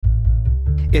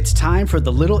It's time for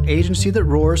the Little Agency That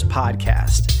Roars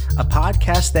podcast, a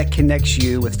podcast that connects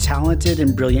you with talented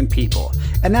and brilliant people.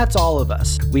 And that's all of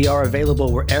us. We are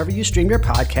available wherever you stream your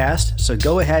podcast, so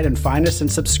go ahead and find us and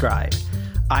subscribe.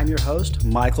 I'm your host,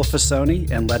 Michael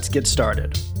Fasoni, and let's get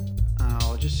started.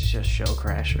 Oh, just a show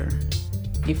crasher.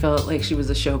 You felt like she was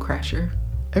a show crasher?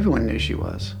 Everyone knew she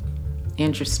was.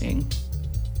 Interesting.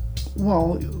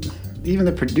 Well, even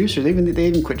the producers, they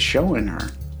even quit showing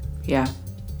her. Yeah.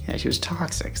 Yeah, she was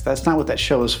toxic. That's not what that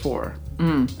show is for.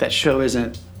 That show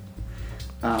isn't...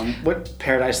 what's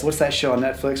that show on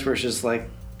Netflix where it's just like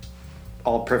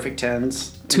all perfect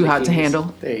tens? Too hot to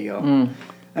handle? There you go.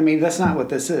 I mean, that's not what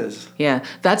this is. Yeah,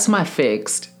 that's my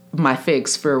fix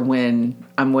for when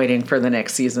I'm waiting for the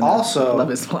next season also, of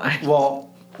Love is Blind.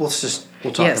 Well, we'll talk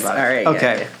about it. All right.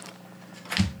 Okay.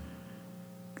 Yeah.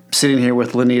 Sitting here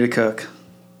with Lonita Cook,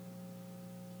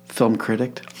 film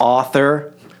critic,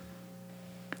 author.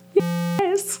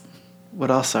 Yes.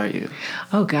 What else are you?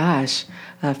 Oh, gosh.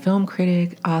 Film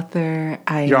critic, author.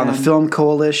 You're on the Film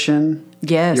Coalition.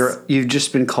 Yes. You've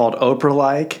just been called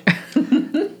Oprah-like.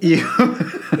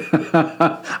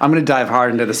 I'm going to dive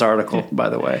hard into this article, by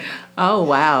the way. Oh,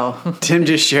 wow. Tim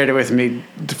just shared it with me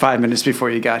 5 minutes before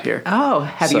you got here. Oh,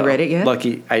 have you read it yet?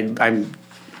 Lucky. I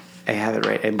have it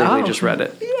right. I literally just read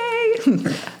it.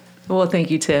 Yay. Well,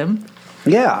 thank you, Tim.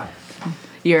 Yeah.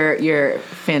 You're a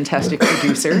fantastic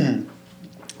producer.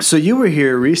 So you were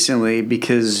here recently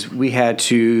because we had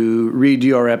to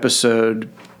redo our episode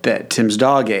that Tim's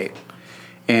dog ate.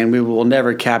 And we will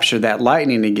never capture that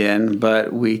lightning again,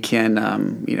 but we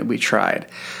can, we tried.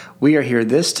 We are here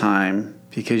this time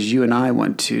because you and I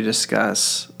want to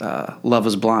discuss Love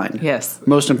is Blind. Yes.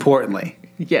 Most importantly.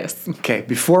 Yes. Okay,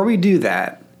 before we do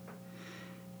that,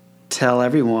 tell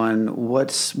everyone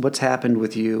what's happened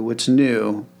with you, what's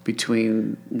new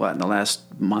between, in the last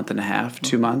month and a half,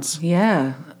 2 months?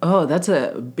 Yeah. Oh, that's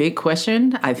a big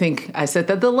question. I think I said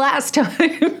that the last time.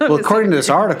 Well, according to this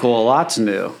article, a lot's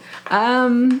new.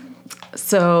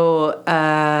 So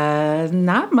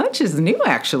not much is new,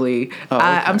 actually. Oh, okay.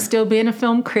 I'm still being a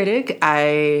film critic.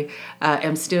 I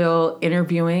am still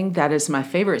interviewing. That is my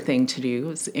favorite thing to do,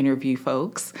 is interview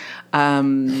folks.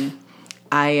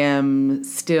 I am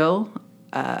still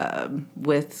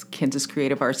with Kansas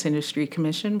Creative Arts Industry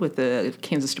Commission with the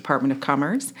Kansas Department of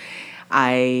Commerce.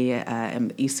 I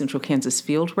am East Central Kansas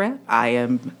field rep. I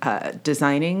am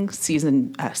designing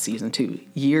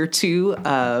year 2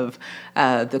 of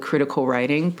the critical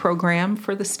writing program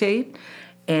for the state.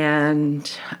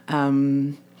 And I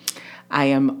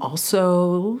am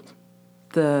also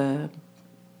the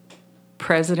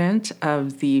president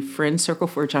of the Friends Circle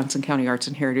for Johnson County Arts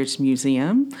and Heritage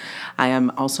Museum. I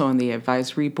am also on the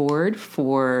advisory board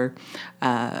for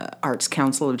Arts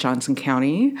Council of Johnson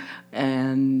County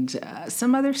and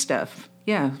some other stuff.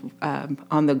 Yeah,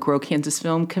 on the Grow Kansas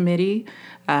Film Committee.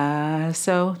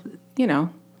 So,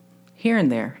 here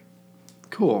and there.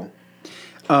 Cool.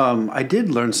 I did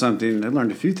learn something. I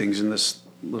learned a few things in this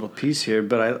little piece here,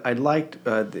 but I liked,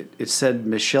 it said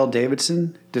Michelle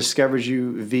Davidson discovers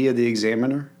you via the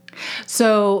Examiner.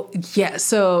 So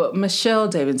Michelle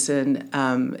Davidson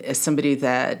is somebody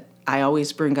that I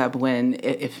always bring up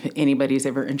if anybody's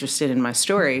ever interested in my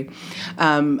story.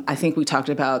 I think we talked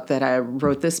about that I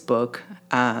wrote this book,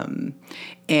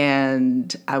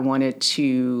 and I wanted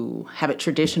to have it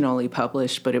traditionally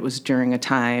published, but it was during a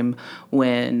time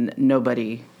when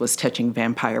nobody was touching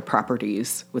vampire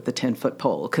properties with the 10-foot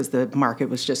pole because the market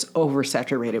was just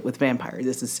oversaturated with vampire.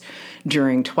 This is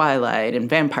during Twilight and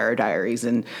Vampire Diaries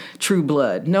and True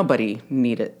Blood. Nobody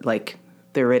needed,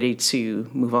 they're ready to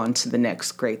move on to the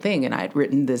next great thing. And I had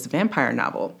written this vampire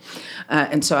novel.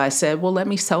 And so I said, well, let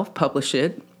me self-publish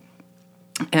it.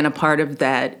 And a part of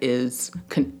that is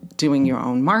doing your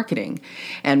own marketing.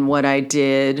 And what I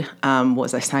did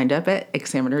was I signed up at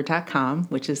examiner.com,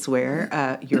 which is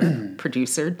where your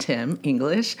producer, Tim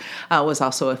English, was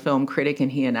also a film critic, and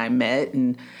he and I met,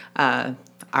 and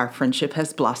our friendship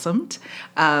has blossomed.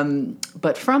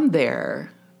 But from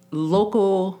there,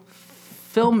 local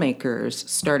filmmakers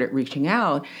started reaching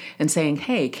out and saying,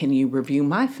 hey, can you review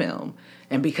my film?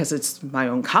 And because it's my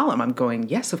own column, I'm going,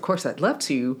 yes, of course, I'd love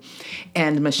to.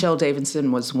 And Michelle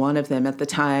Davidson was one of them at the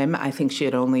time. I think she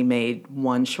had only made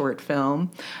one short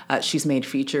film. She's made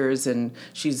features, and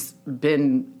she's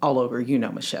been all over. You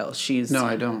know Michelle. No,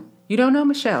 I don't. You don't know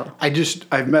Michelle?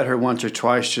 I've met her once or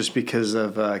twice just because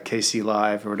of KC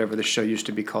Live or whatever the show used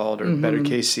to be called, or Better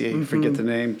KC, forget the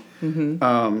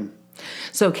name.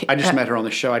 So I just met her on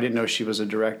the show. I didn't know she was a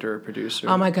director or producer.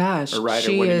 Oh my gosh, or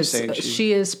writer.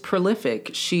 She is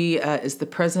prolific. She is the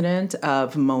president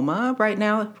of MoMA right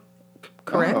now.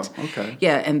 correct? Oh, okay.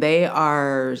 Yeah, and they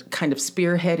are kind of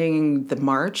spearheading the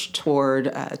march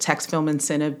toward tax film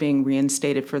incentive being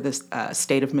reinstated for the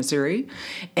state of Missouri.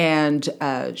 And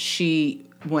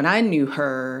when I knew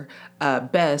her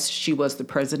best, she was the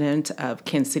president of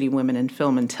Kansas City Women in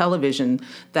Film and Television.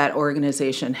 That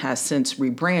organization has since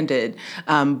rebranded,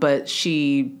 but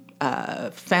she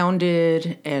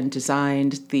founded and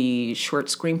designed the short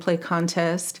screenplay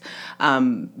contest.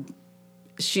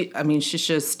 She's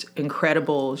just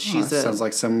incredible. Sounds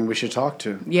like someone we should talk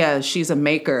to. Yeah, she's a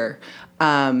maker.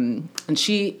 And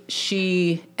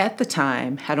she at the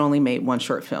time had only made one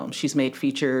short film. She's made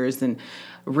features and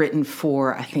written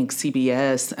for, I think,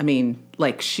 CBS. I mean,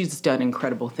 like, she's done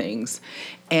incredible things.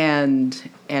 And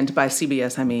by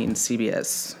CBS, I mean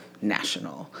CBS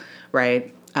National,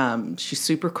 right? She's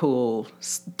super cool,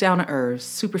 down to earth,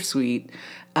 super sweet.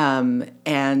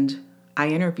 And I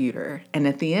interviewed her. And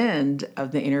at the end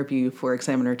of the interview for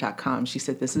Examiner.com, she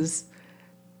said, "This is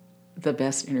the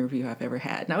best interview I've ever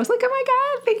had." And I was like, "Oh my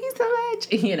God, thank you so much."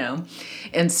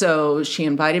 And so she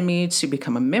invited me to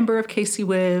become a member of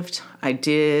KC-WIVT. I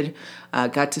did,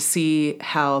 got to see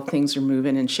how things are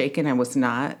moving and shaking. I was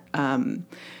not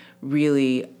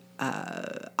really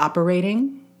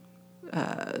operating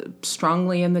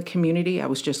strongly in the community. I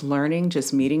was just learning,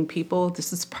 just meeting people.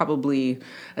 This is probably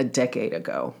a decade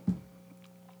ago.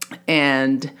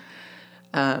 And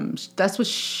that's what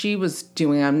she was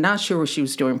doing. I'm not sure what she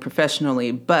was doing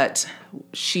professionally, but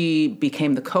she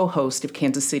became the co-host of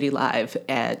Kansas City Live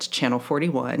at Channel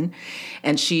 41.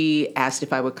 And she asked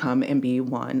if I would come and be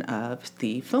one of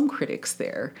the film critics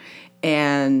there.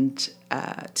 And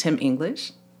Tim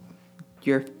English,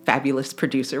 your fabulous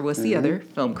producer, was the other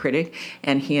film critic.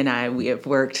 And he and we have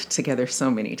worked together so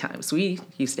many times. We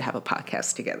used to have a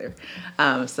podcast together.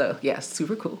 So yeah,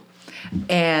 super cool.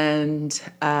 And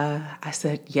I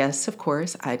said, yes, of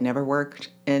course. I'd never worked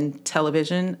in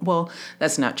television. Well,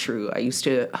 that's not true. I used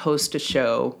to host a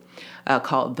show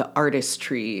called The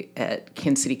Artistry at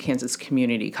Kansas City, Kansas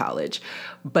Community College.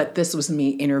 But this was me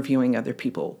interviewing other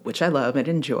people, which I love and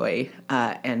enjoy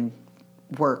and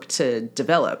work to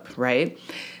develop, right?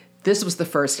 This was the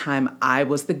first time I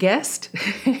was the guest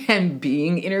and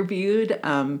being interviewed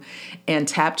and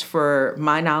tapped for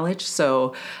my knowledge.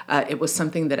 So it was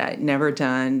something that I'd never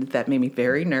done that made me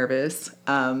very nervous.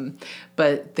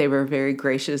 But they were very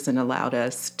gracious and allowed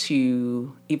us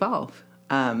to evolve.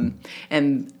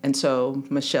 And so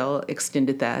Michelle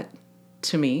extended that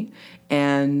to me.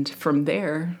 And from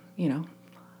there,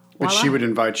 But she would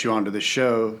invite you onto the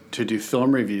show to do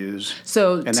film reviews.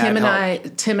 So Tim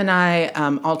and I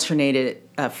alternated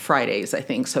Fridays, I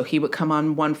think. So he would come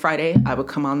on one Friday, I would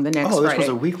come on the next Friday. Oh, this was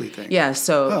a weekly thing. Yeah,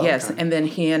 so yes. Okay. And then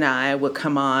he and I would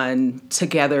come on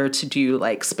together to do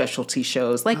like specialty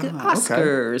shows like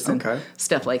Oscars and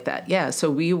stuff like that. Yeah,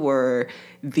 so we were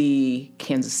the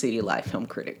Kansas City Live Film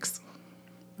Critics.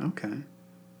 Okay.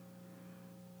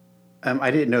 I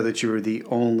didn't know that you were the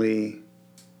only...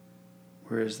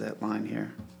 Where is that line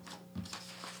here?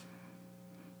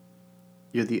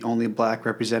 You're the only black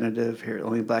representative here,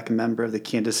 only black member of the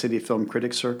Kansas City Film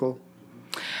Critics Circle?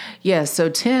 Yeah, so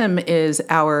Tim is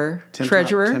our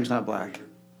treasurer. Tim's not black.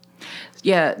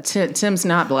 Yeah, Tim's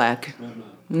not black.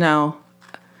 No.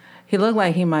 He looked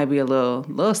like he might be a little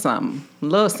something,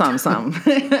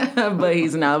 but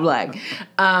he's not black.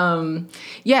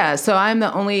 Yeah, so I'm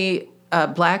the only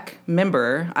black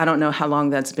member. I don't know how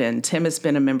long that's been. Tim has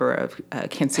been a member of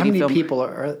Kansas City Film. How many people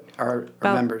are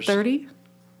about members? 30?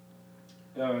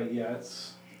 Yeah,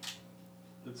 it's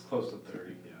close to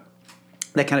 30, yeah.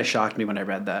 That kind of shocked me when I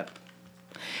read that.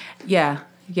 Yeah.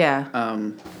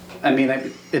 I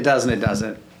mean, it does and it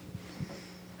doesn't.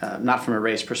 Not from a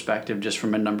race perspective, just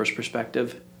from a numbers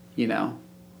perspective,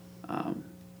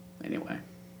 Anyway.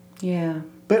 Yeah.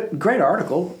 But great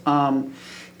article.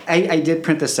 I did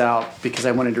print this out because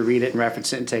I wanted to read it and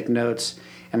reference it and take notes.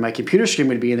 And my computer screen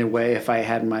would be in the way if I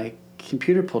had my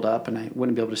computer pulled up and I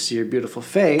wouldn't be able to see your beautiful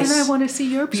face. And I want to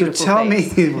see your beautiful face. So tell me,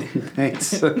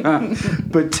 thanks.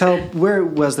 But where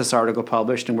was this article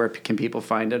published and where can people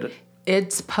find it?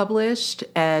 It's published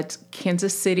at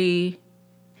Kansas City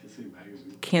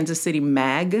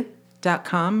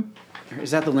Mag.com.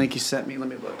 Is that the link you sent me? Let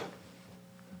me look.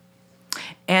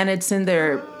 And it's in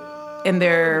their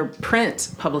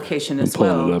print publication as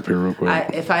well. Pull it up here real quick.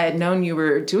 If I had known you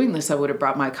were doing this, I would have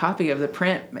brought my copy of the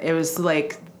print. It was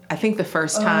like, I think the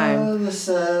first time. This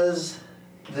says,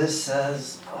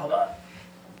 hold on.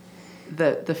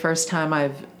 The first time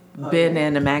I've been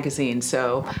in a magazine.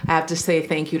 So I have to say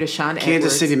thank you to Sean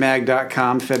Edwards.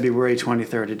 KansasCityMag.com, February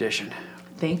 23rd edition.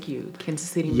 Thank you,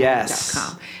 KansasCityMag.com.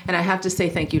 Yes. And I have to say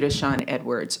thank you to Sean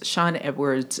Edwards. Sean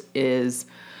Edwards is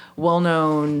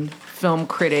well-known film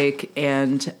critic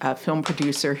and film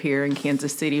producer here in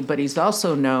Kansas City, but he's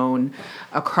also known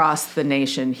across the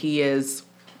nation. He is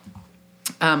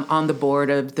on the board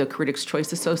of the Critics'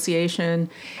 Choice Association.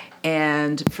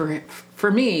 And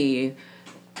for me,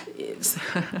 it's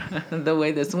the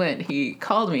way this went, he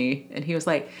called me and he was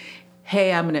like,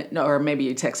 hey, or maybe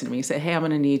you texted me, he said, hey, I'm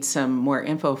going to need some more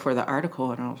info for the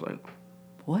article. And I was like,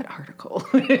 what article?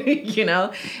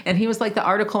 And he was like, the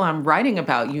article I'm writing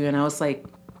about you. And I was like,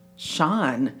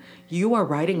 Sean, you are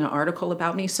writing an article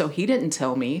about me? So he didn't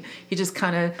tell me. He just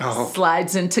kind of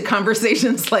slides into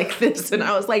conversations like this. And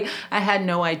I was like, I had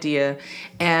no idea.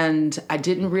 And I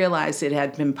didn't realize it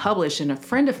had been published. And a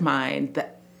friend of mine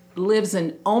that lives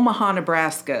in Omaha,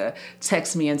 Nebraska,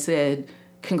 texted me and said,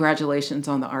 congratulations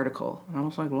on the article. And I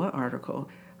was like, what article?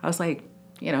 I was like,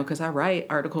 because I write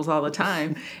articles all the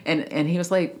time. And he was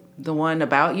like, the one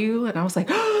about you? And I was like,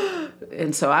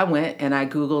 and so I went and I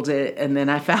Googled it, and then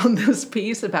I found this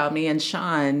piece about me. And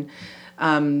Sean,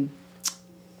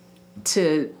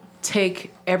 to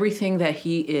take everything that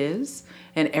he is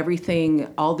and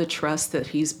everything, all the trust that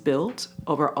he's built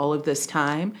over all of this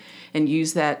time, and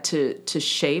use that to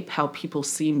shape how people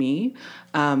see me,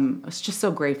 I was just so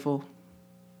grateful.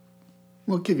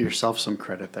 Well, give yourself some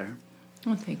credit there.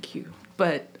 Oh, thank you.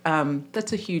 But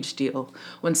that's a huge deal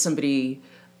when somebody,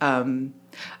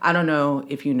 I don't know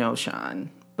if you know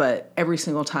Sean, but every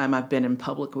single time I've been in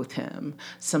public with him,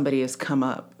 somebody has come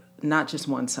up, not just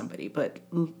one somebody, but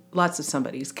lots of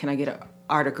somebodies. Can I get an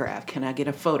autograph? Can I get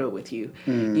a photo with you?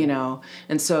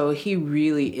 And so he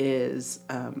really is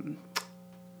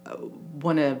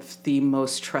one of the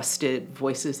most trusted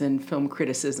voices in film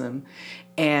criticism.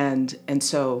 And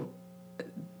so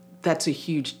that's a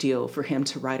huge deal for him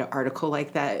to write an article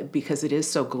like that because it is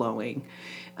so glowing.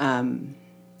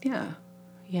 Yeah.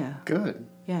 Good.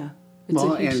 Yeah.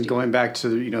 Well, and going back to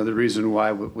the reason why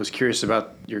I was curious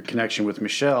about your connection with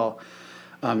Michelle,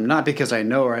 not because I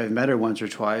know her, I've met her once or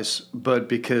twice, but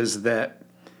because that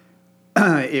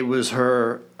it was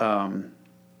her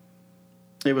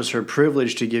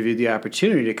privilege to give you the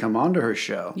opportunity to come onto her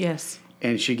show. Yes.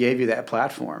 And she gave you that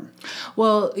platform.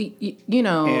 Well,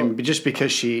 and just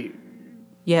because she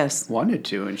yes wanted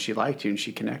to, and she liked you, and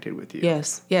she connected with you.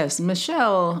 Yes.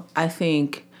 Michelle, I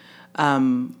think.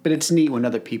 But it's neat when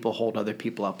other people hold other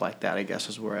people up like that, I guess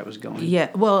is where I was going.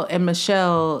 Yeah, well, and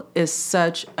Michelle is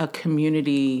such a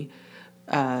community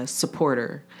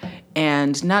supporter,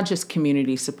 and not just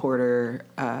community supporter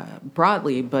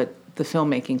broadly, but the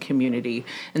filmmaking community.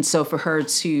 And so for her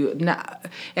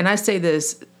and I say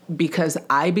this because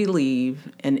I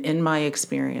believe, and in my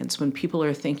experience, when people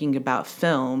are thinking about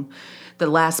film, the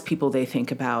last people they think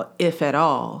about, if at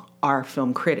all, are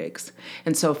film critics.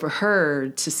 And so for her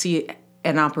to see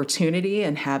an opportunity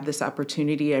and have this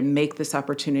opportunity and make this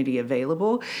opportunity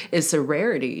available is a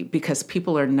rarity, because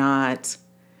people are not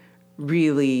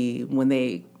really, when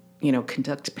they,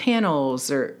 conduct panels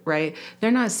or, right,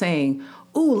 they're not saying,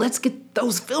 ooh, let's get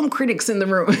those film critics in the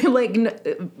room.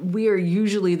 We are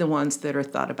usually the ones that are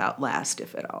thought about last,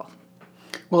 if at all.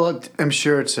 Well, I'm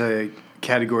sure it's a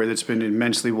category that's been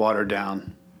immensely watered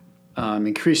down,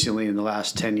 increasingly in the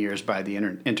last 10 years by the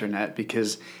internet,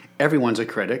 because everyone's a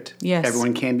critic. Yes.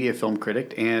 Everyone can be a film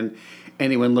critic, and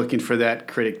anyone looking for that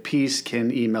critic piece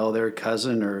can email their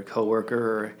cousin or coworker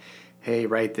or, hey,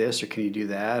 write this, or can you do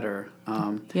that? Or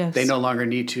yes. They no longer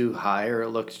need to hire or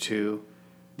look to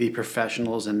the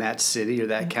professionals in that city or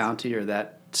that yes. county or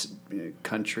that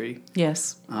country.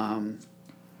 Yes.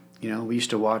 We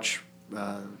used to watch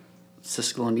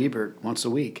Siskel and Ebert once a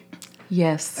week.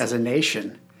 Yes. As a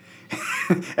nation.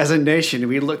 As a nation,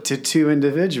 we looked to two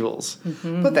individuals.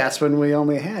 Mm-hmm. But that's when we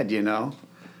only had,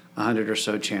 100 or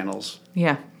so channels.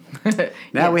 Yeah.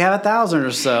 Now we have 1,000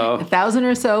 or so. 1,000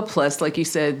 or so, plus, like you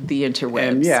said, the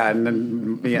interwebs. And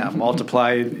then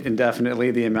multiply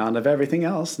indefinitely the amount of everything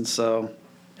else. And so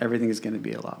everything is going to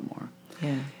be a lot more.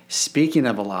 Yeah. Speaking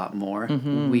of a lot more,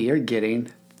 we are getting,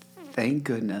 thank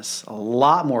goodness, a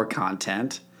lot more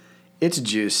content. It's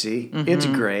juicy. It's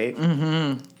great.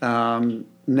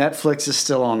 Netflix is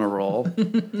still on a roll.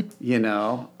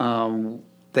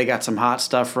 They got some hot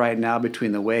stuff right now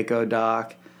between the Waco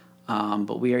doc.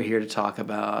 But we are here to talk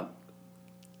about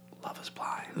Love is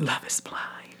Blind. Love is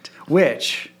Blind.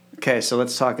 So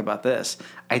let's talk about this.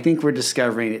 I think we're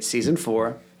discovering it's season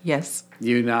 4. Yes.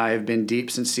 You and I have been deep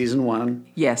since season 1.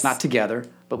 Yes. Not together,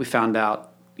 but we found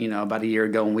out, about a year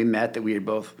ago when we met that we had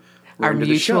both our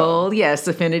mutual,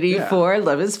 affinity for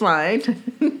Love is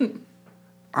Blind.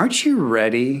 Aren't you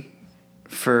ready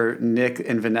for Nick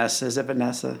and Vanessa. Is it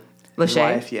Vanessa? His Lachey?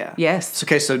 wife? Yeah. Yes.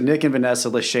 Okay, so Nick and Vanessa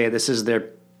Lachey, this is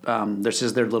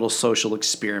their little social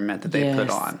experiment that they put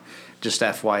Yes. on. Just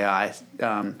FYI.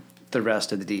 The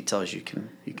rest of the details you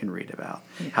can read about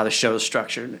how the show is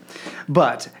structured.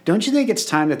 But don't you think it's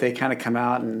time that they kind of come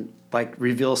out and like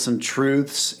reveal some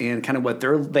truths and kind of what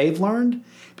they've learned?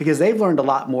 Because they've learned a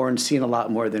lot more and seen a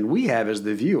lot more than we have as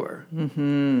the viewer.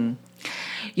 Mm-hmm.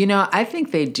 You know, I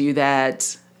think they do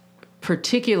that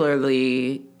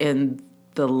particularly in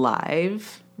the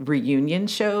live reunion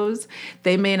shows.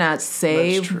 They may not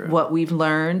say what we've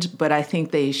learned, but I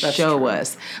think they show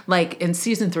us. Like in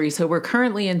season 3, so we're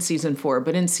currently in season 4,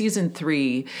 but in season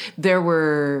 3, there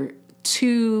were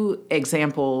 2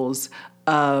 examples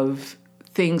of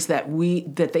things that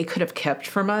they could have kept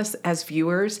from us as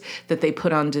viewers that they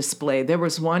put on display. There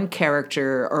was one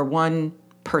character or one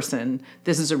person,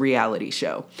 this is a reality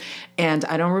show, and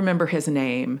I don't remember his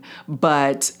name,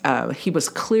 but he was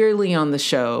clearly on the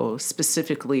show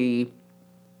specifically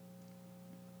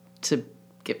to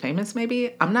get famous,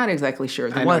 maybe? I'm not exactly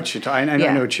sure. I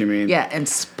know what you mean. Yeah, and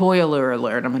spoiler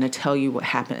alert, I'm going to tell you what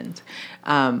happened.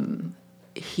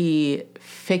 He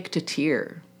faked a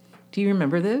tear. Do you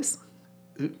remember this?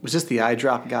 Was this the eye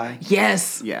drop guy?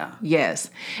 Yes. Yeah. Yes.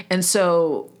 And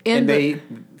so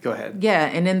go ahead. Yeah,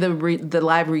 and in the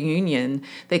live reunion,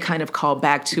 they kind of call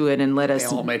back to it and let us.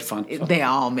 They all made fun. They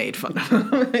all made fun of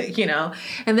him, you know.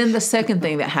 And then the second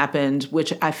thing that happened,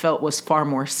 which I felt was far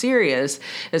more serious,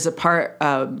 is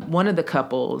one of the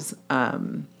couples. I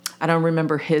don't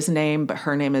remember his name, but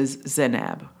her name is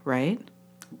Zainab, right?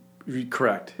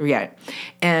 Correct. Yeah,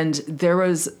 and there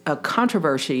was a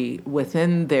controversy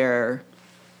within their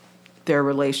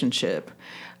relationship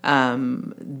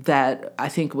that I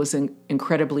think was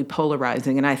incredibly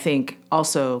polarizing and I think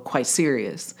also quite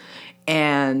serious.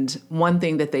 And one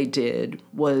thing that they did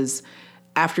was,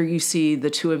 after you see the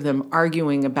 2 of them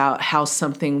arguing about how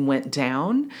something went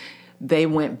down, they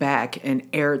went back and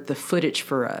aired the footage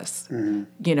for us,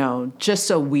 you know, just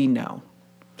so we know.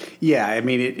 Yeah, I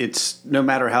mean, it's no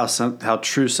matter how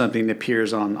true something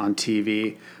appears on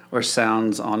TV or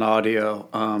sounds on audio,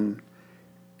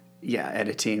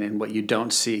 editing and what you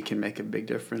don't see can make a big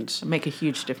difference. Make a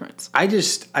huge difference. I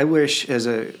wish as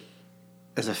a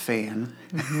fan,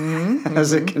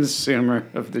 as a consumer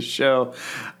of the show,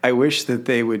 I wish that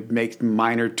they would make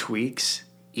minor tweaks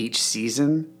each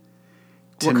season.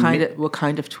 What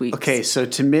kind of tweaks? Okay, so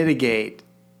to mitigate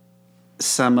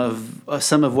some of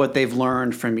what they've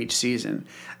learned from each season,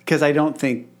 because I don't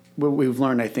think what we've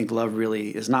learned. I think love really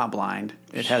is not blind.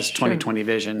 It has 20/20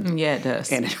 vision. Yeah, it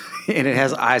does, and it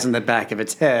has eyes in the back of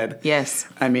its head. Yes,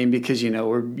 I mean, because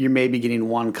you're maybe getting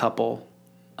one couple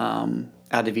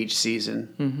out of each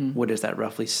season. Mm-hmm. What is that?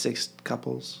 Roughly 6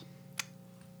 couples.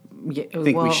 Yeah, I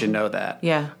think we should know that.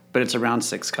 Yeah, but it's around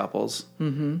 6 couples.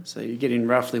 Mm-hmm. So you're getting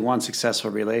roughly one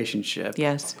successful relationship.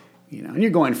 Yes. And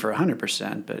you're going for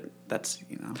 100%, but that's,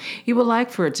 You would like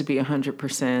for it to be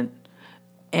 100%,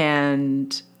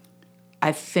 and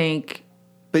I think...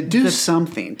 But do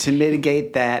something to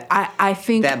mitigate that. I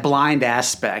think that blind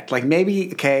aspect. Like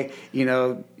maybe,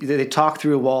 they talk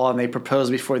through a wall and they propose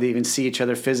before they even see each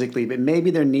other physically, but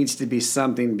maybe there needs to be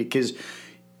something, because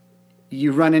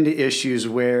you run into issues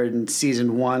where in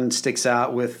season 1 sticks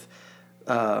out with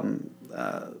the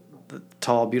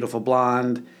tall, beautiful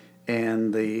blonde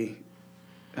and the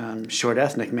short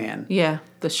ethnic man. Yeah,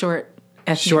 the short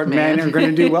ethnic men are going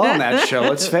to do well on that show.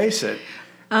 Let's face it.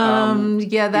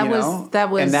 That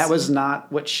was, and that was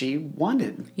not what she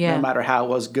wanted. Yeah. No matter how it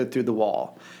was good through the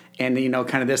wall. And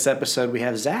kind of this episode, we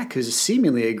have Zach, who's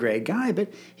seemingly a great guy, but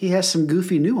he has some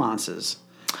goofy nuances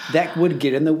that would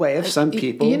get in the way of some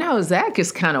people. Zach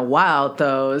is kind of wild,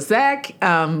 though. Zach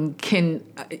could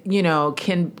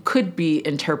be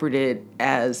interpreted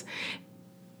as,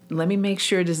 let me make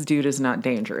sure this dude is not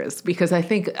dangerous, because I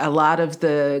think a lot of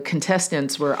the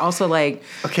contestants were also like...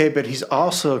 Okay, but he's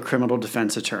also a criminal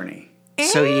defense attorney.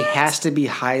 So he has to be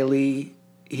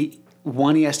he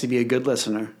has to be a good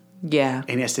listener. Yeah.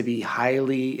 And he has to be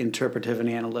highly interpretive and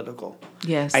analytical.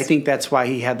 Yes. I think that's why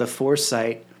he had the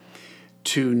foresight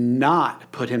to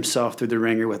not put himself through the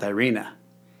ringer with Irina.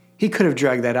 He could have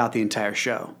dragged that out the entire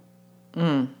show.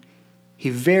 He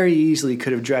very easily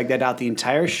could have dragged that out the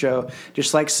entire show,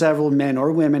 just like several men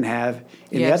or women have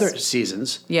in the other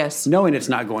seasons. Yes. Knowing it's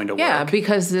not going to work. Yeah,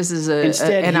 because this is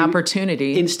an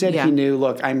opportunity. Instead, he knew,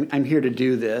 look, I'm here to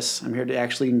do this. I'm here to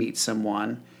actually meet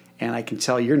someone, and I can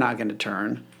tell you're not going to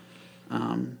turn.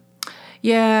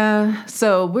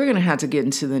 So we're going to have to get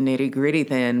into the nitty gritty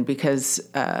then, because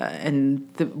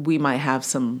we might have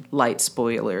some light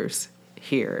spoilers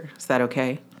here. Is that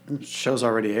okay? Show's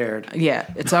already aired. Yeah,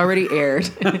 it's already aired.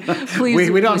 Please,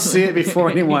 We don't see it before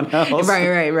anyone else.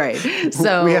 Right.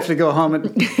 So we have to go home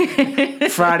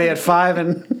at Friday at 5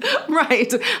 and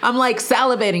right. I'm like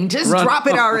salivating. Just drop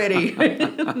it already.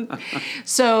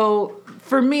 So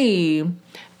for me,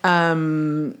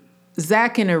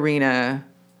 Zach and Irina,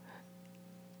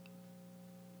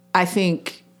 I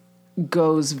think,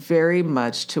 goes very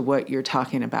much to what you're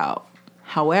talking about.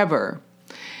 However,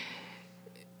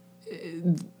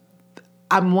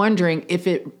 I'm wondering if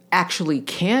it actually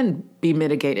can be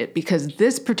mitigated, because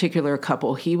this particular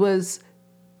couple, he was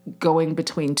going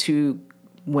between two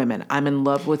women. I'm in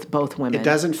love with both women. it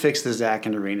doesn't fix the Zach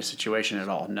and Irina situation at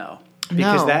all, no.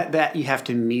 Because No. that you have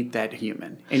to meet that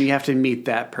human and you have to meet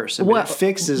that person. But it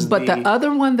fixes But the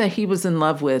other one that he was in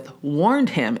love with warned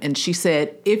him, and she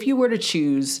said, if you were to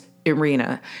choose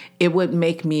Irina, it would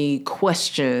make me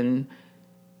question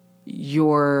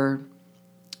your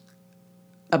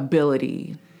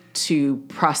ability to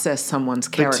process someone's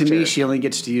character. But to me, she only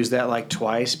gets to use that like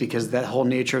twice, because that whole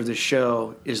nature of the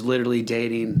show is literally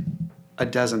dating a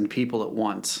dozen people at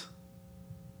once.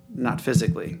 Not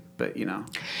physically, but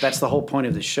that's the whole point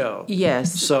of the show.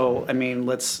 Yes. So, I mean,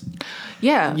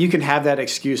 Yeah. you can have that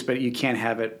excuse, but you can't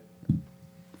have it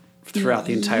throughout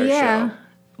the entire show.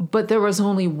 But there was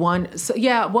only one. So,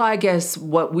 I guess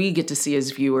what we get to see as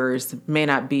viewers may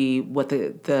not be what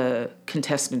the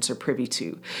contestants are privy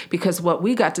to. Because what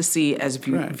we got to see as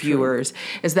viewers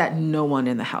is that no one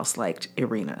in the house liked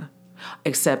Irina,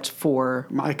 except for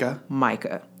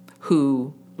Micah,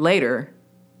 who later,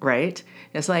 right,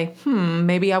 it's like,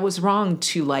 maybe I was wrong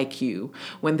to like you.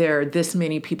 When there are this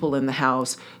many people in the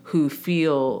house who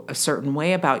feel a certain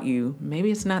way about you,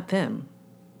 maybe it's not them.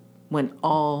 When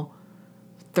all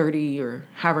 30 or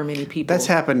however many people. That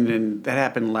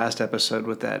happened last episode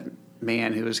with that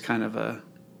man who was kind of I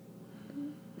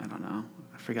don't know,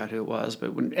 I forgot who it was,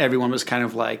 but when everyone was kind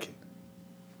of like,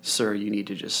 sir, you need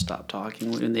to just stop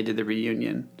talking, when they did the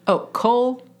reunion. Oh,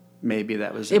 Cole? Maybe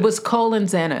that was it. It was Cole and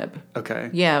Zanab. Okay.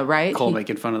 Yeah, right? Cole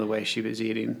making fun of the way she was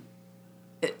eating.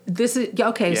 This is,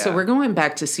 okay, so we're going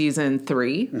back to season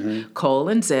 3, Cole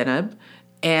and Zanab,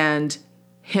 and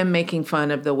him making fun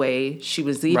of the way she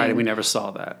was eating. Right, and we never saw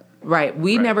that. Right,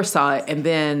 we never saw it. And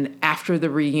then after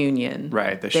the reunion...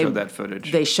 Right, they showed that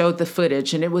footage. They showed the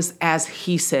footage, and it was as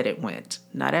he said it went,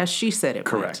 not as she said it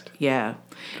went. Correct. Yeah.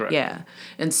 Correct. Yeah.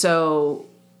 And so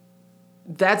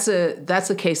that's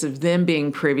a case of them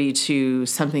being privy to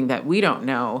something that we don't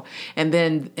know. And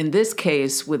then in this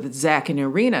case with Zach and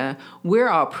Irina, we're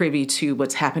all privy to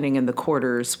what's happening in the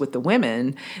quarters with the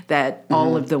women, that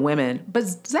all of the women, but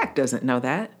Zach doesn't know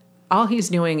that. All he's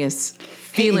doing is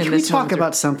feeling can this. we talk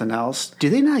about something else? Do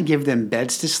they not give them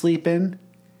beds to sleep in?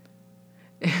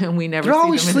 And we never. They're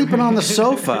always sleeping on the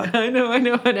sofa. I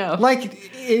know.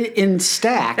 Like in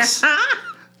stacks.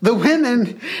 The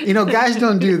women, guys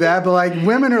don't do that, but like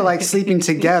women are like sleeping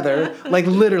together, like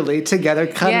literally together,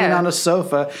 cuddling on a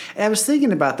sofa. And I was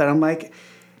thinking about that. I'm like,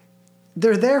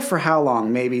 they're there for how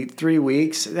long? Maybe 3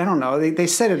 weeks? I don't know. They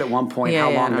said it at one point how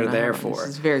long they're there for.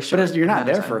 It's very short. But you're not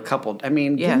there for a couple. I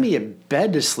mean, give me a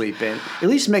bed to sleep in. At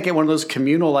least make it one of those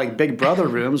communal like Big Brother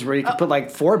rooms where you can put like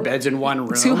 4 beds in one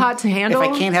room. Too hot to handle?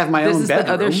 If I can't have my own bedroom. This is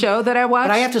the other show that I watched?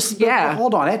 But I have to sleep. Yeah.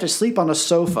 Hold on. I have to sleep on a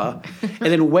sofa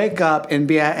and then wake up and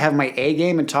have my A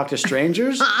game and talk to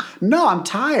strangers? No, I'm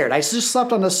tired. I just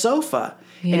slept on the sofa.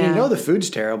 Yeah. And the food's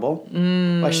terrible.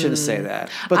 Well, I shouldn't say that.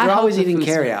 But they're always eating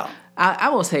carryout. I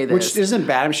will say this. Which isn't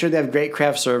bad. I'm sure they have great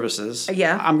craft services.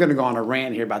 Yeah. I'm going to go on a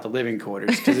rant here about the living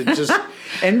quarters because it just...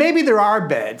 and maybe there are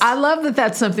beds. I love that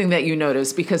that's something that you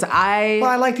notice because I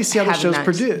like to see how the show's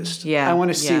produced. Yeah. I want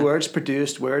to see where it's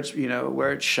produced, where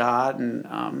it's shot, and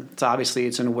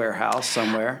it's in a warehouse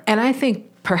somewhere. And I think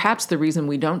perhaps the reason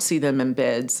we don't see them in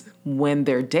beds when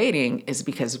they're dating is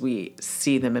because we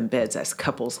see them in beds as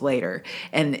couples later.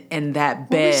 And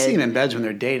that bed... we see them in beds when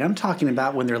they're dating. I'm talking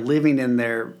about when they're living in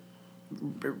their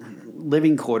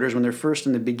living quarters, when they're first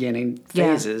in the beginning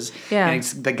phases. Yeah. And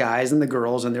it's the guys and the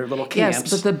girls and their little camps. Yes,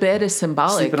 but the bed is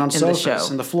symbolic sleeping on in sofas the show.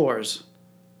 and the floors.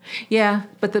 Yeah,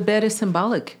 but the bed is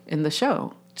symbolic in the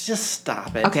show. Just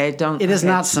stop it. Okay, don't. It is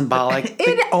not symbolic.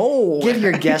 Give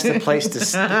your guest a place to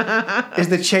sit. Is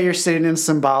the chair you're sitting in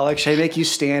symbolic? Should I make you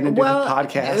stand and do the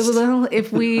podcast? Well,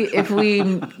 if we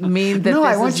mean that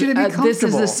I want you to be comfortable. This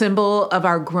is a symbol of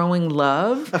our growing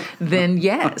love, then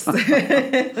yes.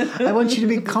 I want you to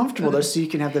be comfortable, though, so you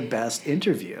can have the best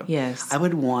interview. Yes. I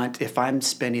would want, if I'm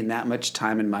spending that much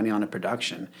time and money on a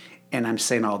production, and I'm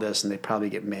saying all this, and they probably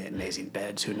get amazing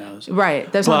beds, who knows? Right.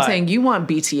 That's what I'm saying. You want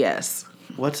BTS.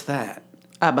 What's that?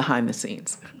 Behind the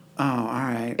scenes. Oh, all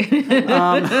right.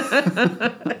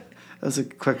 was a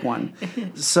quick one.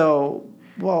 So,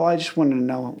 well, I just wanted to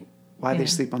know why they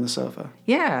sleep on the sofa.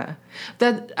 Yeah,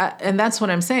 and that's what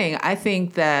I'm saying. I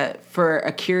think that for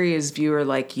a curious viewer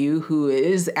like you who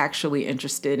is actually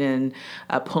interested in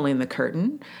pulling the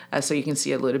curtain so you can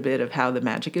see a little bit of how the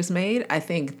magic is made, I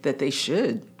think that they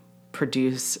should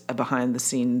produce a behind the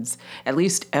scenes, at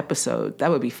least episode.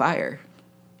 That would be fire.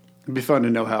 It'd be fun to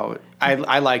know how,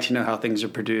 I like to know how things are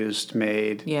produced,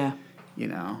 made. Yeah. You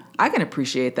know. I can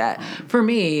appreciate that. For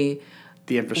me,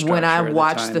 the infrastructure. When I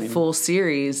watch the full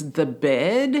series, the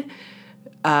bed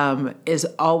is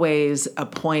always a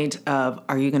point of,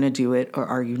 are you going to do it or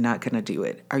are you not going to do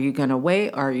it? Are you going to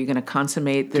wait or are you going to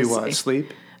consummate this? Do what?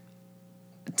 Sleep?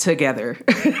 Together.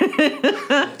 What?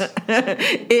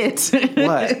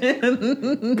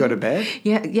 Go to bed?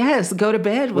 Yeah. Yes. Go to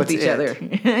bed with each other.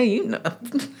 You know.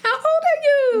 How old are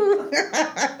you?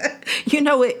 You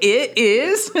know what it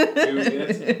is.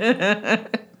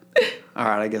 All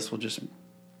right. I guess we'll just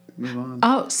move on.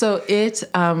 Oh, so it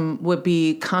would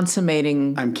be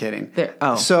consummating. I'm kidding.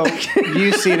 So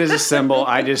you see it as a symbol.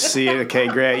 I just see it. Okay,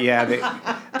 great. Yeah,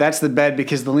 that's the bed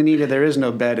because the Lonita, there is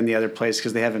no bed in the other place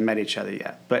because they haven't met each other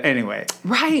yet. But anyway,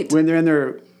 right when they're in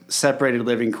their separated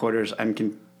living quarters, I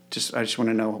just want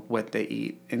to know what they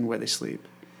eat and where they sleep.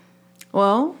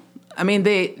 Well, I mean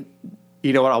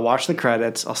You know what? I'll watch the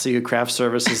credits. I'll see who craft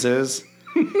services is.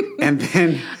 And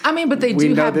then but they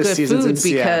do have good food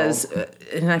because, Seattle.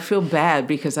 And I feel bad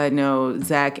because I know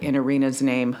Zach and Arena's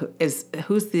name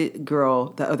who's the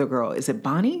other girl? Is it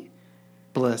Bonnie?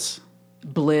 Bliss.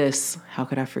 How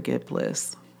could I forget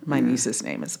Bliss? My niece's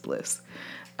name is Bliss.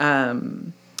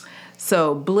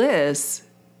 So Bliss,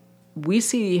 we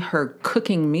see her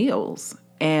cooking meals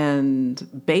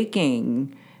and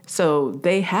baking. So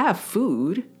they have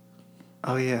food.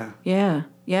 Oh yeah. Yeah.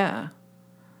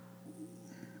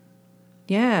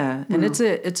 Yeah, and it's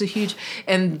a huge,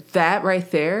 and that right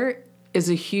there is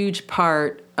a huge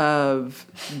part of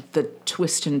the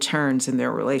twists and turns in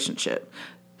their relationship.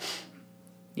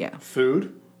 Yeah.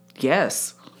 Food?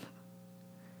 Yes.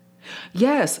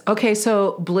 Okay,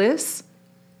 so Bliss,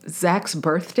 Zach's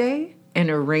birthday, and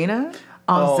Arena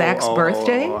on Zach's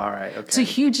birthday. All right, okay. It's a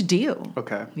huge deal.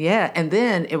 Okay. Yeah, and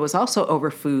then it was also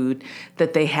over food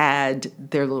that they had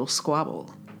their little squabble.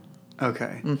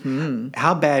 Okay. Mm-hmm.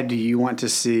 How bad do you want to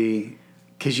see,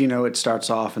 because it starts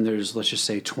off and there's, let's just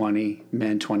say 20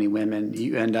 men, 20 women.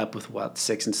 You end up with,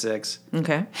 6 and 6?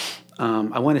 Okay.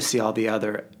 I want to see all the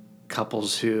other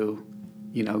couples who,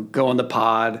 go on the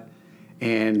pod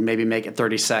and maybe make it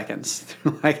 30 seconds.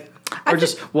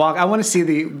 Just walk. I want to see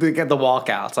the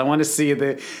walkouts. I want to see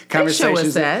the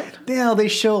conversations. They show us that. They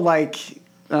show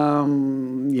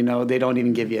they don't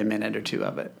even give you a minute or two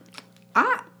of it.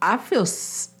 I feel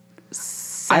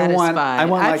satisfied.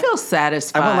 I feel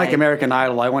satisfied. I want like American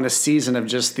Idol. I want a season of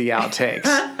just the outtakes.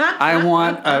 I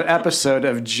want an episode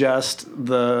of just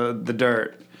the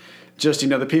dirt. Just,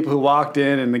 the people who walked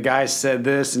in and the guy said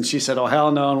this and she said, oh,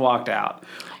 hell no, and walked out.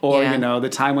 Or, the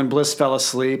time when Bliss fell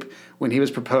asleep when he was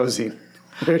proposing.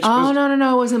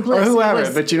 No, it wasn't Bliss. Or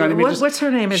whoever, but you know what I mean? What's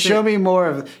her name? Show me more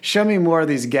of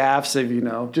these gaffes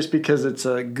of, just because it's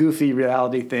a goofy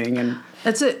reality thing. And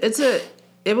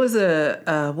it was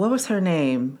what was her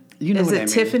name? Is it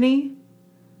Tiffany?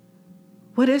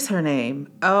 What is her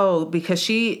name? Oh, because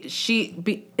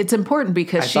it's important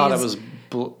because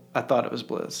I thought it was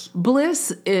Bliss.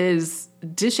 Bliss is,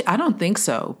 I don't think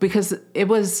so, because it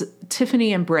was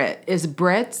Tiffany and Brett. Is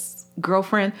Brett's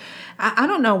girlfriend? I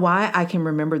don't know why I can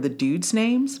remember the dudes'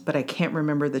 names, but I can't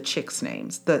remember the chicks'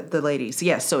 names, the ladies.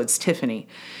 Yes, so it's Tiffany.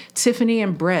 Tiffany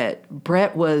and Brett.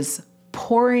 Brett was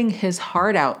pouring his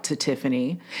heart out to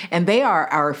Tiffany, and they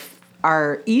are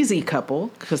our easy couple,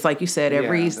 because like you said,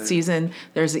 every season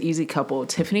there's an easy couple.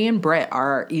 Tiffany and Brett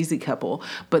are our easy couple,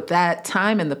 but that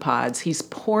time in the pods, he's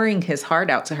pouring his heart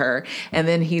out to her, and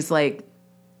then he's like,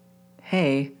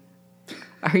 hey,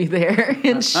 are you there?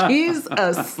 And she's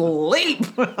asleep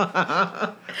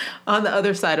on the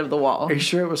other side of the wall. Are you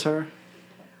sure it was her?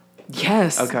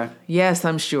 Yes. Okay. Yes,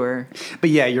 I'm sure.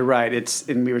 But yeah, you're right.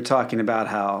 And we were talking about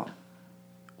how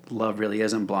love really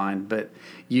isn't blind, but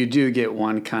you do get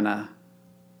one you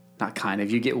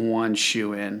get one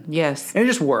shoe in. Yes. And it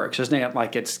just works. It's not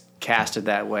like it's casted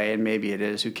that way, and maybe it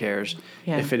is. Who cares?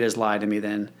 Yeah. If it is, lie to me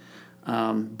then.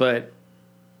 But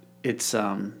it's,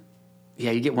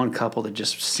 you get one couple that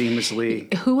just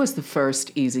seamlessly. Who was the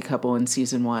first easy couple in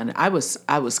season 1? I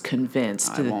was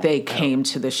convinced that they came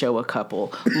to the show a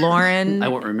couple. Lauren. I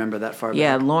won't remember that far back.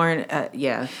 Yeah, Lauren.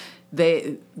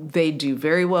 They do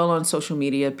very well on social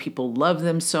media. People love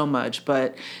them so much,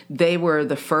 but they were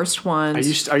the first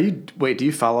ones. Wait, do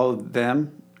you follow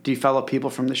them? Do you follow people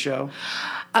from the show?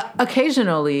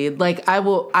 Occasionally, like I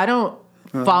don't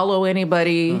follow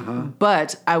anybody,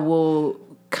 but I will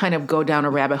kind of go down a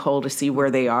rabbit hole to see where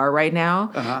they are right now.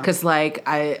 Because like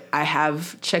I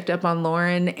have checked up on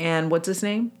Lauren and what's his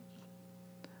name?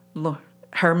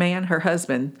 Her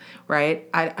husband, right?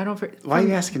 I don't. Why are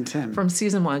you asking Tim? From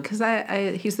season 1, because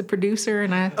he's the producer,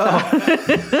 and I.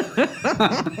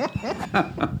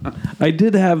 I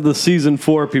did have the season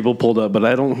 4 people pulled up, but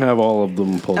I don't have all of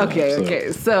them pulled up.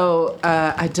 Okay. So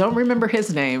I don't remember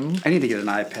his name. I need to get an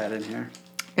iPad in here.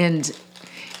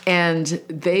 And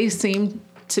they seem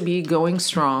to be going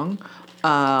strong.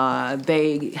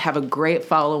 They have a great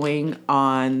following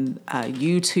on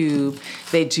YouTube.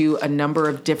 They do a number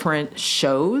of different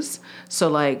shows. So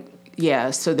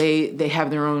so they have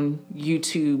their own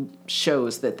YouTube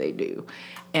shows that they do.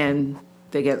 And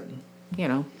they get,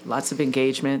 lots of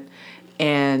engagement.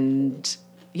 And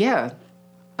what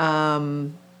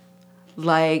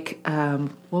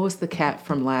was the cat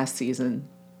from last season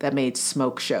that made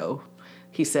Smoke Show?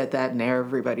 He said that and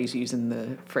everybody's using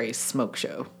the phrase smoke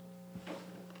show.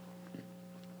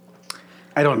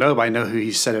 I don't know, but I know who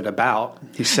he said it about.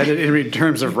 He said it in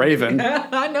terms of Raven.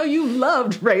 I know you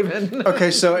loved Raven.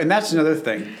 Okay, so, and that's another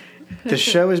thing. The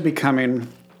show is becoming...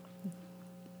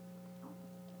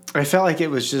 I felt like it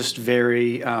was just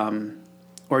very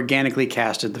organically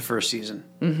casted the first season.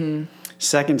 Mm-hmm.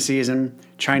 Second season,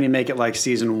 trying to make it like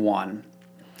season 1.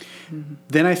 Mm-hmm.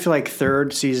 Then I feel like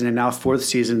third season and now fourth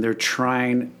season, they're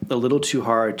trying a little too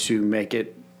hard to make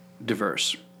it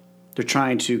diverse. They're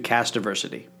trying to cast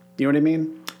diversity. You know what I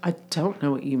mean? I don't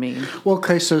know what you mean. Well,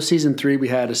 okay, so season 3, we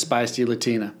had a spicy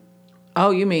Latina.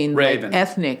 Oh, you mean Raven. Like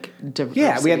ethnic diversity?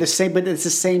 Yeah, we had the same, but it's the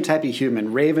same type of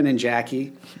human. Raven and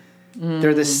Jackie,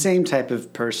 they're the same type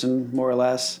of person, more or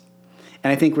less.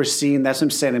 And I think we're seeing, that's what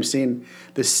I'm saying, I'm seeing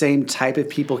the same type of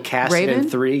people casted in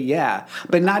 3. Yeah,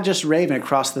 but not just Raven,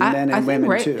 across the men and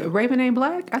women, too. Raven ain't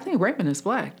black? I think Raven is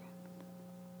black.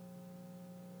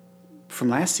 From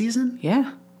last season?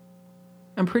 Yeah.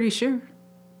 I'm pretty sure.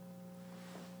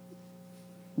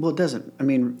 Well, it doesn't. I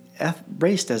mean,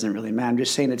 race doesn't really matter. I'm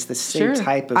just saying it's the same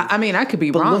type of... I mean, I could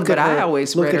be wrong, but I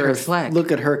always read her as black.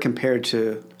 Look at her compared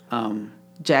to...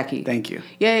 Jackie. Thank you.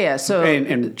 Yeah. So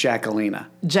and Jacquelina.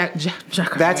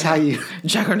 Jacquelina. That's how you...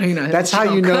 Jacquelina. That's how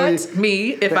you know... Cut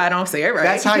me if I don't say it right.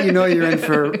 That's how you know you're in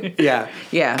for... Yeah.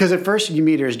 Yeah. Because at first you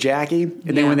meet her as Jackie,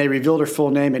 and then when they revealed her full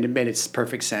name, it made its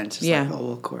perfect sense. It's like,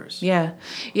 oh, of course. Yeah.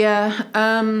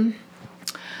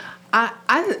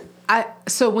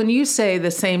 So when you say the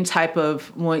same type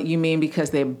of, what you mean because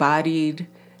they're bodied,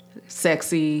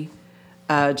 sexy,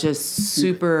 just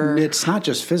super... It's not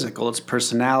just physical. It's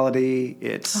personality.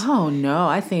 It's... Oh, no.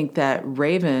 I think that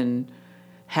Raven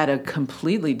had a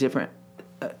completely different...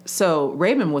 So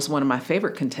Raven was one of my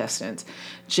favorite contestants.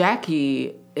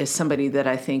 Jackie is somebody that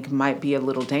I think might be a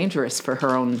little dangerous for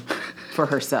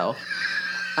herself.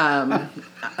 I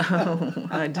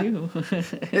do.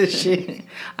 Is she?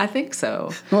 I think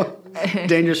so.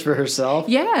 Dangerous for herself?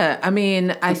 Yeah. I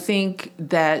mean, I think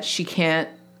that she can't...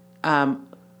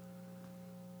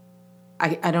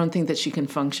 I don't think that she can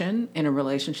function in a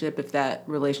relationship if that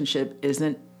relationship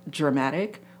isn't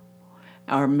dramatic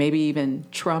or maybe even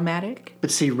traumatic. But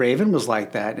see, Raven was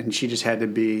like that, and she just had to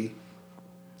be...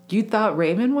 You thought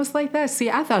Raven was like that?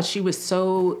 See, I thought she was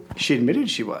so... She admitted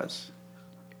she was.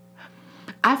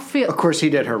 I feel... Of course, he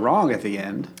did her wrong at the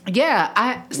end.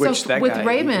 Yeah. With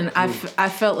Raven, I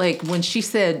felt like when she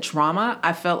said drama,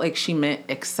 I felt like she meant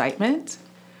excitement,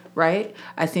 right?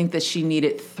 I think that she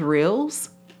needed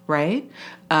thrills, right?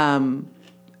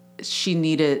 She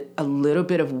needed a little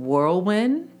bit of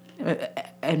whirlwind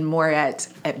and more at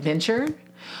adventure.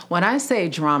 When I say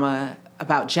drama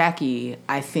about Jackie,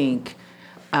 I think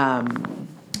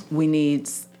we need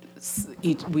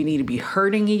to be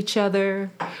hurting each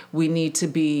other. We need to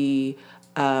be,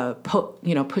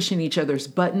 pushing each other's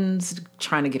buttons,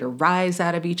 trying to get a rise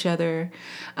out of each other.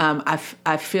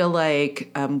 I feel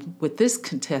like with this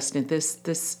contestant,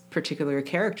 this particular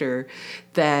character,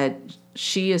 that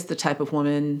she is the type of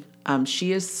woman.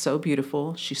 She is so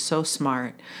beautiful. She's so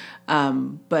smart.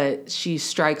 But she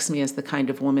strikes me as the kind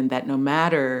of woman that no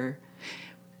matter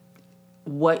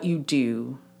what you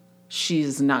do,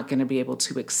 she's not going to be able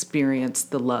to experience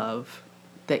the love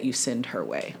that you send her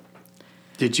way.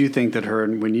 Did you think that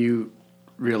when you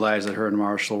realized that her and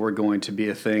Marshall were going to be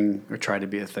a thing or try to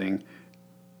be a thing,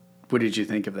 what did you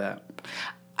think of that?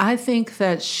 I think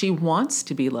that she wants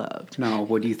to be loved. No,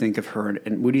 what do you think of her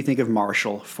and what do you think of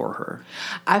Marshall for her?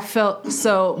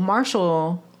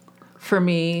 Marshall, for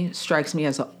me, strikes me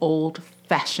as an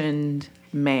old-fashioned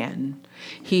man.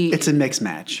 It's a mixed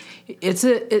match.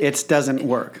 It doesn't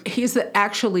work. He's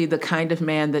actually the kind of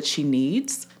man that she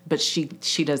needs, but she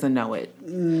doesn't know it.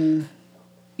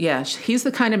 Yeah, he's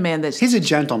the kind of man that... He's a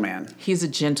gentleman. He's a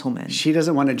gentleman. She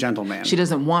doesn't want a gentleman. She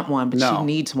doesn't want one, but she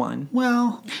needs one.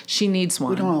 Well... She needs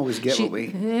one. We don't always get what we...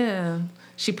 Yeah.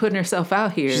 She putting herself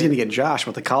out here. She's going to get Josh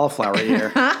with the cauliflower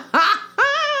ear.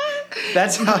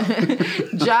 That's how...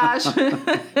 Josh.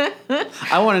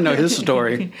 I want to know his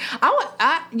story.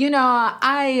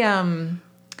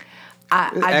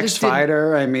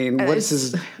 Ex-fighter. I mean, what's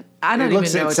his... I don't even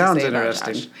know what it sounds to say interesting.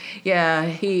 About Josh. Yeah,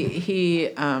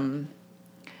 he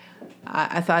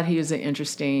I thought he was an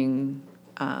interesting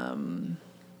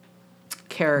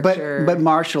character. But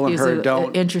Marshall and her don't...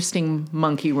 An interesting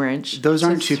monkey wrench. Those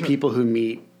aren't two people who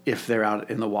meet if they're out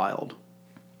in the wild.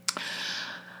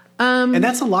 And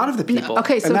that's a lot of the people.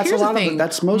 Okay, so that's here's a lot the thing.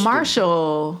 That's most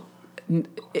Marshall,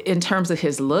 in terms of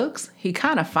his looks, he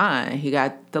kind of fine. He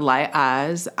got the light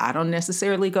eyes. I don't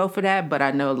necessarily go for that, but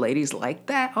I know ladies like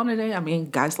that on a day. I mean,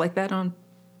 guys like that on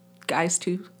guys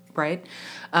too, right?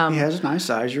 He has a nice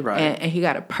eyes, you're right. And he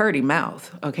got a purty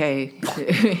mouth, okay?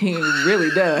 He really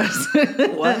does.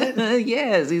 What?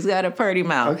 Yes, he's got a purty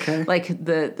mouth. Okay. Like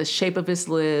the shape of his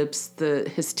lips,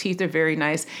 his teeth are very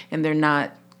nice, and they're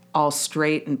not all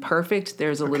straight and perfect.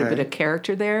 There's a little bit of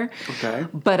character there. Okay.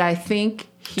 But I think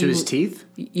to his teeth?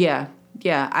 Yeah.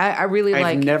 I really like...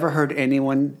 I've never heard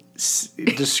anyone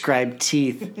describe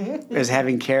teeth as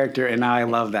having character, and I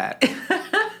love that.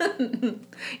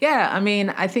 Yeah, I mean,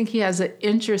 I think he has an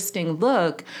interesting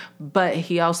look, but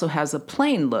he also has a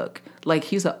plain look. Like,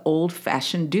 he's an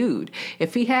old-fashioned dude.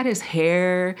 If he had his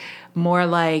hair more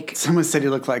like... Someone said he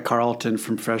looked like Carlton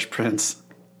from Fresh Prince.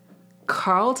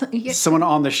 Carlton? Yeah. Someone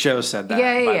on the show said that,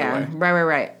 by the way.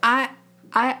 Right.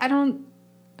 I don't...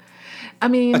 I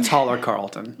mean... A taller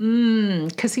Carlton.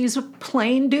 Because he's a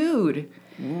plain dude.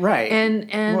 Right.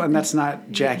 And that's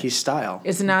not Jackie's style.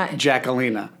 It's not...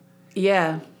 Jackalina.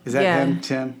 Yeah. Is that him,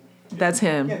 Tim? That's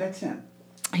him. Yeah, that's him.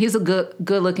 He's a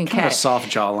good-looking cat. Kind of a soft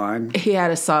jawline. He had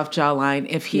a soft jawline.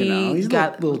 If he's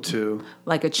got a little too...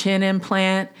 like a chin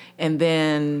implant and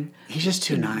then... He's just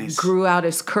too nice. Grew out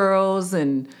his curls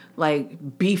and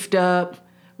like beefed up,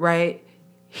 right?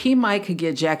 He might could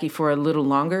get Jackie for a little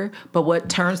longer, but what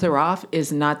turns her off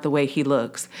is not the way he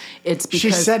looks. It's because...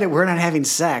 She said it, we're not having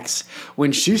sex.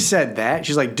 When she said that,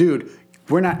 she's like, dude,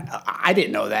 we're not... I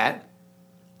didn't know that.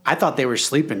 I thought they were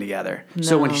sleeping together. No.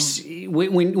 So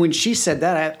when she said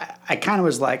that, I kind of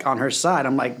was like on her side.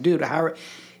 I'm like, dude,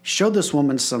 show this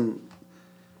woman some...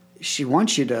 She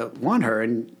wants you to want her,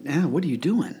 and what are you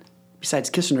doing?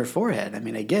 Besides kissing her forehead. I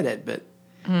mean, I get it, but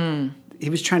he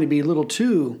was trying to be a little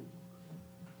too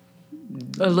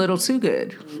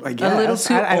good. I guess. A little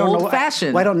too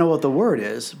old-fashioned. I don't know what the word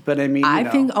is, but I mean, I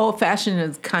think old-fashioned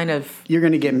is kind of... You're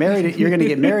going to get married. You're going to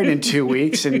get married in 2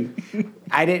 weeks, and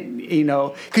I didn't,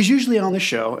 because usually on the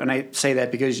show, and I say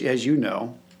that because, as you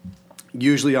know,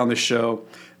 usually on the show,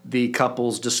 the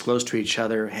couples disclose to each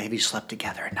other, hey, have you slept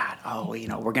together or not? Oh,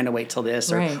 we're going to wait till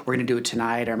this, or we're going to do it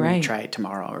tonight, or I'm going to try it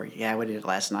tomorrow, or we did it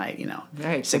last night,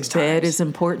 Right, 6 the bed times. is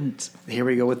important. Here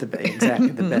we go with the bed, exactly,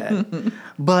 the bed.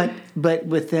 But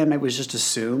with them, it was just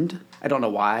assumed. I don't know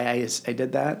why I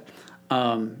did that.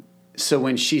 So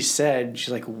when she said,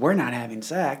 she's like, we're not having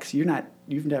sex,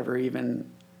 you've never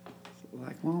even,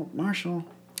 like, well, Marshall.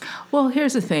 Well,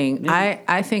 here's the thing. Yeah.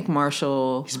 I think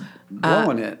Marshall... He's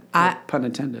blowing it, pun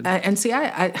intended. And see,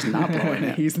 He's not blowing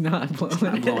it. He's not blowing He's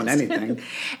not blowing anything.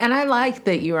 And I like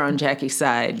that you were on Jackie's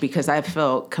side because I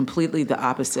felt completely the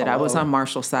opposite. I was on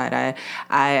Marshall's side.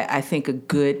 I think a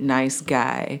good, nice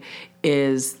guy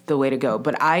is the way to go.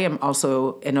 But I am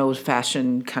also an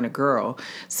old-fashioned kind of girl.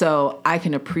 So I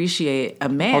can appreciate a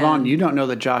man... Hold on. You don't know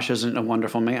that Josh isn't a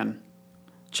wonderful man.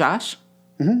 Josh?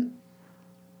 Mm-hmm.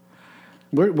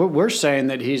 We're saying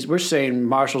that we're saying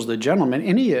Marshall's the gentleman,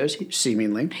 and he is,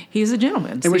 seemingly. He's a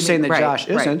gentleman. And we're saying that Josh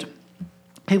isn't. Right.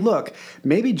 Hey, look,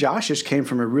 maybe Josh just came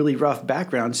from a really rough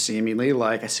background, seemingly,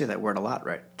 like, I say that word a lot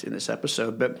right in this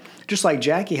episode, but just like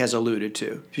Jackie has alluded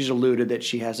to. She's alluded that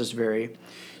she has this very,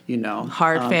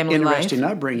 hard family interesting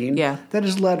life. upbringing that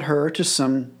has led her to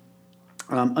some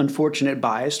unfortunate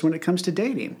bias when it comes to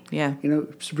dating. Yeah.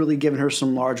 It's really given her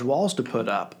some large walls to put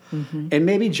up. Mm-hmm. And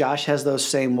maybe Josh has those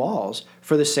same walls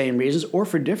for the same reasons or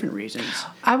for different reasons.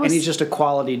 And he's just a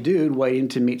quality dude waiting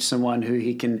to meet someone who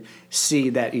he can see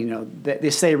that, that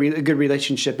they say a good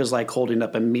relationship is like holding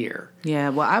up a mirror. Yeah,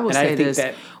 well, I will say this.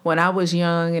 When I was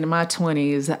young, in my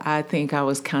 20s, I think I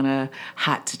was kind of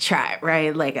hot to try,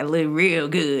 right? Like I lived real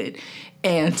good.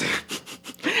 And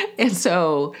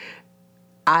so...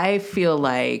 I feel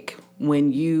like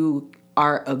when you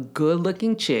are a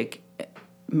good-looking chick,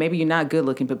 maybe you're not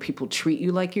good-looking, but people treat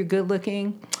you like you're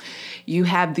good-looking, you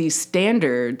have these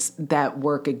standards that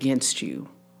work against you,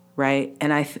 right?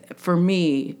 And for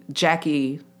me,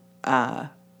 Jackie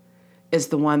is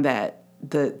the one that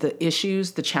the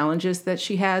issues, the challenges that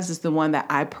she has is the one that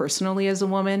I personally, as a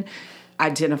woman,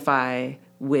 identify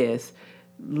with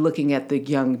looking at the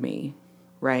young me,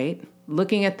 right?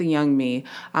 Looking at the young me,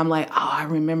 I'm like, oh, I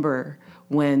remember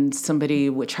when somebody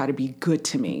would try to be good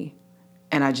to me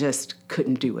and I just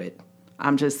couldn't do it.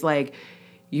 I'm just like,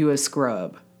 you a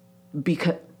scrub,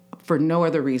 because for no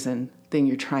other reason than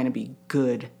you're trying to be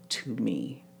good to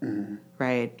me,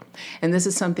 right? And this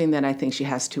is something that I think she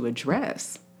has to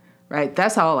address, right?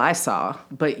 That's all I saw,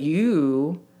 but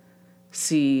you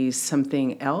see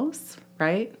something else,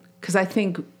 right? Because I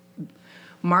think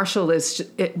Marshall is,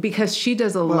 because she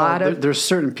does a lot of... There's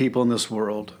certain people in this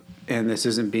world, and this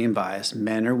isn't being biased,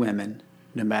 men or women,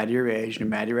 no matter your age, no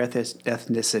matter your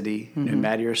ethnicity, no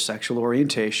matter your sexual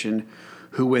orientation,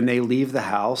 who when they leave the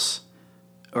house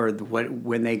or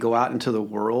when they go out into the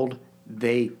world,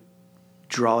 they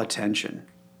draw attention.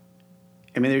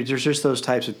 I mean, there's just those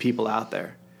types of people out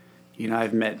there. You know,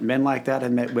 I've met men like that.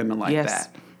 I've met women like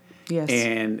that. Yes.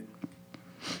 And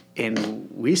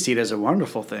we see it as a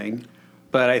wonderful thing.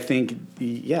 But I think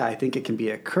it can be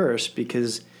a curse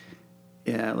because,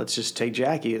 let's just take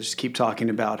Jackie. Let's just keep talking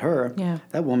about her. Yeah.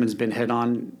 That woman's been hit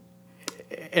on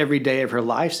every day of her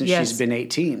life since she's been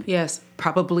 18. Yes,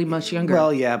 probably much younger.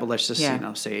 Well, yeah, but let's just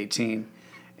say 18.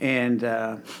 And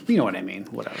you know what I mean,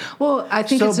 whatever. Well, I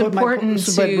think it's important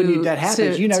but when that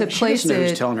happens, she place doesn't know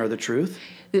who's it. telling her the truth.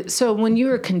 So when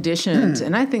you're conditioned,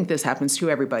 and I think this happens to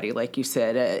everybody, like you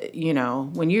said,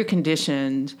 when you're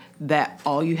conditioned that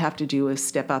all you have to do is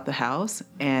step out the house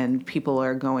and people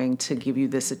are going to give you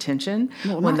this attention.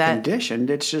 Well, not conditioned.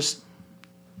 It's just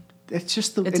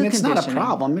it's not a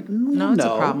problem. No, it's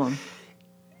a problem.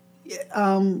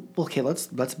 Okay,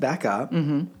 let's back up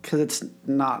because it's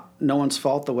not no one's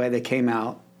fault the way they came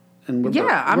out. And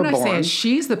I'm not born. saying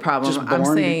she's the problem. I'm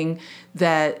saying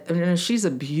that she's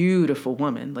a beautiful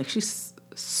woman. Like, she's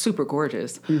super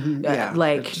gorgeous.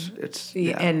 Mm-hmm.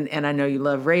 Yeah, and I know you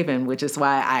love Raven, which is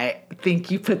why I think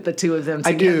you put the two of them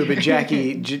together. I do, but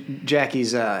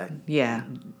Jackie's yeah.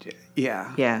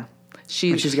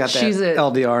 She's got that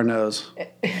LDR nose.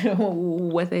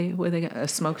 What they got, a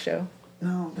smoke show?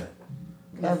 No,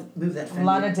 move that Fendi,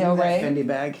 Lana Del Rey Fendi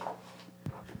bag.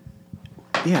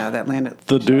 Yeah, that landed.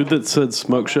 The dude that said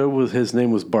smoke show his name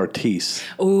was Bartiz.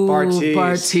 Ooh,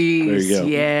 Bartiz. There you go.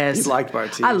 Yes. You liked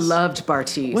Bartiz. I loved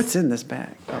Bartiz. What's in this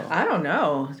bag? Oh. I don't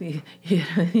know. You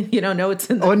don't know what's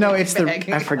in the bag. Oh, no,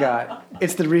 I forgot.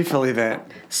 It's the refill event.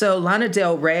 So Lana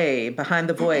Del Rey, behind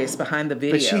the voice, behind the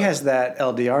video. But she has that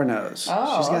LDR nose.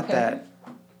 Oh, she's got that.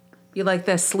 You like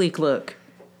that sleek look.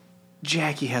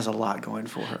 Jackie has a lot going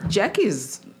for her.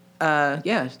 Jackie's,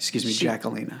 Excuse me,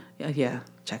 Jacquelina. Yeah,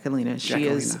 Jacquelina. She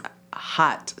is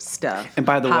hot stuff. And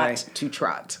by the way, hot to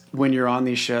trot. When you're on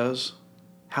these shows,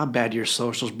 how bad your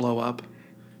socials blow up.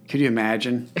 Could you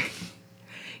imagine?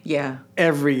 Yeah.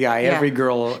 Every guy, every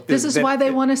girl. This is why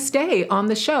they want to stay on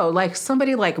the show. Like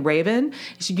somebody like Raven,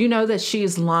 you know that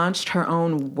she's launched her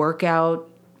own workout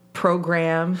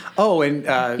program. Oh, and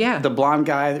the blonde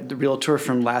guy, the realtor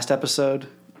from last episode,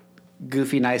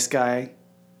 goofy, nice guy,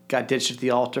 got ditched at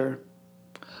the altar.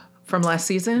 From last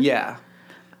season? Yeah.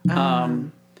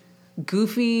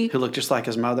 Goofy. Who looked just like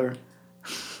his mother.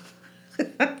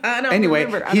 I don't anyway,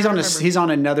 remember. He's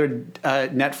on another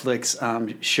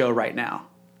Netflix show right now.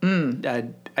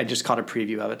 I just caught a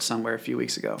preview of it somewhere a few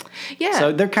weeks ago. Yeah.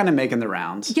 So they're kind of making the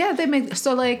rounds. Yeah, they make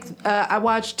I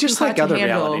watched just Too like Hot to other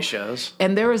Handle, reality shows.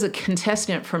 And there was a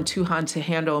contestant from Too Hot to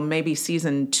Handle, maybe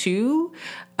season 2,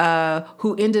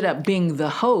 who ended up being the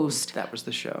host. That was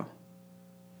the show.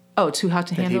 Oh, Too Hot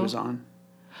to Handle. He was on.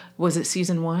 Was it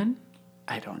season 1?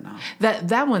 I don't know.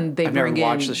 That one I've never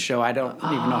watched the show. I don't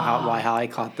even know how I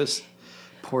caught this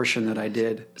portion that I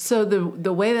did. So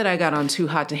the way that I got on Too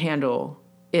Hot to Handle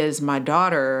is my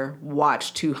daughter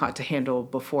watched Too Hot to Handle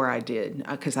before I did,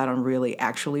 because I don't really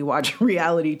actually watch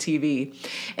reality TV.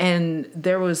 And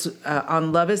there was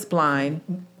on Love is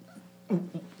Blind.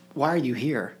 Why are you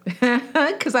here?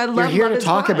 Because I love You're here Love to is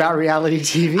talk Blind. about reality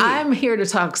TV. I'm here to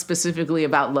talk specifically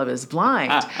about Love is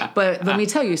Blind. But let me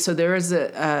tell you, so there is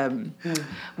a,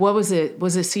 what was it?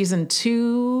 Was it season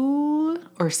 2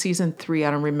 or season 3, I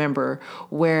don't remember,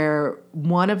 where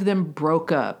one of them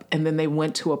broke up and then they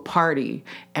went to a party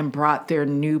and brought their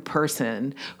new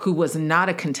person who was not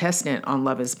a contestant on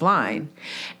Love is Blind.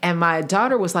 And my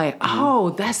daughter was like, oh,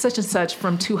 that's such and such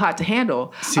from Too Hot to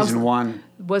Handle. Season 1.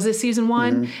 Was it season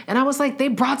 1? And I was like, they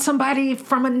brought somebody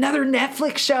from another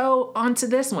Netflix show onto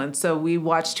this one. So we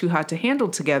watched Too Hot to Handle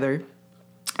together.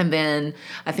 And then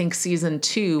I think season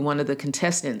 2, one of the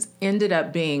contestants ended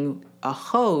up being a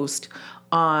host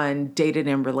on Dated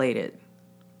and Related.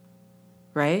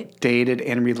 Right? Dated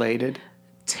and Related.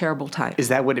 Terrible title. Is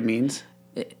that what it means?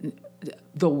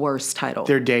 The worst title.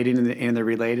 They're dating and they're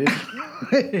related?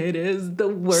 It is the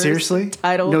worst Seriously?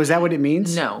 title. No, is that what it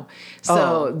means? No.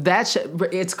 So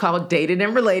it's called Dated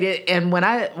and Related. And when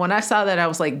I saw that, I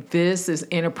was like, this is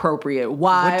inappropriate.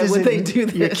 Why would they do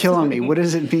this? You're killing me. What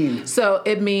does it mean? So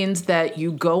it means that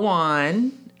you go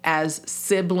on as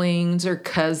siblings or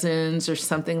cousins or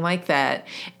something like that,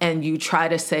 and you try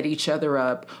to set each other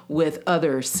up with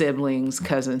other siblings,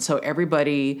 cousins. So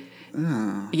everybody,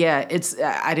 I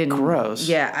didn't. Gross.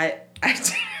 Yeah,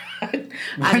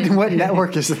 What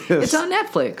network is this? It's on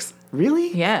Netflix.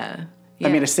 Really? Yeah. I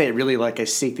mean, I say it really like I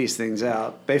seek these things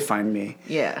out. They find me.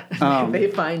 Yeah. They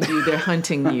find you. They're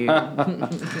hunting you.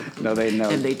 No, they know.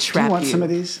 And they Do trap you want you. some of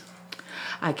these?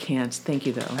 I can't. Thank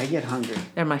you, though. I get hungry.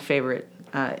 They're my favorite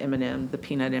M&M, the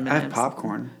peanut M&Ms. I have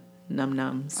popcorn. Num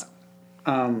Nums.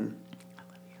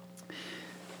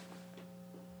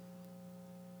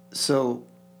 So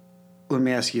let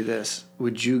me ask you this.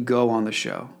 Would you go on the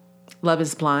show? Love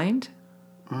is Blind?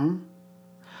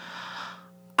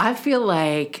 I feel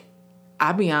like,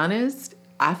 I'll be honest,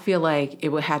 I feel like it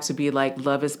would have to be like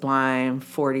Love is Blind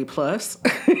 40 plus.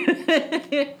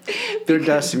 There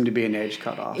does seem to be an age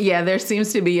cutoff. Yeah, there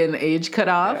seems to be an age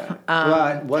cutoff. Yeah.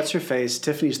 But what's her face?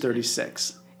 Tiffany's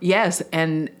 36. Yes,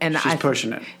 and She's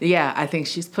pushing it. Yeah, I think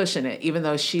she's pushing it, even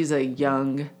though she's a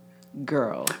young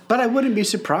girl. But I wouldn't be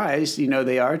surprised. You know,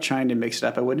 they are trying to mix it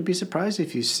up. I wouldn't be surprised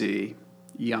if you see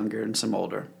younger and some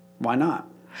older. Why not?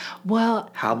 Well,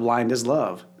 How blind is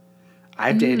love?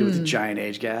 I've dated with giant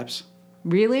age gaps.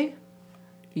 really?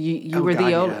 You Oh, were the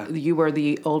God, yeah. you were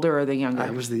the older or the younger? I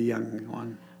was the young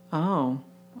one. Oh,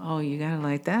 you got it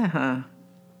like that, huh?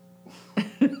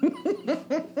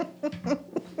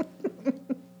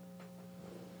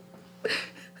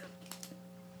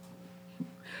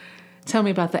 Tell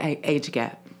me about the age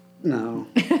gap. No.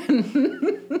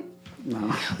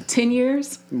 No. 10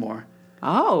 years? More.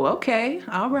 Oh, okay.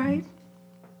 All right.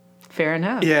 Fair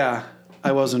enough. Yeah.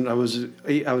 I wasn't. I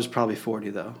was probably 40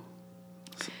 though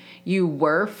You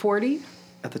were 40?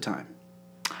 at the time.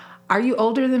 Are you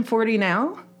older than 40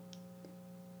 now?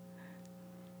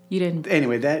 You didn't.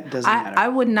 Anyway, that doesn't matter. I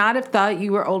would not have thought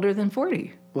you were older than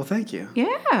 40. Well, thank you.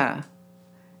 Yeah.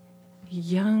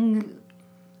 Young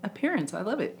appearance. I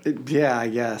love it. Yeah, I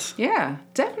guess. Yeah,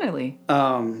 definitely.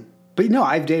 But no,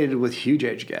 I've dated with huge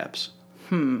age gaps.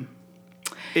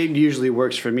 It usually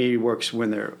works for me. Works when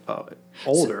they're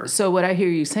older. So what I hear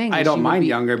you saying is I don't you would mind be-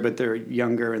 younger, but they're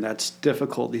younger, and that's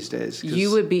difficult these days. 'cause-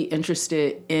 You would be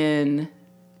interested in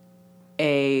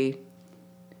a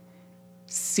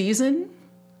season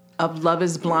of Love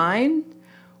is Blind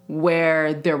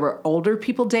where there were older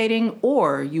people dating,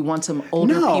 or you want some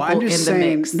older people I'm just in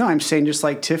saying, the mix? No, I'm saying just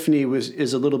like Tiffany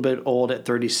is a little bit old at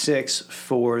 36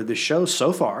 for the show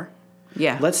so far.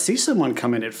 Yeah. Let's see someone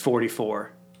come in at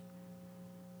 44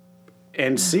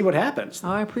 and see what happens. Oh,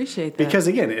 I appreciate that. Because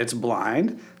again, it's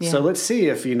blind. Yeah. So let's see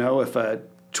if a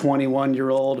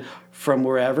 21-year-old from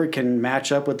wherever can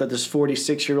match up with this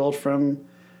 46-year-old from.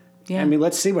 yeah. I mean,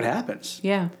 let's see what happens.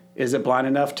 yeah. Is it blind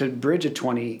enough to bridge a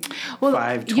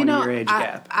 20-year age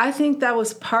gap? I think that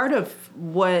was part of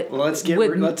what. Well, let's get.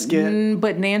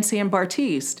 But Nancy and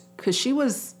Bartiste, because she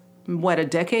was a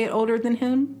decade older than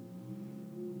him.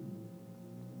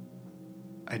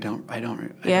 I don't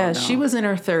Yeah, know. she was in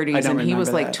her 30s, I don't and he was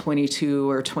remember like that. 22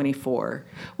 or 24,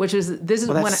 which is this is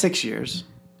Well, that's when 6 years.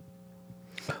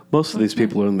 Most of these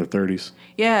people are in their 30s.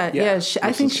 Yeah. Yeah,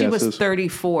 I think of she was guesses.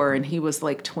 34 and he was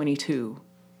like 22.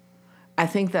 I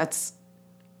think that's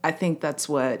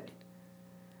what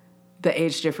the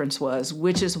age difference was,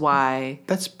 which is why,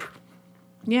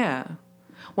 yeah.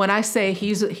 When I say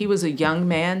he was a young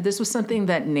man, this was something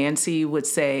that Nancy would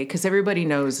say, because everybody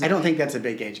knows. I don't think that's a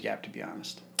big age gap, to be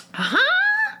honest.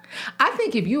 I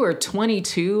think if you are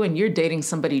 22 and you're dating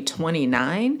somebody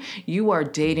 29, you are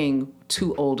dating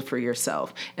too old for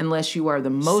yourself, unless you are the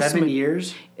most 7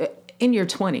 years? in your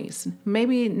 20s.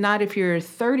 Maybe not if you're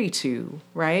 32,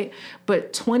 right?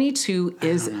 But 22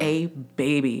 is a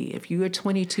baby. If you are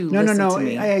 22, listen to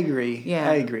me. I agree. Yeah.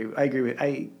 I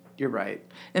agree. You're right.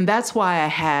 And that's why I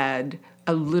had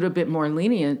a little bit more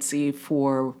leniency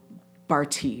for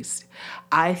Bartise.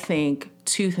 I think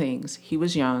two things. He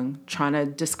was young, trying to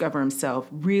discover himself,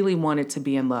 really wanted to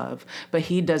be in love, but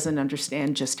he doesn't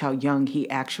understand just how young he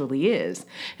actually is.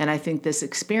 And I think this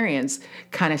experience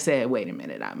kind of said, wait a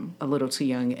minute, I'm a little too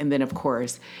young. And then, of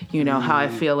course, you know how I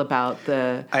feel about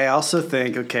I also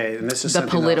think, okay, and this is the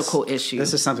political issue.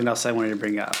 This is something else I wanted to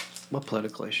bring up. What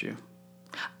political issue?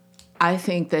 I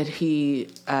think that he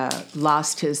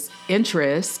lost his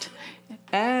interest.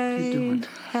 Hey,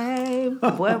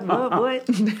 what?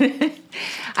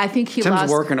 I think he Tim's lost.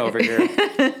 working over here.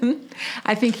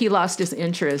 I think he lost his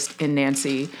interest in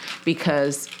Nancy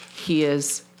because he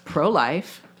is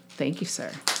pro-life. Thank you, sir.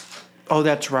 Oh,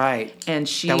 that's right. And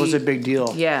that was a big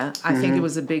deal. Yeah, I think it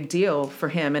was a big deal for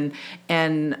him.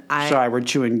 And I. Sorry, we're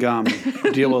chewing gum.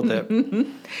 Deal with it.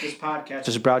 This podcast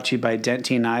is brought to you by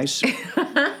Dentine Ice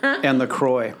and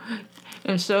LaCroix.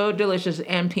 And so delicious,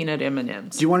 and peanut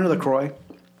M&Ms. Do you want a LaCroix?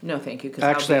 No, thank you. I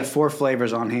actually have 4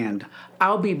 flavors on hand.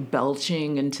 I'll be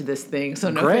belching into this thing, so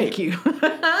no Great. thank you.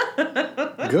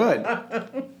 Good.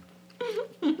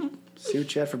 See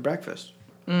what you had for breakfast.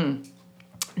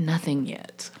 Nothing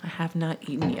yet. I have not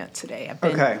eaten yet today. I've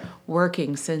been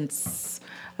working since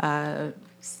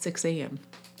 6 a.m.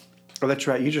 Oh, that's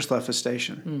right. You just left the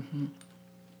station. Mm-hmm.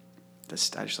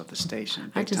 I just left the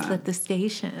station. I just left the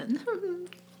station.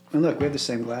 And look, we have the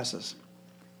same glasses.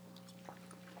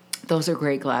 Those are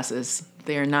great glasses.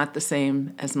 They are not the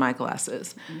same as my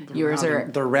glasses. Yours are.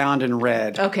 They're round and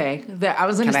red. Okay, I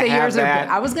was going to say yours are.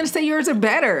 I was going to say yours are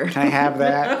better. Can I have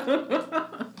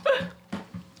that?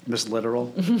 Miss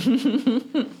Literal.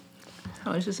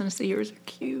 I was just going to say yours are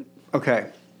cute.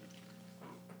 Okay.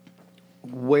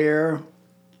 Where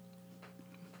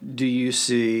do you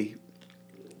see?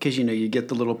 Because you get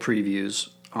the little previews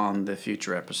on the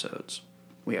future episodes.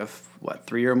 We have,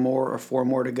 3 or more or 4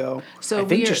 more to go? So I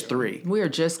think just 3. We are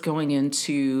just going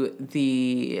into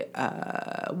the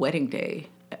wedding day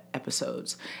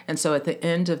episodes. And so at the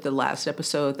end of the last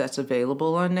episode that's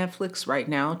available on Netflix right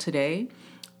now today,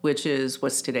 which is,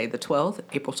 what's today, the 12th,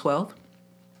 April 12th,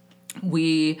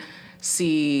 we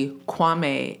see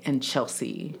Kwame and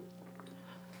Chelsea.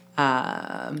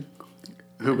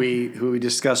 Who we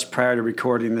discussed prior to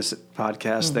recording this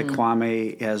podcast, that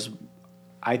Kwame has,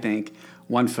 I think,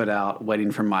 1 foot out,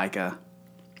 waiting for Micah.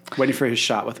 Waiting for his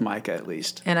shot with Micah, at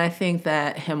least. And I think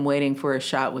that him waiting for a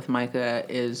shot with Micah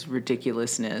is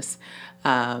ridiculousness.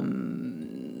 For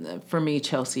me,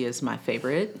 Chelsea is my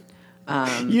favorite.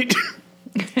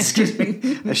 Excuse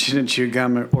me. I shouldn't chew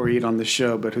gum or eat on the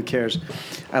show, but who cares?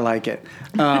 I like it.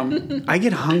 I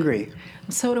get hungry.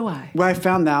 So do I. Well, I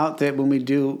found out that when we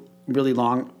do really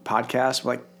long podcasts,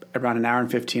 like around an hour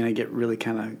and 15, I get really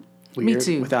kind of weird. Me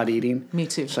too. Without eating. Me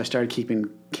too. So I started keeping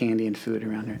candy and food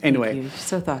around here. Anyway. Thank you.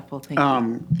 So thoughtful. Thank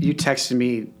you. You texted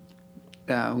me.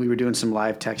 We were doing some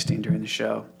live texting during the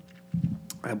show.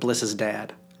 Bliss's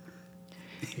dad.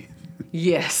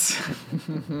 Yes.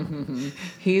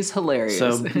 He's hilarious.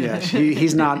 So yeah,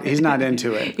 he's not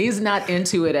into it. He's not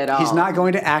into it at all. He's not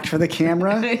going to act for the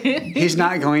camera. He's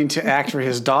not going to act for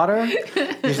his daughter.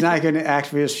 He's not going to act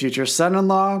for his future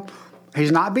son-in-law.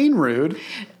 He's not being rude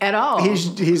at all.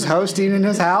 He's hosting in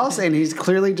his house, and he's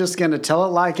clearly just going to tell it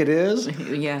like it is.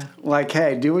 Yeah. Like,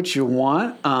 hey, do what you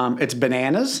want. It's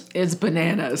bananas. It's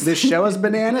bananas. This show is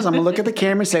bananas. I'm going to look at the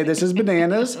camera and say, this is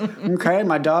bananas. Okay,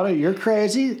 my daughter, you're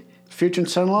crazy. Future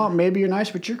son-in-law, maybe you're nice,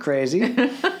 but you're crazy.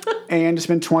 And it's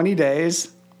been 20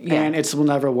 days. Yeah. And it will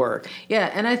never work. Yeah,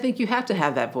 and I think you have to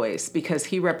have that voice because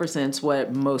he represents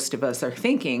what most of us are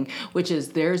thinking, which is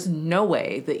there's no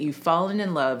way that you've fallen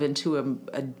in love into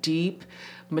a deep,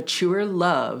 mature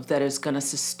love that is going to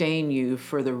sustain you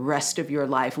for the rest of your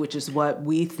life, which is what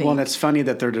we think. Well, and it's funny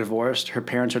that they're divorced. Her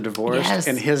parents are divorced. Yes.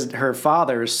 And her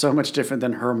father is so much different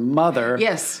than her mother.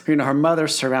 Yes. Her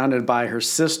mother's surrounded by her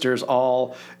sisters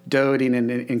all doting and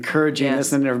encouraging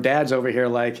this, and her dad's over here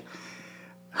like,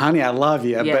 honey, I love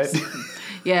you, yes. but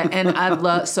yeah, and I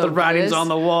love the writing's on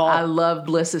the wall. I love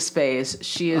Bliss's face.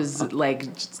 She is like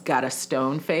got a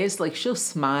stone face. Like she'll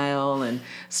smile and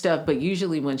stuff, but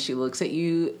usually when she looks at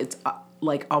you, it's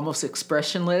like almost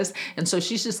expressionless. And so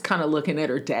she's just kind of looking at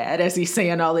her dad as he's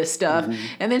saying all this stuff,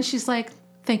 and then she's like,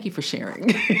 "Thank you for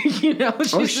sharing."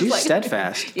 She's like,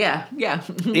 steadfast. Yeah.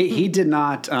 He did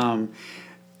not. I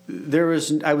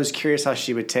was curious how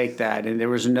she would take that, and there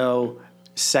was no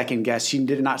second guess. She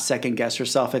did not second guess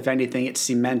herself. If anything, it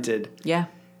cemented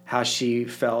how she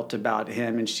felt about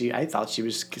him, and I thought she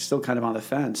was still kind of on the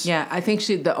fence. Yeah, I think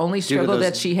the only struggle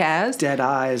that she has, dead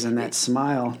eyes and that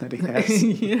smile that he has.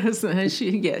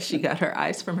 yes, she got her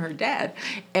eyes from her dad,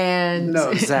 and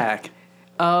no, Zach.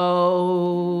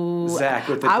 Oh, Zach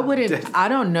with the I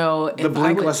don't know. the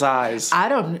blinkless eyes. I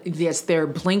don't. Yes, they're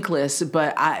blinkless,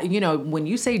 but when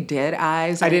you say dead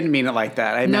eyes, I didn't mean it like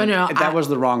that. No, that was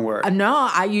the wrong word. No,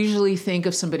 I usually think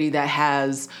of somebody that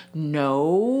has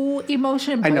no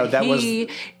emotion. But I know that he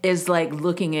is like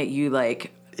looking at you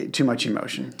like too much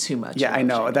emotion. Too much. Yeah,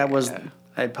 emotion. I know that was.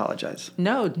 I apologize.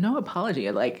 No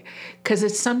apology. Like, because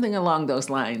it's something along those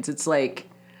lines. It's like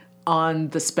on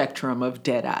the spectrum of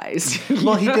dead eyes.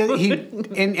 Well, he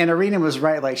did. And Irina was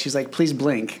right. Like, she's like, please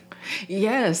blink.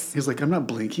 Yes. He's like, I'm not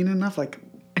blinking enough. Like,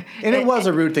 and it was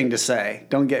a rude thing to say.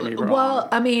 Don't get me wrong. Well,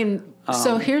 I mean,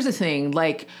 so here's the thing.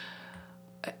 Like,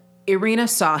 Irina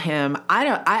saw him. I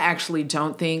actually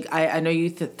don't think. I know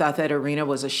you thought that Irina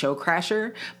was a show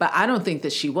crasher, but I don't think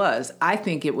that she was. I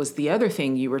think it was the other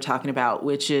thing you were talking about,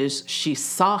 which is she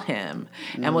saw him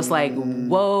and was like,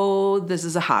 "Whoa, this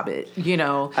is a hobbit,"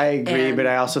 I agree, but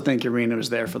I also think Irina was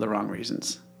there for the wrong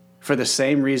reasons. For the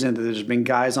same reason that there's been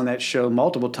guys on that show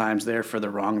multiple times there for the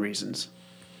wrong reasons.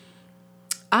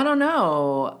 I don't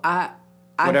know.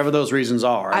 Whatever those reasons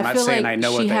are. I'm not saying I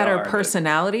know what they are. She had her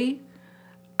personality.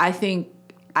 I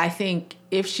think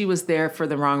if she was there for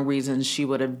the wrong reasons, she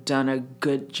would have done a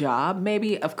good job,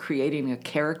 maybe, of creating a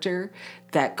character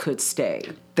that could stay.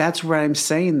 That's what I'm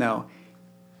saying, though.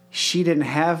 She didn't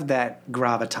have that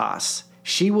gravitas.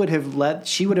 She would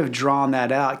have drawn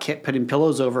that out, kept putting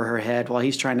pillows over her head while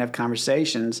he's trying to have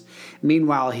conversations.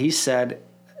 Meanwhile, he said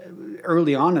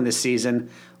early on in the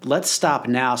season, let's stop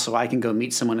now so I can go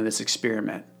meet someone in this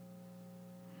experiment.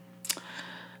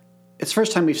 It's the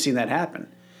first time we've seen that happen,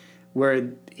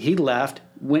 where he left,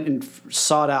 went and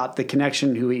sought out the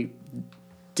connection who he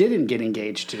didn't get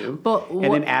engaged to,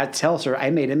 and then tells her, I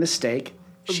made a mistake.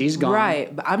 She's gone.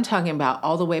 Right, but I'm talking about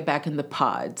all the way back in the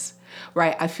pods.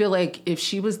 Right, I feel like if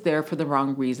she was there for the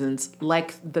wrong reasons,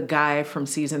 like the guy from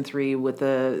season 3 with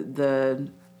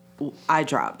the eye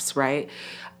drops, right?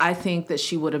 I think that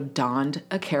she would have donned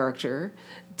a character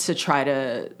to try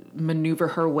to maneuver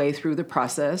her way through the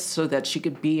process so that she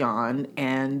could be on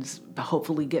and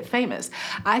hopefully get famous.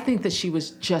 I think that she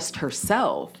was just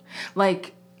herself.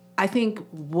 Like, I think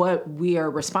what we are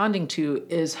responding to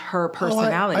is her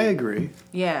personality. I agree.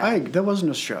 Yeah. That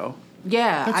wasn't a show.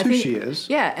 Yeah. That's who she is.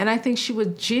 Yeah, and I think she was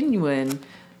genuinely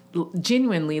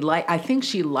I think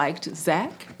she liked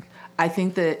Zach. I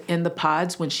think that in the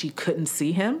pods when she couldn't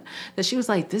see him, that she was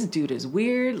like, this dude is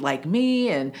weird, like me,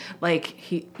 and like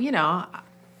he,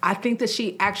 I think that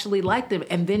she actually liked him.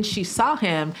 And then she saw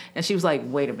him and she was like,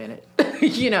 wait a minute,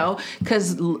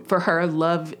 because for her,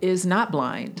 love is not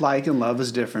blind. Like and love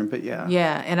is different, but yeah.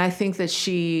 Yeah, and I think that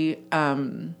she,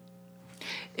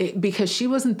 because she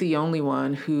wasn't the only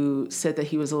one who said that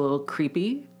he was a little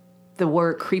creepy. The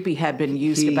word creepy had been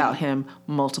used about him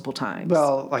multiple times.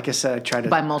 Well, like I said, I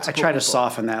try to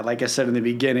soften that. Like I said in the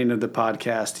beginning of the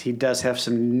podcast, he does have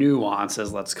some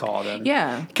nuances, let's call them.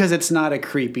 Yeah. Because it's not a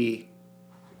creepy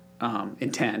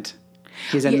intent.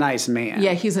 He's a nice man.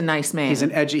 Yeah, he's a nice man. He's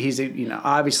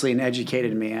obviously an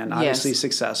educated man, obviously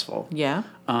successful. Yeah.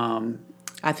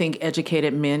 I think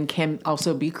educated men can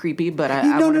also be creepy, but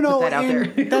I want to put that out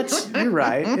there. You're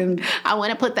right, and I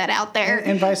want to put that out there,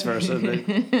 and vice versa.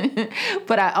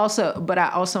 But I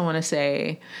also want to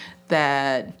say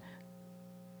that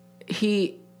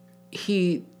he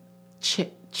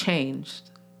changed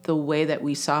the way that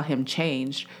we saw him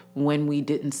changed when we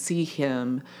didn't see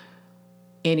him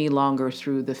any longer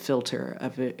through the filter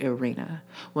of Irina.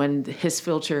 When his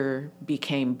filter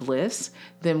became Bliss,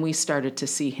 then we started to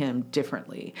see him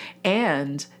differently.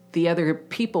 And the other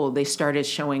people, they started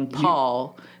showing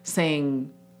Paul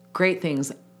saying great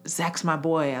things. Zach's my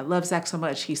boy. I love Zach so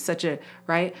much. He's such a,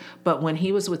 right? But when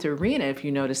he was with Irina, if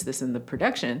you notice this in the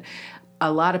production,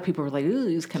 a lot of people were like, ooh,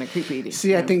 he's kind of creepy.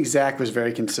 See, I think Zach was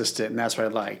very consistent, and that's what I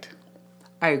liked.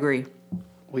 I agree.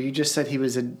 Well, you just said he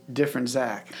was a different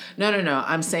Zach. No.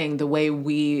 I'm saying the way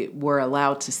we were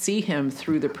allowed to see him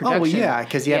through the production. Oh, well, yeah,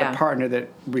 because he had a partner that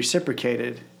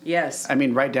reciprocated. Yes. I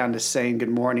mean, right down to saying good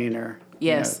morning or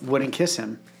wouldn't kiss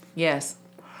him. Yes.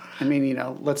 I mean,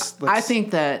 let's. I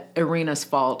think that Irina's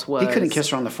fault was... He couldn't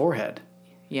kiss her on the forehead.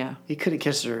 Yeah. He couldn't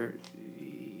kiss her.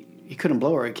 He couldn't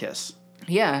blow her a kiss.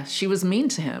 Yeah, she was mean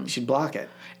to him. She'd block it.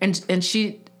 And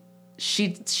she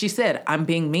said, I'm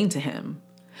being mean to him.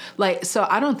 Like, so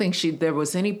I don't think there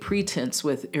was any pretense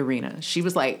with Irina. She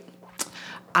was like,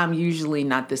 I'm usually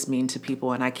not this mean to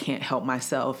people and I can't help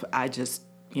myself. I just,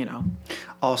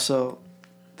 Also,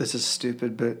 this is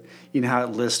stupid, but you know how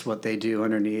it lists what they do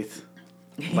underneath?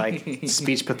 Like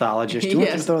speech pathologist. Do you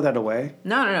want to throw that away?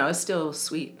 No. It's still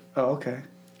sweet. Oh, okay.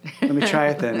 Let me try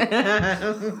it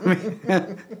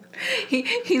then.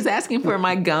 He's asking for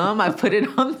my gum. I put it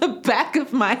on the back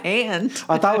of my hand.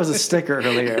 I thought it was a sticker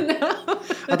earlier. No.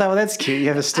 I thought, well, that's cute. You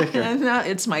have a sticker. No,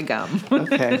 it's my gum.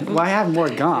 Okay. Well, I have more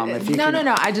gum. If you No.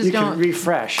 I just don't.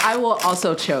 Refresh. I will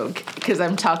also choke because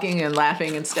I'm talking and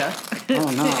laughing and stuff.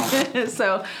 Oh, no.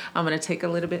 So I'm going to take a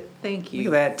little bit. Thank you.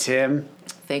 Look at that, Tim.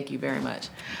 Thank you very much.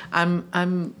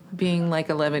 I'm being like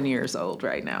 11 years old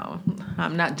right now.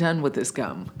 I'm not done with this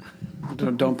gum.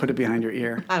 Don't put it behind your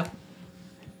ear. Oh.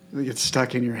 It gets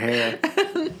stuck in your hair.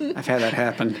 I've had that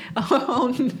happen.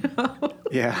 Oh, no.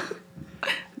 Yeah.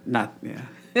 Yeah.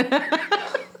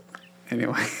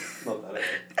 Anyway.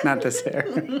 Not this hair.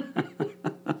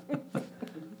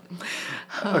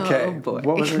 Okay. Oh, boy.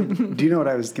 What was it? Do you know what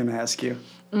I was going to ask you?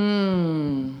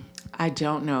 I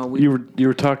don't know. You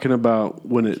were talking about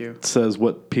when Thank you. it says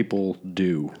what people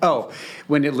do. Oh,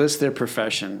 when it lists their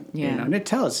profession. Yeah. And it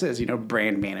says,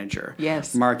 brand manager.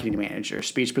 Yes. Marketing manager,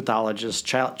 speech pathologist,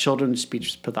 children's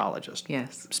speech pathologist.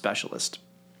 Yes. Specialist.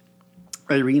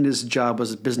 Irina's job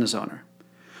was a business owner,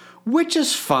 which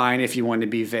is fine if you want to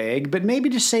be vague, but maybe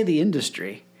just say the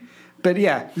industry. But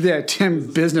yeah,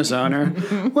 Tim, business owner.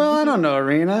 Well, I don't know,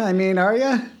 Irina. I mean, are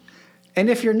you? And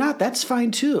if you're not, that's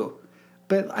fine too.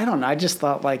 But I don't know. I just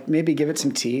thought maybe give it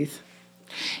some teeth.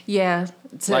 Yeah.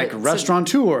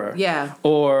 Restaurateur. Yeah.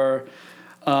 Or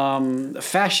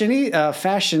fashion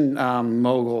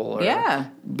mogul. Or Yeah.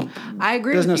 I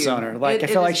agree business with you. owner. I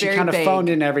feel like she kind of phoned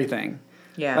in everything.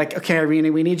 Yeah. Okay,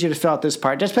 Irina, we need you to fill out this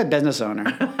part. Just put business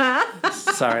owner.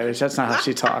 Sorry, that's not how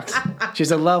she talks.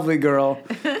 She's a lovely girl.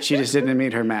 She just didn't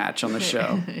meet her match on the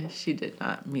show. She did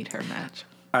not meet her match.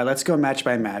 All right, let's go match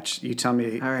by match. You tell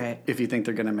me All right. if you think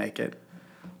they're going to make it.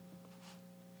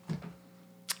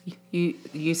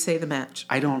 You say the match.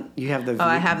 I don't. You have the.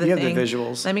 I have the you thing. have the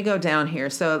visuals. Let me go down here.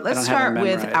 So let's don't have start them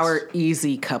with memorized. our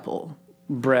easy couple,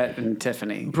 Brett and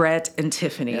Tiffany. Brett and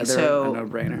Tiffany. Yeah, they're so a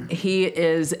no-brainer. he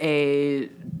is a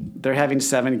They're having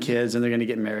 7 kids and they're going to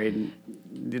get married.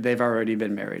 They've already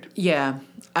been married. yeah.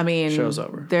 I mean, Show's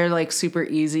over. They're super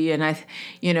easy, and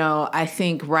I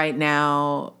think right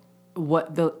now,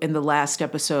 in the last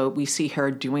episode we see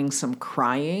her doing some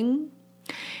crying.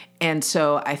 And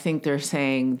so I think they're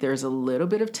saying there's a little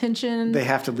bit of tension. They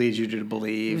have to lead you to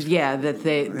believe. Yeah, that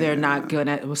they're not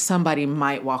gonna. Somebody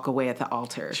might walk away at the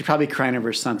altar. She's probably crying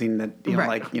over something that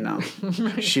Right.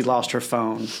 she lost her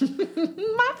phone.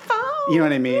 My phone. You know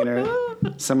what I mean? Or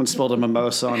someone spilled a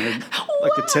mimosa on her,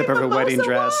 the tip of her wedding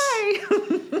dress. Why?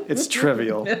 It's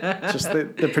trivial. Just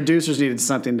the producers needed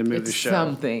something to move the show.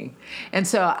 Something. And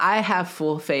so I have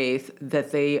full faith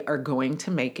that they are going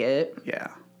to make it. Yeah.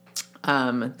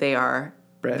 They are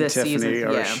Brett this and Tiffany season.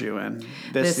 are Yeah. a shoo-in.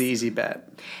 This is the easy bet.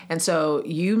 And so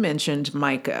you mentioned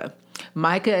Micah.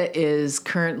 Micah is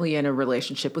currently in a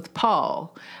relationship with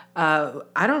Paul. I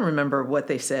don't remember what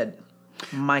they said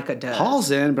Micah does.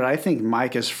 Paul's in, but I think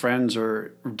Micah's friends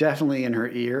are definitely in her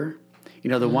ear.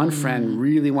 The one friend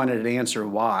really wanted to answer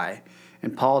why,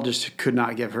 and Paul just could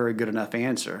not give her a good enough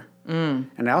answer.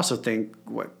 And I also think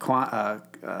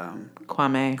Kwame,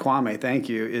 thank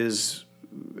you, is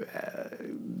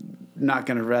not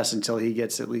going to rest until he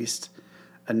gets at least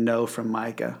a no from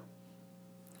Micah.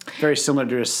 Very similar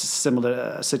to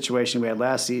a situation we had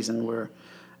last season where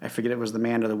I forget it was the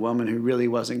man or the woman who really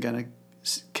wasn't going to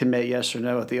commit yes or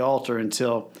no at the altar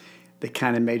until they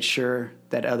kind of made sure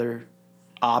that other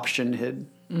option had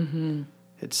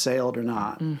sailed or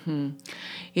not. Mm-hmm.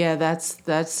 Yeah,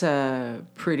 that's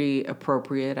pretty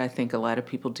appropriate. I think a lot of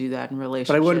people do that in relationships.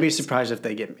 But I wouldn't be surprised if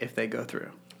they go through.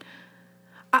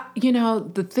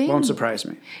 The thing Won't surprise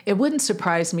me. It wouldn't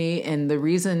surprise me, and the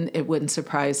reason it wouldn't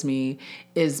surprise me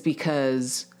is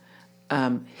because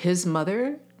his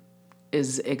mother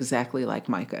is exactly like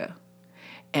Micah,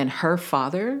 and her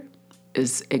father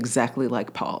is exactly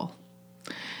like Paul.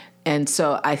 And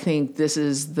so I think this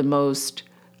is the most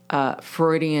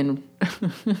Freudian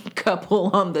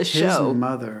couple on the show. His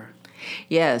mother.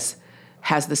 Yes,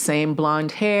 has the same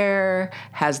blonde hair,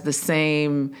 has the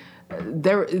same.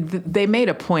 They made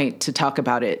a point to talk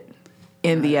about it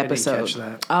in the episode. I didn't catch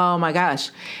that. Oh my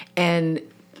gosh, and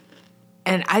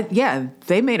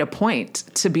they made a point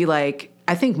to be like.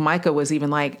 I think Micah was even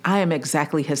like, I am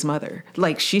exactly his mother.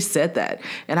 Like, she said that.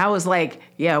 And I was like,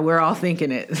 yeah, we're all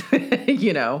thinking it,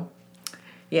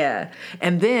 Yeah.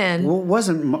 And then... Well,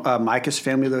 wasn't Micah's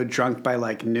family, though, drunk by,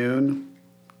 noon?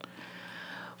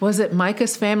 Was it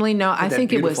Micah's family? No, I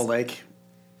think it was... Beautiful lake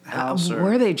house?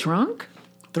 were they drunk?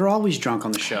 They're always drunk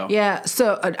on the show. Yeah,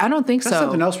 so I don't think That's so.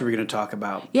 something else we were going to talk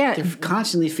about. Yeah. They're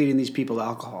constantly feeding these people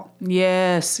alcohol.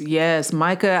 Yes.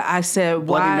 Micah, I said,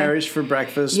 Bloody why? Marys for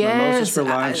breakfast, Yes, mimosas for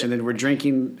lunch, and then we're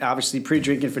drinking, obviously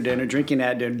pre-drinking for dinner, drinking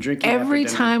at dinner, drinking Every after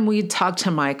dinner. time we talk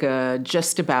to Micah,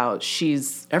 just about,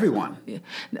 she's... Everyone.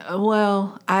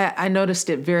 Well, I noticed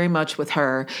it very much with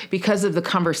her because of the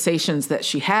conversations that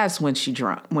she has when she's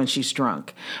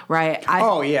drunk, right?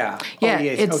 Oh, yeah. Yeah, Oh,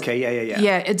 it's- okay, yeah.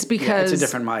 Yeah, it's because... it's a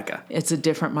different Micah. It's a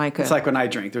different Micah. It's like when I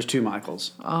drink. There's 2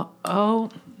 Michaels.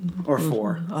 Oh, Or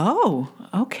 4. oh,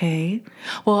 okay.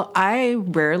 Well, I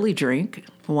rarely drink.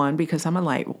 One, because I'm a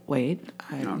lightweight.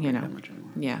 don't drink that much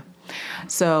anymore. Yeah.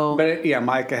 So... But,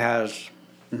 Micah has...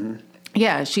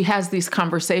 Yeah, she has these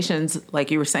conversations,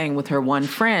 like you were saying, with her one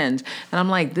friend. And I'm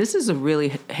like, this is a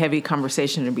really heavy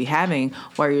conversation to be having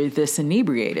while you're this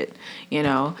inebriated.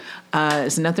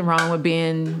 There's nothing wrong with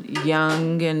being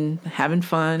young and having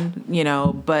fun,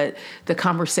 But the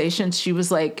conversations, she was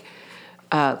like,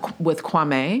 with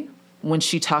Kwame, when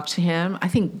she talked to him, I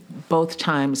think both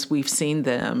times we've seen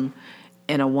them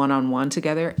in a one-on-one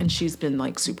together, and she's been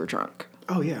like super drunk.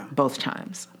 Oh, yeah. Both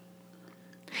times.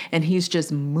 And he's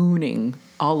just mooning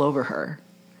all over her,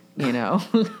 And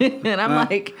I'm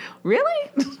like,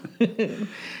 really?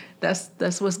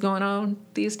 That's what's going on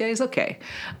these days? Okay.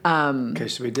 Okay,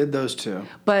 so we did those 2.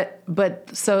 But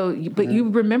you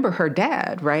remember her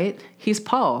dad, right? He's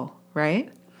Paul,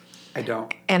 right? I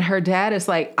don't. And her dad is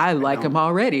like, I like him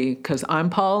already because I'm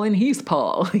Paul and he's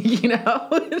Paul.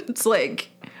 It's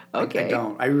like, okay. I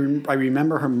don't. I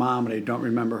remember her mom, but I don't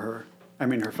remember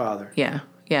her father. Yeah.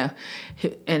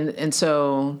 And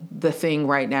so the thing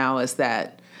right now is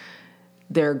that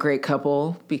they're a great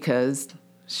couple because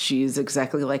she's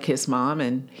exactly like his mom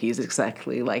and he's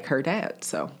exactly like her dad.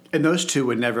 So, And those 2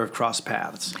 would never have crossed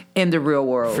paths. in the real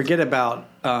world. Forget about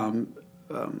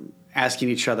asking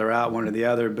each other out, one or the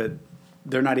other, but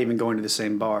they're not even going to the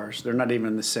same bars. They're not even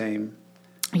in the same...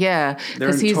 Yeah. They're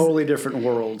in totally different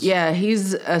worlds. Yeah,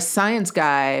 he's a science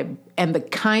guy, and the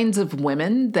kinds of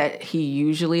women that he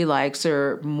usually likes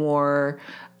are more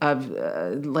of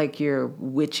like your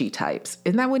witchy types.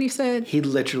 Isn't that what he said? He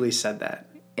literally said that.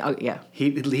 Oh, yeah.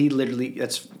 He literally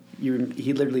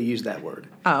he literally used that word.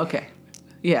 Oh, okay.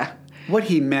 Yeah. What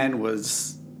he meant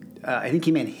was, I think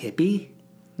he meant hippie,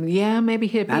 Yeah, maybe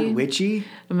hippie. not witchy.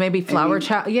 Maybe flower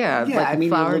child. Yeah, Yeah, like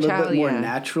flower a little child. bit more yeah.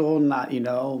 natural, not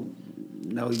no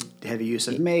heavy use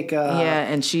of makeup. Yeah,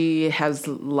 and she has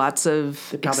lots of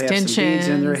They probably extensions. have some beads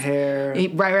in their hair.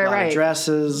 Right, a lot right. of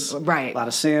dresses. Right. A lot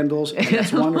of sandals. And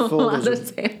that's wonderful. A lot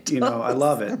Those of are- sandals. I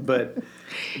love it. But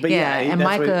Yeah, and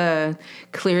that's what- Micah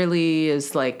clearly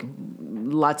is like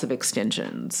lots of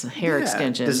extensions, hair Yeah,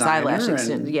 extensions, designer eyelash and-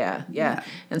 extensions. Yeah.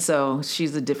 And so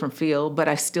she's a different feel, but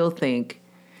I still think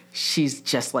she's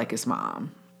just like his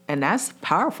mom. And that's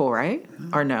powerful, right?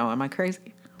 Or no, am I crazy?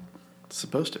 It's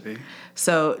supposed to be.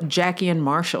 So Jackie and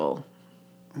Marshall.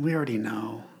 We already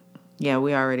know. Yeah,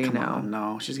 we already Come know. on,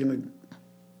 no. She's going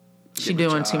to... She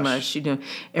doing too much. She doing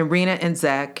Irina and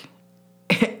Zach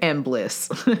and Bliss.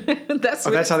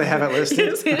 That's how they have it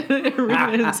listed?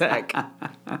 Irina and Zach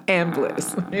and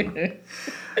Bliss.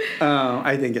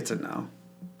 I think it's a no.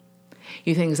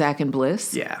 You think Zach and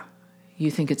Bliss? Yeah.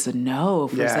 You think it's a no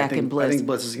for Yeah, Zach and Bliss? I think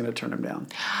Bliss is going to turn him down.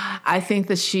 I think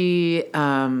that she.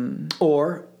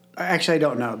 Or, actually, I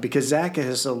don't know, because Zach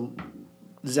has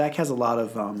a lot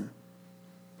of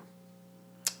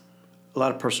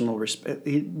personal respect.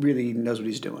 He really knows what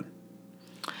he's doing.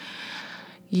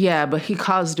 Yeah, but he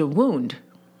caused a wound.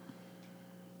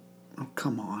 Oh,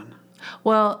 come on.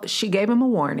 Well, she gave him a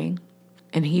warning,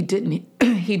 and he didn't.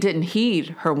 He didn't heed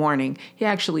her warning. He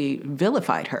actually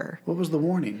vilified her. What was the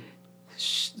warning?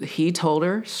 He told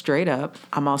her straight up,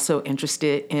 I'm also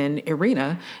interested in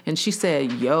Irina. And she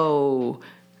said, yo,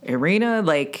 Irina,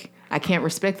 like, I can't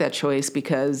respect that choice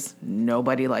because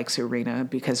nobody likes Irina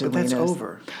because But Irina's... that's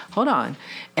over. Hold on.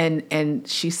 And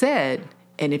she said,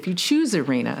 and if you choose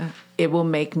Irina, it will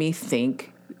make me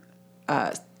think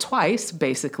twice,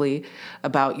 basically,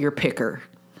 about your picker.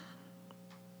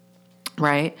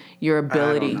 Right? Your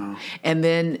ability. I don't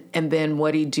know. And then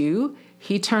what'd he do?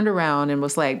 He turned around and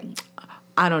was like,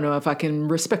 I don't know if I can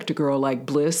respect a girl like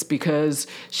Bliss because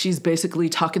she's basically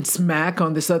talking smack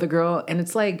on this other girl. And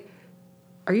it's like,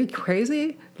 are you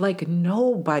crazy? Like,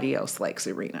 nobody else likes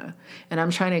Irina. And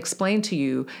I'm trying to explain to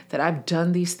you that I've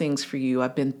done these things for you.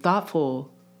 I've been thoughtful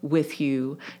with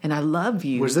you and I love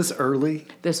you. Was this early?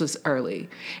 This was early.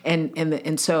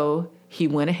 And so he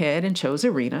went ahead and chose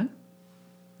Irina.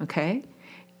 Okay?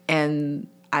 And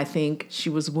I think she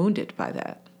was wounded by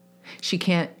that. She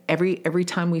can't, every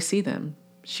time we see them,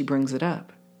 she brings it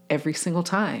up. every single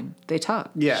time they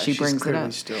talk. Yeah, she she's brings it clearly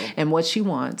up. still. And what she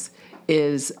wants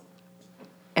is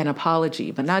an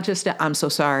apology, but not just I'm so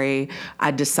sorry.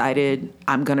 I decided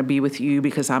I'm going to be with you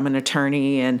because I'm an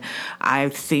attorney and I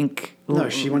think... No,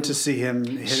 she went to see him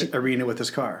hit Arena with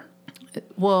his car.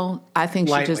 Well, I think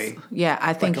Lightly. she just... Yeah,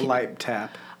 I think... Like a light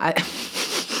tap.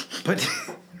 But...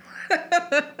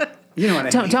 You know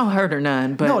what I mean? Don't hurt her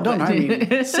none. But, no, don't. I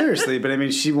mean, seriously. But I mean,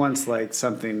 she wants like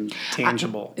something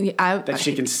tangible that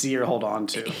she can see or hold on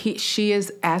to. She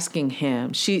is asking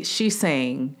him. She's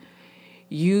saying,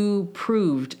 "You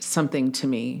proved something to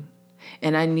me,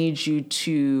 and I need you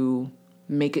to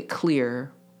make it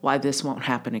clear why this won't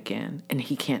happen again." And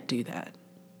he can't do that.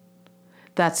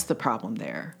 That's the problem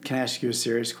there. Can I ask you a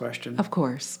serious question? Of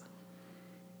course.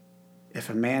 If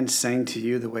a man sang to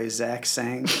you the way Zach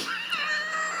sang.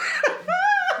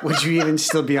 Would you even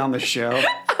still be on the show?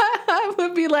 I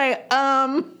would be like,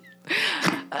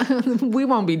 we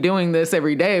won't be doing this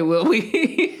every day, will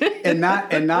we? and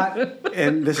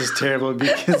this is terrible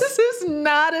because this is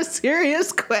not a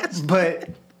serious question. But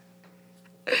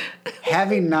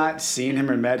having not seen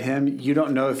him or met him, you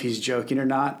don't know if he's joking or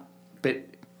not. But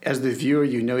as the viewer,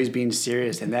 you know he's being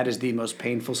serious, and that is the most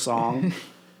painful song.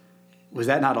 Was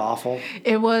that not awful?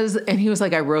 It was, and he was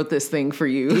like, "I wrote this thing for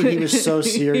you." He was so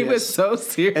serious. He was so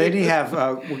serious. And then you have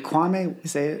Kwame.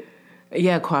 Say it.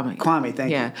 Yeah, Kwame. Kwame,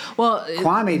 thank you. Well,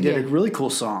 Kwame did a really cool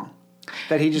song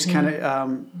that he just kind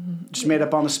of just made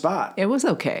up on the spot. It was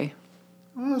okay.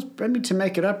 Well, I mean, to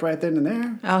make it up right then and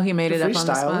there. Oh, he made it up on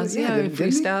the spot. Yeah, he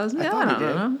freestyles. I don't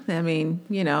know. I mean,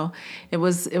 it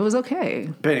was okay.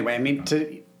 But anyway, I mean,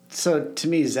 to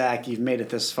me, Zach, you've made it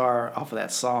this far off of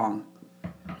that song.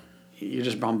 You're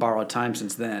just on borrowed time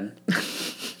since then.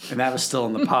 And that was still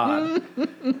in the pod.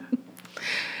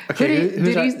 Okay,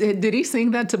 did he sing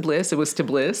that to Bliss? It was to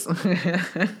Bliss? Or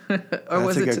That's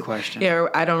was a it good question. Yeah,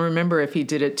 I don't remember if he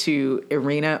did it to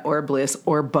Irina or Bliss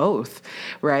or both,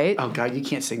 right? Oh, God, you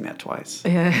can't sing that twice.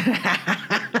 You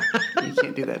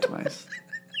can't do that twice.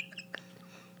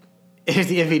 If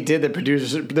he did, the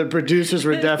producers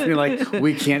were definitely like,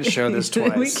 we can't show this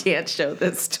twice. We can't show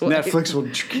this twice. Netflix will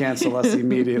cancel us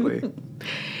immediately.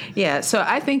 Yeah, so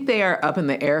I think they are up in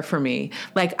the air for me.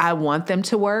 Like, I want them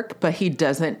to work, but he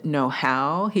doesn't know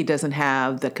how. He doesn't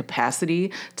have the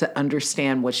capacity to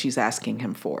understand what she's asking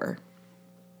him for.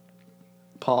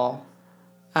 Paul.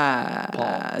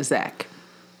 Zach.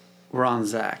 We're on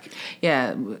Zach.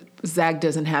 Yeah, Zach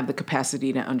doesn't have the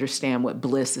capacity to understand what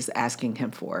Bliss is asking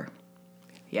him for.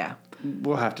 Yeah.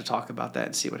 We'll have to talk about that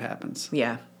and see what happens.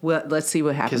 Yeah. Well, let's see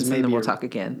what happens, and then we'll talk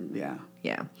again. Yeah.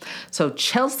 Yeah. So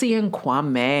Chelsea and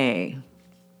Kwame.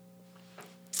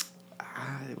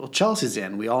 Well, Chelsea's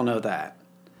in. We all know that.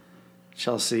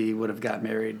 Chelsea would have got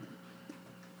married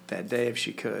that day if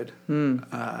she could.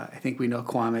 I think we know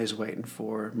Kwame's waiting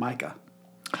for Micah.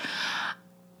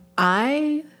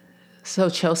 So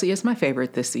Chelsea is my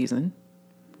favorite this season.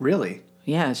 Really?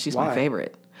 Yeah, she's Why? my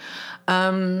favorite.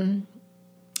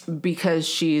 Because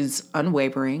she's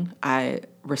unwavering. I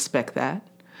respect that.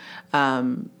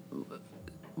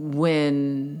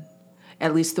 When,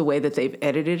 at least the way that they've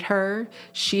edited her,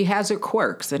 she has her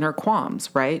quirks and her qualms,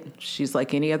 right? She's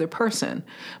like any other person.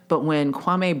 But when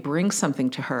Kwame brings something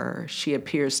to her, she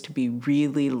appears to be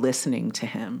really listening to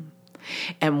him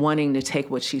and wanting to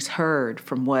take what she's heard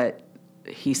from what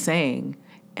he's saying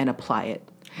and apply it.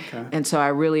 Okay. And so I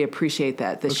really appreciate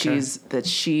that Okay.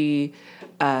 she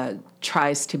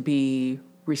tries to be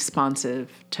responsive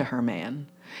to her man.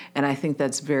 And I think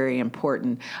that's very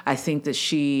important. I think that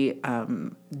she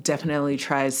definitely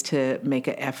tries to make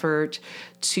an effort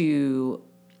to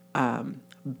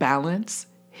balance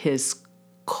his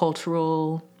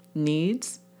cultural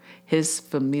needs, his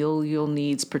familial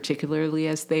needs, particularly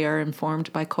as they are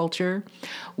informed by culture,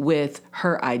 with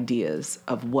her ideas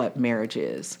of what marriage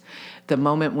is. The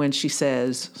moment when she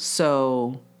says,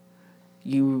 "So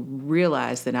you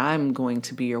realize that I'm going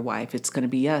to be your wife. It's going to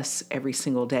be us every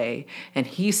single day." And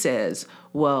he says,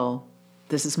 "Well,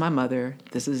 this is my mother.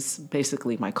 This is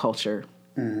basically my culture."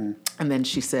 Mm-hmm. And then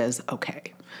she says, "Okay,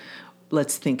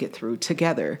 let's think it through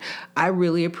together." I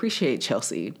really appreciate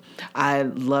Chelsea. I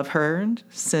love her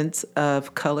sense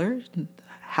of color,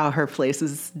 how her place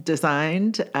is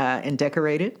designed and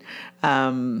decorated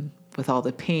with all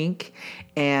the pink,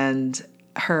 and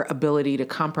her ability to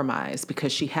compromise,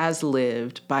 because she has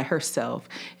lived by herself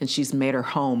and she's made her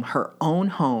home, her own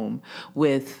home,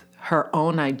 with her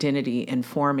own identity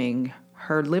informing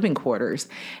her living quarters.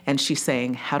 And she's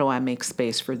saying, how do I make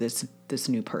space for this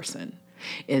new person?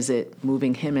 Is it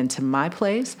moving him into my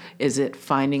place? Is it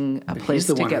finding a place He's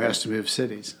the together? one who has to move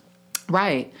cities.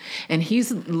 Right. And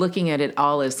he's looking at it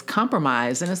all as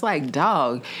compromise. And it's like,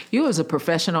 dog, you as a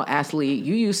professional athlete,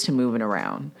 you used to moving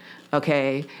around.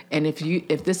 Okay. And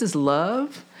if this is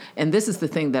love, and this is the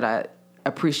thing that I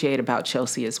appreciate about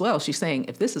Chelsea as well. She's saying,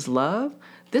 if this is love,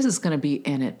 this is going to be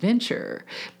an adventure,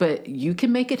 but you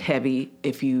can make it heavy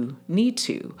if you need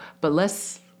to, but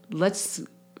let's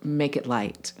make it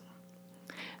light.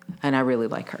 And I really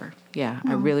like her. Yeah.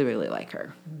 I really, really like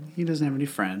her. He doesn't have any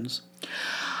friends.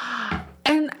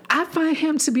 And I find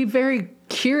him to be very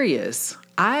curious.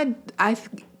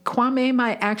 Kwame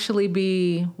might actually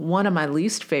be one of my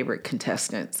least favorite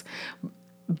contestants,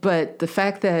 but the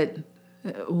fact that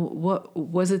what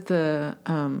was it, the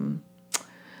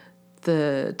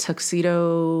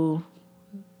tuxedo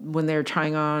when they're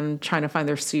trying to find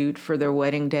their suit for their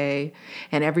wedding day,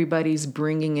 and everybody's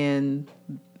bringing in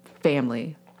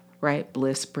family. Right?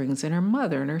 Bliss brings in her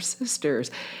mother and her sisters.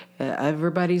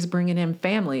 Everybody's bringing in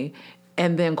family.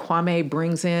 And then Kwame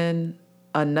brings in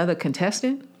another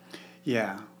contestant.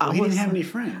 Yeah. Well, he didn't have any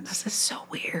friends. This is so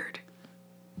weird.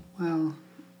 Well,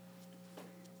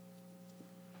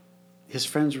 his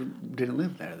friends didn't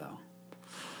live there, though.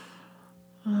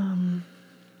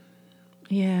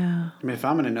 Yeah. I mean, if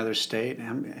I'm in another state,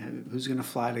 who's going to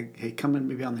fly to, hey, come and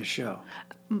maybe on this show?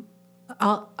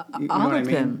 All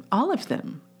of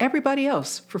them. Everybody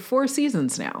else for 4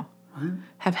 seasons now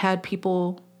have had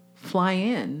people fly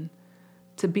in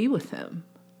to be with him.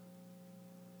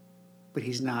 But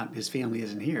his family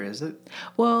isn't here, is it?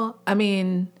 Well, I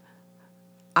mean,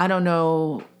 I don't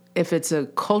know if it's a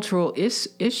cultural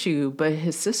issue, but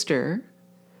his sister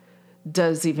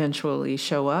does eventually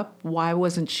show up. Why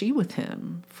wasn't she with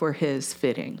him for his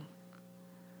fitting?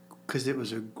 Because it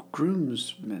was a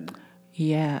groomsman.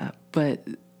 Yeah, but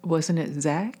wasn't it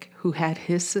Zach who had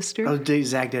his sister? Oh,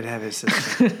 Zach did have his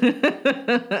sister.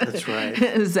 That's right.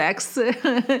 Zach's,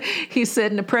 he's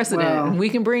setting a precedent. Well, we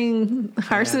can bring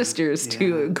our sisters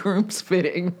to a groom's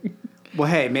fitting. Well,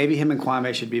 hey, maybe him and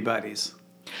Kwame should be buddies.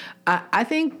 I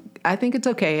think it's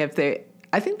okay if they.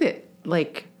 I think that,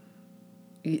 like,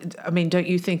 I mean, don't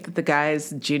you think that the guys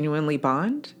genuinely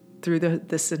bond through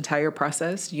this entire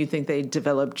process? Do you think they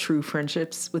develop true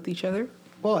friendships with each other?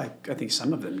 Well, I think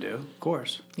some of them do, of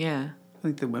course. Yeah. I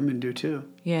think the women do too.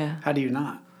 Yeah. How do you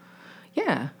not?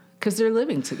 Yeah, because they're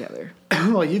living together.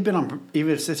 Well, you've been on,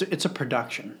 even it's a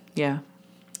production. Yeah.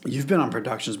 You've been on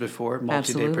productions before, multi-day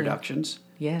Absolutely. Productions.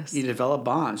 Yes. You develop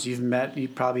bonds. You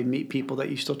probably meet people that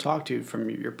you still talk to from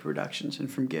your productions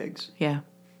and from gigs. Yeah.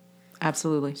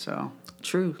 Absolutely. So.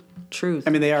 Truth. I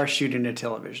mean, they are shooting a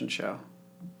television show.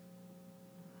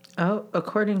 Oh,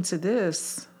 according to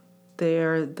this,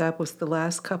 that was the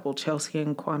last couple, Chelsea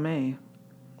and Kwame.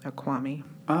 Or Kwame.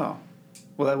 Oh.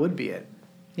 Well, that would be it.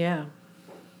 Yeah.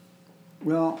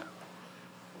 Well,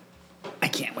 I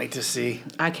can't wait to see.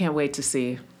 I can't wait to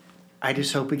see. I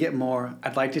just hope we get more.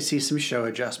 I'd like to see some show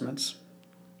adjustments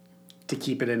to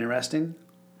keep it interesting.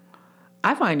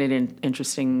 I find it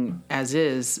interesting as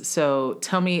is. So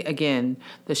tell me again,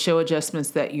 the show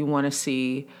adjustments that you want to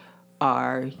see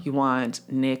are, you want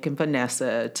Nick and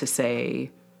Vanessa to say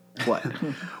what?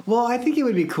 Well, I think it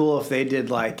would be cool if they did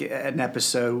like an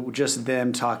episode, just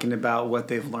them talking about what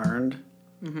they've learned.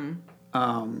 Mm-hmm.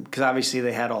 Because obviously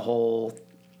they had a whole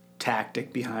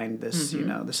tactic behind this,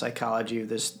 mm-hmm. The psychology of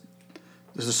this.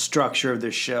 There's a structure of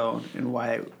this show and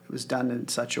why it was done in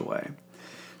such a way.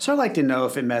 So I'd like to know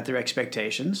if it met their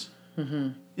expectations.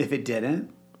 Mm-hmm. If it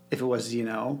didn't, if it was,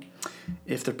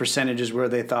 if the percentages were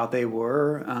they thought they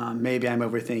were, maybe I'm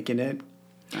overthinking it.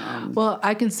 Well,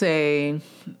 I can say,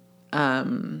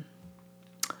 I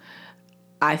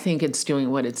think it's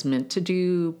doing what it's meant to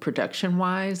do,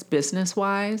 production-wise,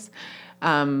 business-wise.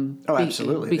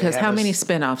 Absolutely. Because how many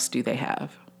spinoffs do they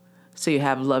have? So you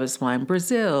have Love is Blind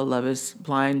Brazil, Love is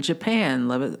Blind Japan.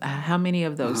 How many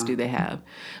of those do they have?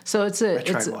 So I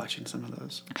tried watching some of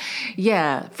those.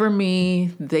 Yeah, for me,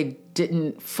 they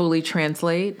didn't fully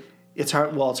translate. It's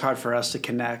hard. Well, it's hard for us to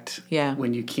connect. Yeah.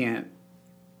 When you can't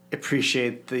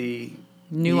appreciate the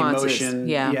nuances, the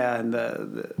emotion, and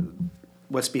the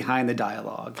what's behind the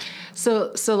dialogue.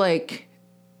 So like,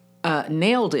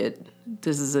 Nailed It.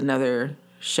 This is another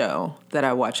show that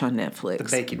I watch on Netflix.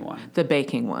 The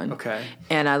baking one. Okay.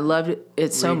 And I loved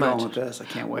it so much. Where are you going with this? I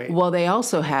can't wait. Well, they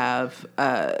also have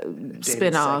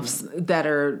spin-offs that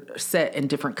are set in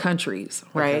different countries,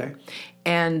 right? Okay.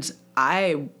 And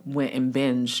I went and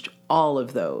binged all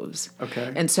of those.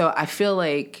 Okay. And so I feel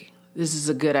like this is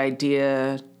a good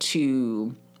idea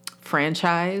to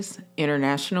franchise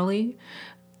internationally,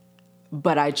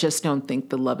 but I just don't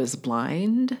think the Love is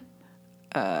Blind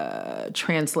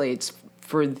translates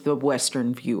for the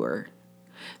Western viewer.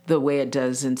 the way it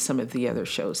does in some of the other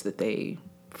shows that they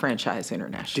franchise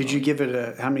internationally. Did you give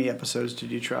it how many episodes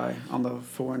did you try on the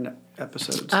foreign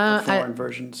episodes, the foreign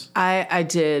versions? I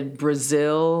did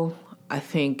Brazil, I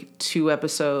think 2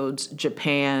 episodes,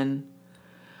 Japan.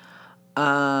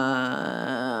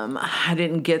 I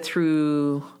didn't get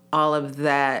through all of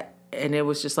that, and it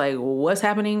was just like, what's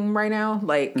happening right now?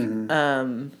 Like,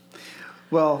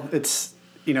 Well, it's,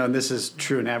 and this is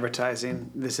true in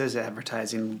advertising. This is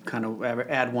advertising kind of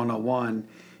ad 101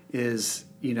 is,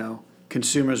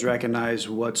 consumers recognize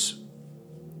what's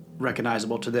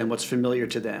recognizable to them, what's familiar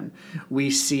to them. We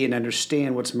see and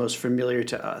understand what's most familiar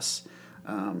to us.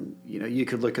 You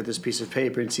could look at this piece of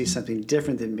paper and see something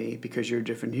different than me because you're a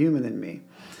different human than me.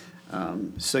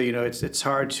 So it's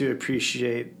hard to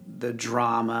appreciate the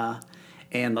drama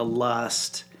and the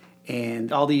lust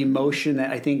and all the emotion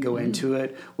that I think go into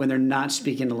it when they're not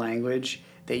speaking the language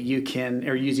that you can,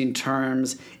 or using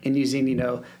terms and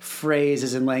using,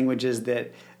 phrases and languages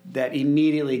that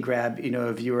immediately grab,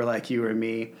 a viewer like you or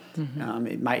me.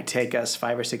 It might take us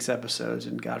 5 or 6 episodes,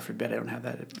 and God forbid I don't have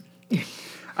that.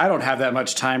 I don't have that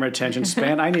much time or attention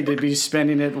span. I need to be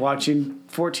spending it watching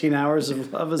 14 hours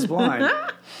of Love is Blind.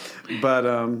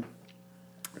 But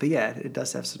yeah, it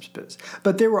does have some spits.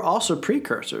 But there were also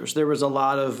precursors. There was a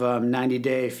lot of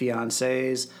 90-Day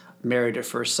Fiancés, Married at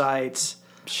First Sights.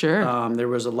 Sure. There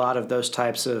was a lot of those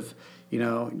types of,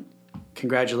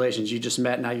 congratulations, you just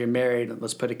met, now you're married,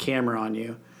 let's put a camera on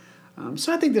you.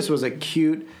 So I think this was a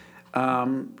cute,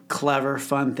 clever,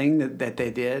 fun thing that they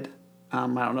did. I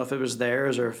don't know if it was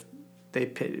theirs or if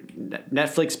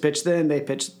Netflix pitched them, they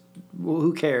pitched, well,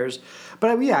 who cares?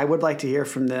 But I would like to hear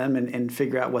from them and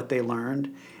figure out what they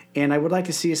learned. And I would like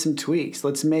to see some tweaks.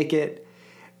 Let's make it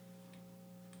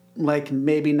like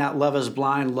maybe not Love is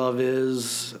Blind, Love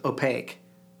is Opaque.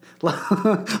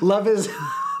 Love is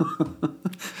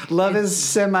love is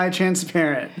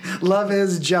semi-transparent. Love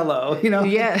is Jello.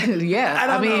 Yeah. I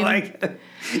don't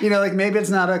know, like maybe it's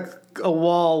not a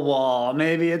wall.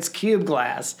 Maybe it's cube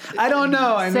glass. I don't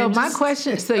know. My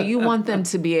question. So you want them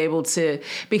to be able to,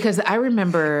 because I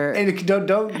remember. And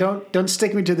don't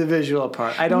stick me to the visual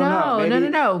part. I don't know. Maybe,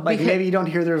 No. Like maybe you don't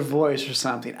hear their voice or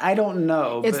something. I don't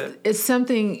know. It's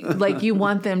something like you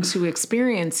want them to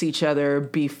experience each other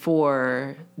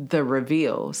before the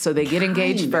reveal. So they get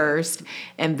engaged first,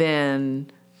 and then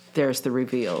there's the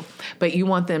reveal. But you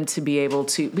want them to be able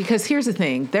to, because here's the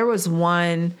thing. There was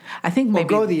one, I think maybe.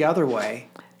 Go the other way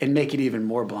and make it even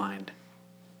more blind.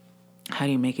 How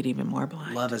do you make it even more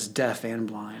blind? Love is deaf and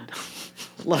blind.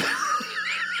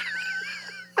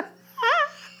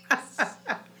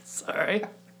 Sorry.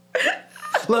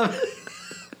 Love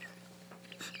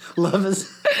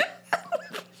is.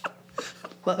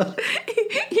 You're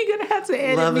going to have to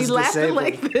edit me laughing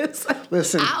like this.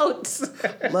 Listen. Out.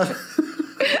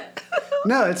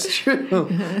 No, it's true.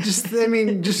 Just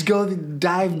go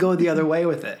the other way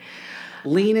with it.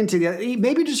 Lean into the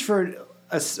maybe just for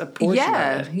a portion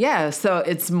of it. Yeah. So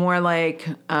it's more like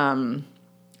a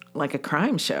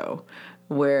crime show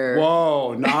where.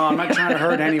 Whoa! No, I'm not trying to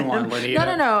hurt anyone,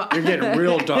 Lonita. No. You're getting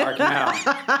real dark now.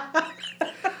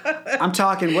 I'm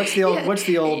talking. What's the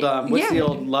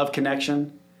old Love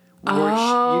Connection? Where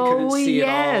you couldn't see it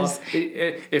all.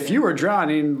 If you were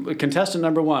drowning, contestant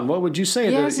number 1, what would you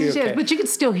say? Yes, but you could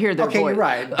still hear their voice. Okay, you're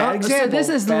right. Bad example. So this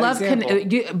is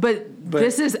but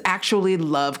this is actually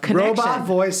Love Connection. Robot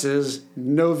voices,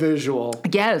 no visual.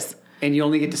 Yes. And you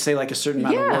only get to say like a certain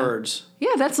amount of words.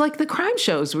 Yeah, that's like the crime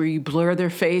shows where you blur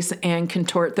their face and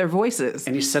contort their voices.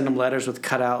 And you send them letters with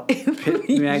cutout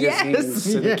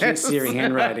magazines so they can't see your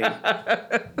handwriting.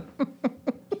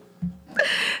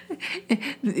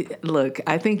 Look,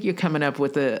 I think you're coming up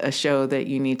with a show that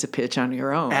you need to pitch on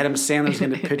your own. Adam Sandler's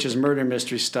going to pitch his murder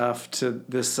mystery stuff to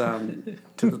this to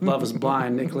Love is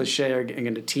Blind. Nick Lachey are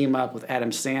going to team up with Adam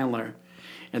Sandler,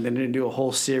 and then they're going to do a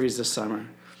whole series this summer.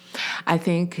 I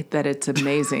think that it's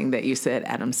amazing that you said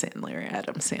Adam Sandler.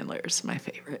 Adam Sandler's my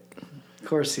favorite. Of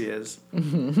course he is. He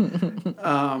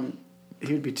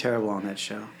would be terrible on that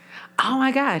show. Oh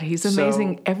my God, he's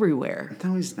amazing everywhere.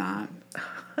 No, he's not.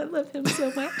 I love him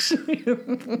so much.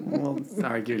 We'll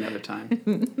argue another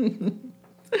time.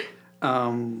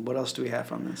 What else do we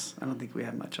have on this? I don't think we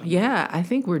have much on Yeah, I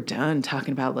think we're done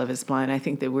talking about Love is Blind. I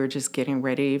think that we're just getting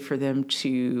ready for them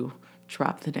to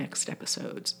drop the next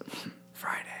episodes.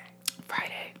 Friday.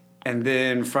 And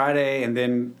then Friday, and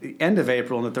then the end of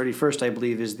April, on the 31st, I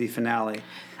believe, is the finale.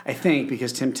 I think,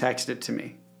 because Tim texted it to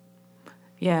me.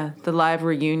 Yeah, the live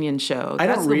reunion show. I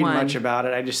don't read much about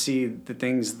it. I just see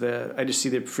I just see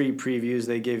the free previews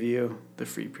they give you,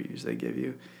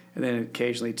 and then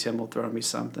occasionally Tim will throw me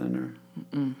something.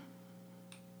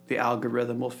 Or the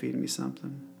algorithm will feed me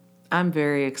something. I'm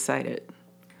very excited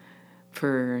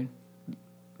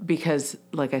because,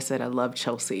 like I said, I love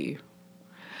Chelsea.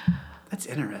 That's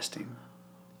interesting.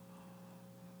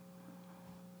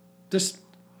 Just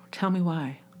tell me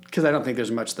why. Because I don't think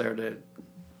there's much there to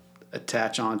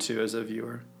attach onto as a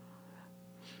viewer.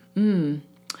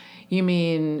 You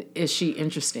mean, is she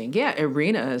interesting? Yeah,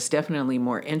 Irina is definitely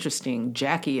more interesting.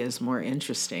 Jackie is more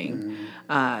interesting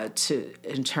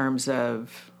in terms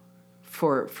of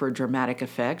for dramatic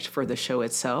effect for the show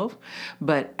itself.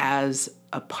 But as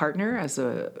a partner, as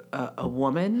a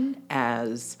woman,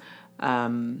 as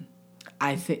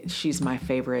I think she's my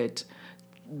favorite.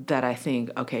 That I think,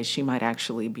 okay, she might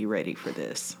actually be ready for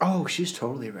this. Oh, she's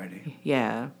totally ready.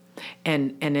 Yeah,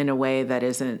 and in a way that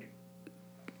isn't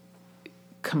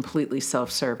completely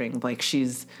self-serving. Like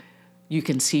you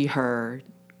can see her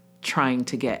trying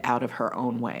to get out of her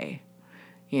own way.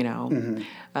 You know,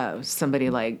 somebody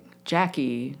like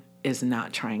Jackie is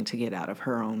not trying to get out of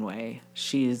her own way.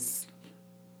 She's,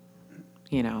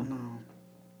 no.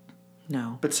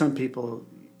 But some people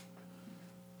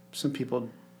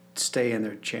stay in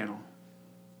their channel.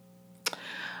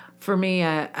 For me,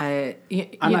 I'm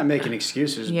not making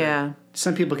excuses. Yeah. But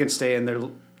some people can stay in their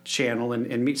channel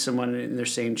and meet someone in their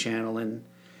same channel and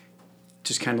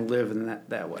just kind of live in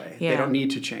that way. Yeah. They don't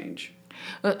need to change.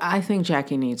 I think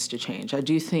Jackie needs to change. I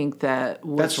do think that...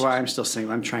 That's why I'm still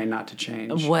single. I'm trying not to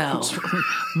change. Well,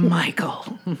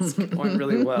 Michael. It's going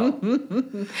really well.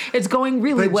 It's going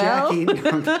really well.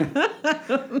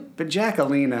 But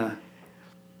Jacquelina,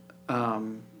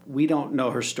 we don't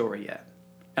know her story yet.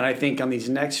 And I think on these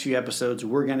next few episodes,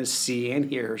 we're going to see and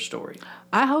hear her story.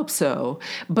 I hope so.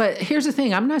 But here's the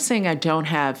thing. I'm not saying I don't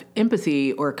have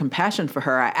empathy or compassion for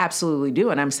her. I absolutely do.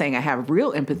 And I'm saying I have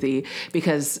real empathy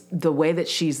because the way that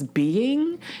she's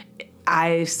being,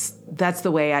 that's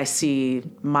the way I see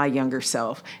my younger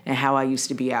self and how I used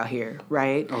to be out here,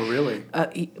 right? Oh, really?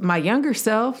 My younger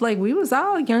self, like we was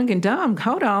all young and dumb.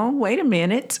 Hold on, wait a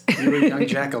minute. You were young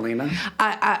Jacquelina?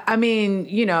 I mean,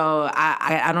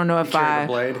 I don't know if Carried a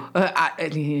blade?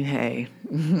 Hey.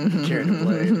 Carried a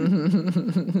blade.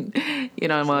 You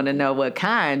don't want to know what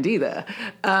kind either.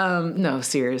 No,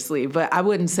 seriously. But I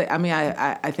wouldn't say,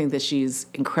 I think that she's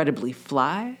incredibly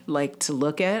fly, like to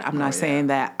look at. I'm not saying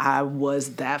that I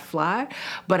was that fly,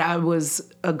 but I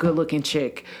was a good looking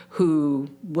chick who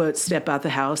would step out the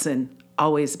house and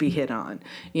always be hit on.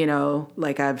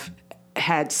 Like I've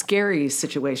had scary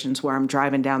situations where I'm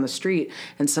driving down the street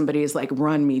and somebody is like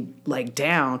run me like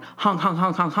down, honk, honk,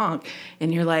 honk, honk, honk.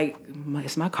 And you're like,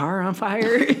 is my car on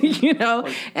fire?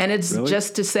 And it's really?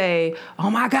 Just to say, oh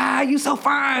my God, you so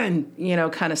fine,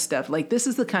 kind of stuff. Like this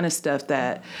is the kind of stuff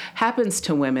that happens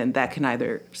to women that can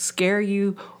either scare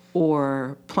you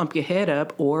or plump your head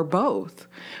up or both,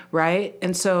 right?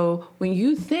 And so when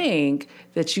you think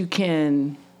that you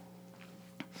can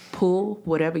pull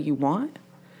whatever you want,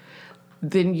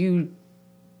 then you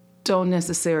don't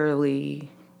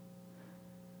necessarily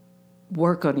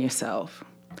work on yourself.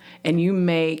 And you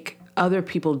make other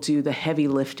people do the heavy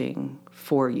lifting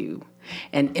for you.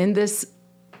 And in this,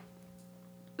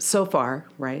 so far,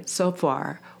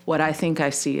 what I think I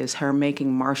see is her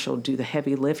making Marshall do the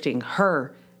heavy lifting,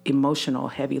 her emotional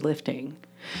heavy lifting.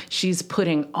 She's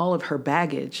putting all of her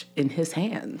baggage in his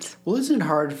hands. Well, isn't it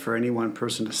hard for any one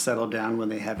person to settle down when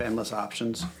they have endless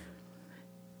options?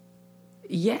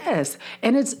 Yes,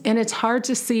 and it's hard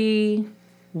to see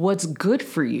what's good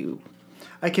for you.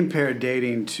 I compare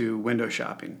dating to window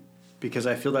shopping because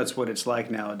I feel that's what it's like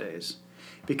nowadays.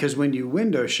 Because when you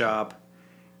window shop,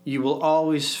 you will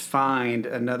always find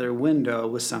another window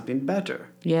with something better.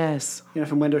 Yes.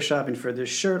 If I'm window shopping for this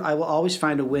shirt, I will always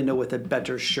find a window with a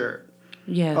better shirt.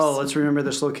 Yes. Oh, let's remember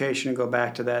this location and go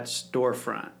back to that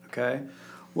storefront, okay?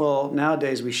 Well,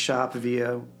 nowadays we shop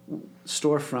via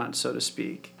storefront, so to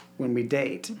speak, when we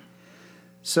date.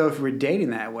 So if we're dating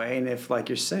that way, and if, like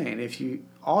you're saying, if you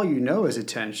all you know is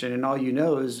attention, and all you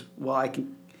know is, well, I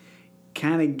can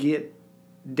kind of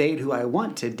date who I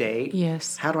want to date.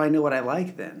 Yes. How do I know what I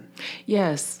like then?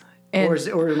 Yes.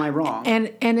 Or am I wrong? And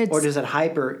it's, or does it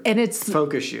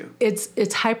focus you?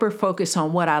 It's hyper focused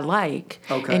on what I like.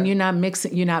 Okay. And you're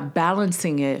not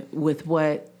balancing it with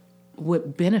what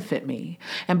would benefit me.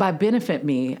 And by benefit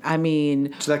me, I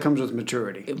mean... So that comes with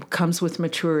maturity. It comes with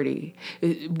maturity.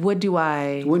 When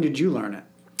did you learn it?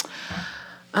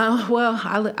 Well,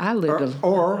 I lived...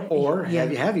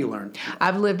 Have you learned?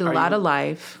 I've lived a lot of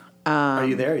life. Are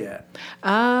you there yet?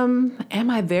 Am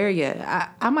I there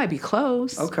yet? I might be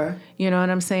close. Okay. You know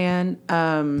what I'm saying?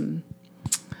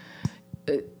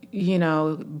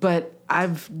 but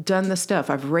I've done the stuff.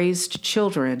 I've raised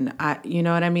children. You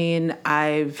know what I mean?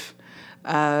 I've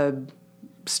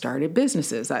started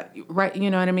businesses. You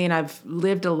know what I mean? I've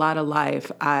lived a lot of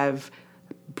life. I've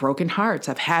broken hearts.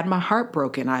 I've had my heart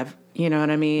broken. You know what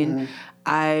I mean? Mm-hmm.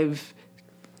 I've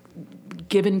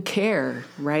given care,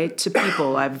 right, to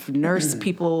people. I've nursed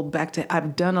people back to,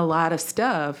 I've done a lot of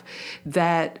stuff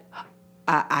that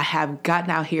I have gotten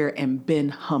out here and been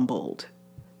humbled,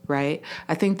 right?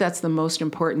 I think that's the most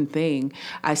important thing.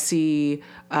 I see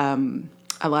a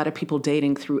lot of people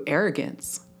dating through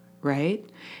arrogance, right?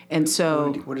 And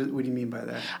so... What do you mean by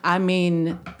that? I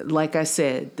mean, like I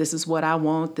said, this is what I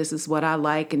want, this is what I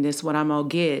like, and this is what I'm going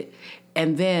to get.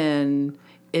 And then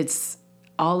it's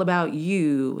all about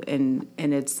you, and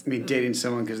it's... I mean, dating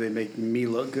someone because they make me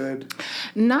look good?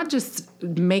 Not just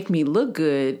make me look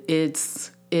good,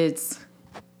 it's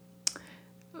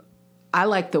I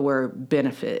like the word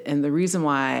benefit. And the reason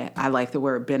why I like the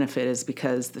word benefit is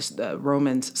because the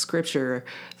Romans scripture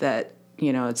that,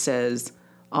 it says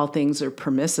all things are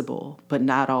permissible, but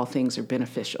not all things are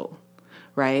beneficial,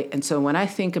 right? And so when I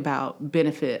think about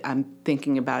benefit, I'm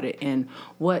thinking about it in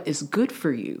what is good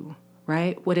for you,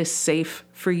 right? What is safe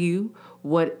for you,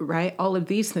 right? All of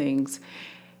these things.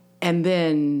 And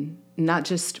then not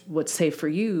just what's safe for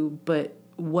you, but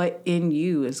what in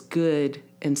you is good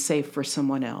and safe for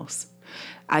someone else.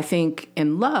 I think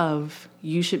in love,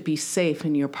 you should be safe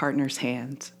in your partner's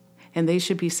hands, and they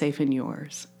should be safe in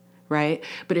yours, right?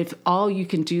 But if all you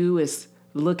can do is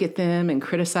look at them and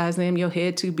criticize them, your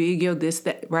head too big, yo this,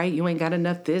 that, right? You ain't got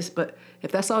enough this. But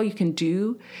if that's all you can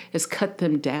do is cut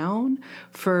them down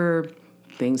for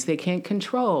things they can't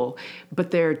control,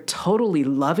 but they're totally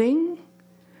loving,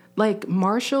 like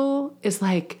Marshall is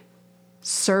like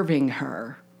serving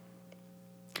her.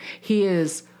 He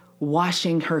is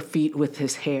washing her feet with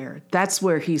his hair. That's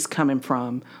where he's coming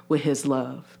from with his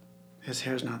love. His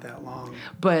hair's not that long.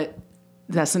 But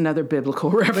that's another biblical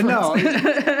reference.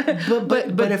 But no,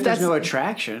 but if there's no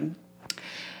attraction,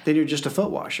 then you're just a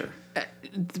foot washer.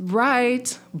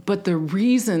 Right, but the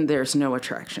reason there's no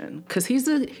attraction, because he's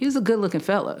a good-looking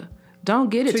fella. Don't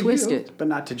get it twisted. You, but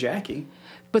not to Jackie.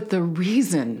 But the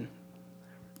reason...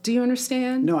 Do you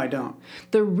understand? No, I don't.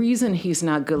 The reason he's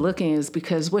not good looking is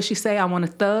because what she say, I want a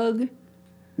thug?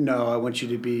 No, I want you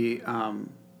to be...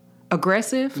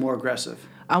 aggressive? More aggressive.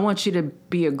 I want you to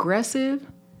be aggressive?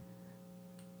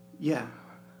 Yeah.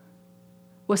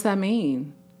 What's that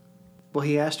mean? Well,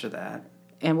 he asked her that.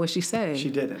 And what'd she say?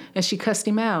 She didn't. And she cussed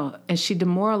him out. And she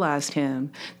demoralized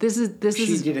him. She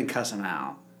didn't cuss him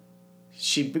out.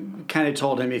 She kind of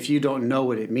told him, if you don't know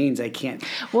what it means, I can't.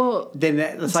 Well... Then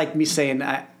it's like me saying,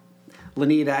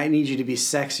 Lonita, I need you to be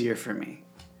sexier for me.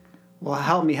 Well,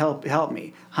 help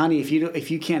me. Honey, if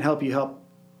you can't help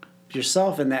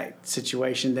yourself in that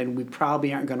situation, then we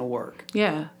probably aren't going to work.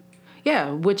 Yeah.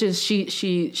 Yeah, which is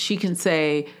she can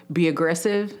say, be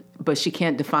aggressive, but she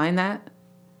can't define that.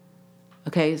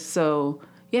 Okay, so,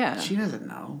 yeah. She doesn't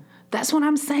know. That's what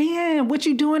I'm saying. What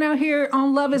you doing out here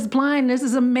on Love is Blind? This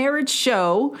is a marriage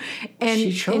show. And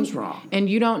she chose wrong. And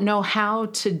you don't know how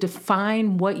to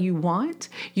define what you want?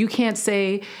 You can't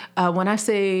say, when I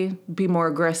say be more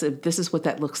aggressive, this is what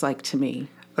that looks like to me.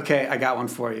 Okay, I got one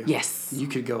for you. Yes. You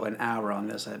could go an hour on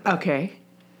this, I bet. Okay.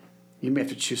 You may have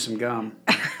to chew some gum.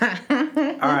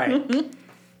 All right.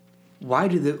 Why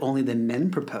do only the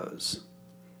men propose?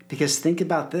 Because think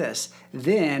about this.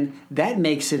 Then that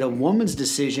makes it a woman's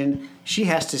decision. She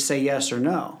has to say yes or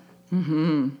no.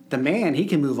 Mm-hmm. The man, he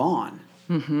can move on.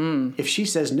 Mm-hmm. If she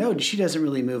says no, she doesn't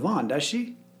really move on, does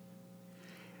she?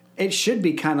 It should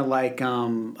be kind of like,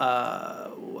 I'm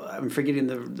forgetting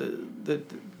the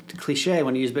cliche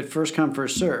when you use, but first come,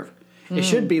 first serve. It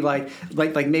should be like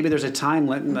maybe there's a time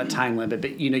limit, not time limit,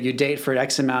 but you date for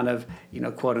X amount of,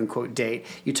 quote unquote date.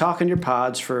 You talk on your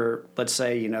pods for, let's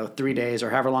say, 3 days or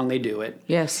however long they do it.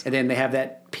 Yes. And then they have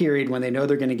that period when they know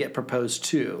they're going to get proposed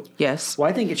to. Yes. Well,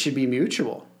 I think it should be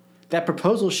mutual. That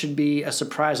proposal should be a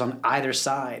surprise on either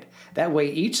side. That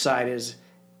way each side is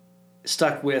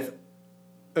stuck with,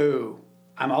 oh,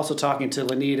 I'm also talking to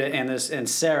Lonita and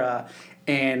Sarah.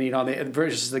 And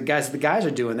versus the guys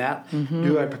are doing that. Mm-hmm.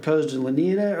 Do I propose to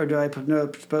Lonita or do I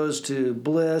propose to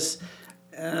Bliss?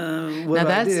 What do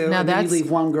I do? And then you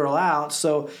leave one girl out.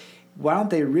 So why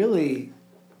don't they really?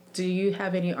 Do you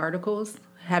have any articles?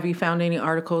 Have you found any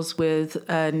articles with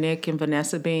Nick and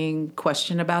Vanessa being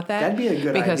questioned about that? That'd be a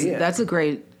good idea. Because that's a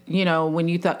great. When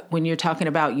you're talking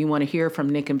about you want to hear from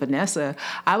Nick and Vanessa,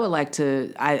 I would like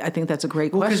to. I think that's a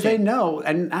great question. Because they know,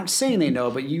 and I'm saying they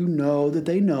know, but that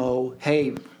they know.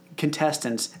 Hey,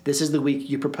 contestants, this is the week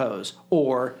you propose,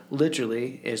 or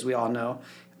literally, as we all know,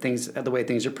 the way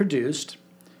things are produced,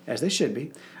 as they should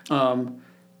be.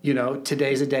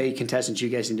 Today's a day, contestants, you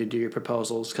guys need to do your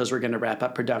proposals because we're going to wrap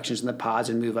up productions in the pods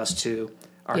and move us to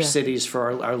our cities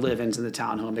for our live-ins in the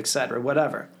townhome, et cetera,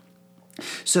 whatever.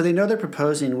 So they know they're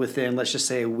proposing within, let's just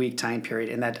say, a week time period,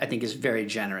 and that I think is very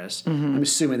generous. Mm-hmm. I'm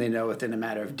assuming they know within a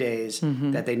matter of days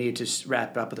that they need to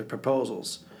wrap up with their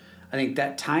proposals. I think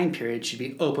that time period should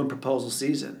be open proposal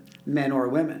season, men or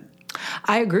women.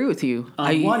 I agree with you.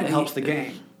 It helps the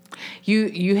game.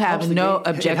 You have no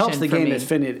objection. It helps the for game me.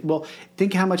 infinite. Well,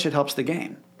 think how much it helps the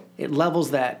game. It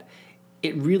levels that.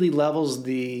 It really levels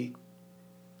the.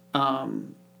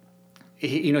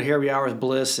 Here we are with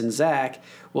Bliss and Zach.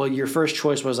 Well, your first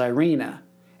choice was Irina,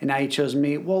 and now you chose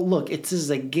me. Well, look, this is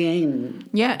a game.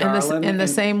 Yeah, darling, and the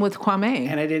same with Kwame.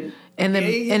 And I didn't.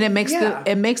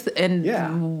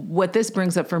 What this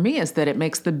brings up for me is that it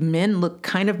makes the men look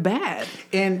kind of bad.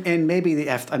 And maybe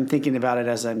I'm thinking about it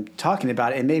as I'm talking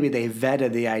about it, and maybe they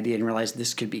vetted the idea and realized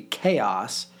this could be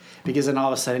chaos, because then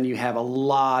all of a sudden you have a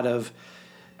lot of.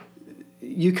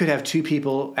 You could have two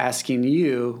people asking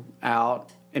you out,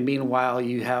 and meanwhile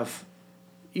you have,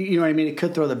 you know what I mean? It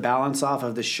could throw the balance off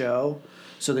of the show.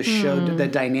 So the show, the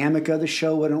dynamic of the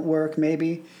show wouldn't work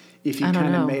maybe if you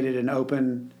kind of made it an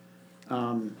open.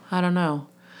 I don't know.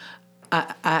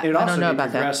 I don't know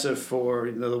about that. Aggressive for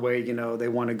the way they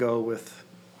want to go with,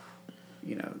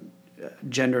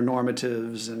 gender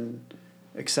normatives and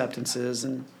acceptances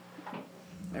and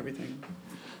everything.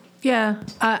 Yeah,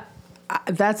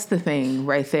 that's the thing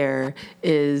right there.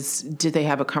 Is did they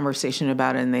have a conversation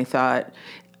about it and they thought,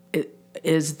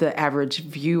 is the average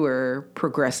viewer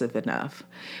progressive enough?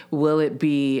 Will it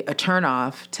be a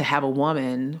turnoff to have a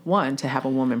woman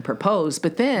propose,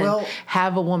 but then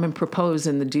have a woman propose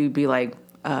and the dude be like,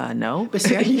 no? But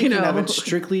see, I think of it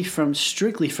strictly from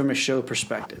a show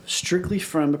perspective, strictly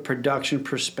from a production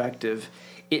perspective.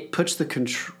 It puts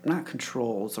not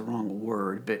control is the wrong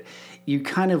word, but you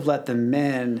kind of let the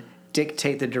men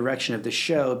dictate the direction of the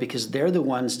show because they're the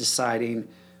ones deciding.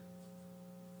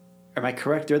 Am I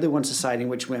correct? They're the ones deciding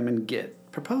which women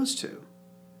get proposed to.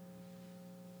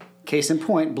 Case in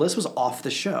point, Bliss was off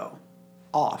the show.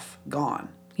 Gone.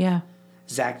 Yeah.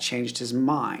 Zach changed his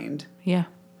mind. Yeah.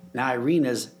 Now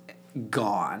Irina's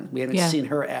gone. We haven't seen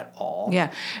her at all.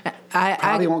 Yeah.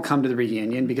 Probably won't come to the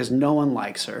reunion because no one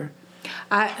likes her.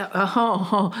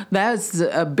 That's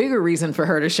a bigger reason for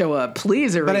her to show up.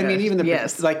 Please, Irina. But I mean, even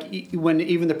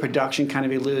the production kind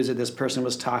of alludes that this person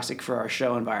was toxic for our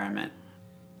show environment.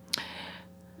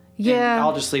 Yeah, and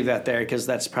I'll just leave that there because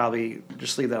that's probably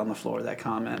just leave that on the floor, that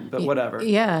comment. But whatever.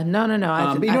 Yeah, no.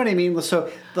 But you know what I mean.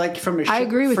 So, like from a, I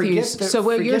agree with you. So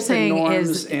what you're saying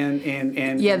is, and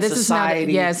this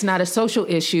society, is not. It's not a social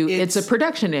issue. It's a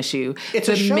production issue. It's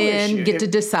the a show men issue. get to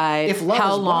decide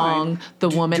how long the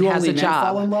woman has a job. Do only men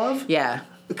fall in love? Yeah.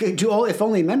 Okay. If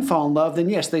only men fall in love, then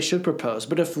yes, they should propose.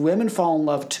 But if women fall in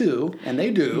love too, and they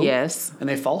do, yes, and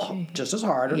they fall just as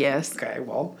hard, yes, okay,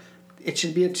 well. It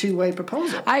should be a two-way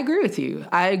proposal. I agree with you.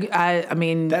 I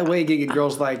mean... That way you get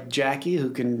girls like Jackie who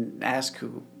can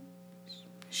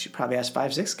she probably ask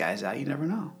 5-6 guys out. You never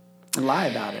know. And lie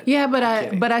about it. Yeah,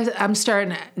 I'm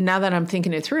starting... Now that I'm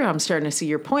thinking it through, I'm starting to see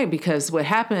your point because what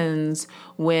happens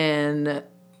when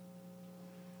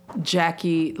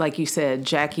Jackie, like you said,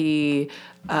 Jackie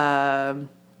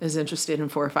is interested in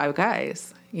 4 or 5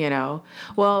 guys,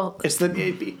 Well...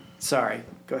 Sorry,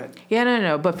 go ahead. Yeah,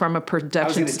 no. But from a production, I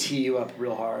was going to tee you up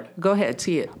real hard. Go ahead,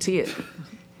 tee it.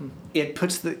 It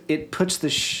puts it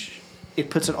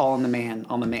all on the man.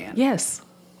 Yes.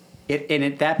 And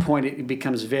at that point, it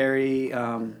becomes very.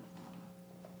 I'm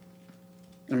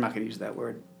not going to use that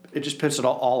word. It just puts it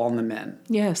all on the men.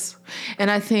 Yes,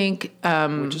 and I think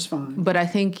which is fine. But I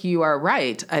think you are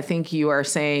right. I think you are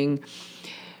saying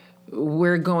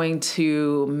we're going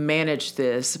to manage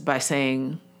this by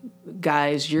saying,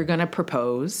 guys, you're going to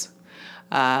propose,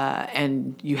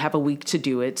 and you have a week to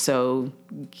do it. So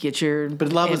get your.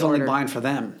 But love is only blind for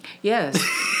them. Yes.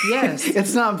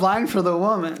 It's not blind for the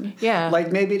woman. Yeah.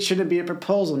 Like maybe it shouldn't be a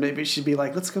proposal. Maybe it should be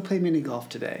like, let's go play mini golf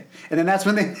today, and then that's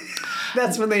when they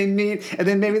meet, and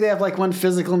then maybe they have like one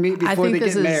physical meet before they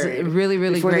get married. I think this is really,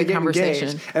 really great conversation.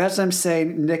 Engaged. And that's what I'm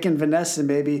saying. Nick and Vanessa,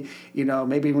 maybe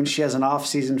when she has an off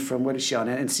season from what is she on,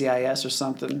 NCIS or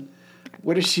something.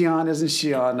 What is she on? Isn't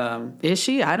she on? Is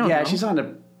she? I don't know. Yeah, she's on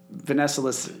a Vanessa.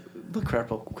 Look her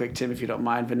up real quick, Tim, if you don't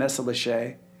mind. Vanessa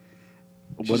Lachey.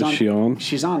 What is she on?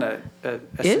 She's on a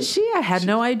is she? I had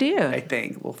no idea. I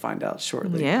think we'll find out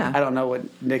shortly. Yeah. I don't know what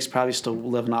Nick's probably still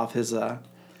living off his.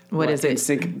 What is it?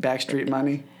 NSYNC Backstreet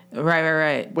money.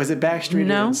 Right. Was it Backstreet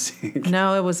No. or NSYNC?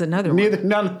 No, it was another Neither. one.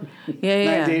 None.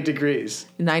 Yeah. 98 Degrees.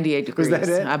 98 Degrees. Was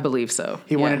that it? I believe so.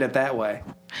 He wanted it that way.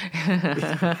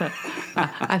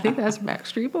 I think that's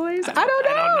Backstreet Boys. I don't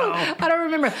know. I don't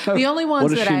remember. The only ones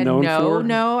What is that she I known for?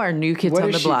 know are New Kids What on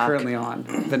is the she Block. currently on?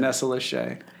 Vanessa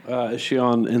Lachey. Is she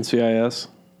on NCIS?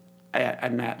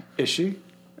 I'm Matt. Is she?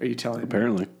 Are you telling me?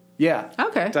 Apparently. Yeah.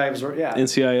 Okay. Yeah.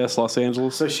 NCIS Los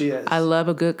Angeles. So she is. I love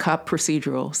a good cop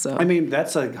procedural. So I mean,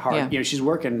 that's a hard. Yeah. You know, she's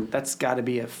working. That's got to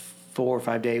be a 4 or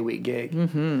 5 day a week gig.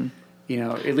 Mm-hmm. You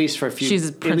know, at least for a few. She's a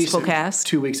at least principal cast?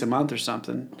 2 weeks a month or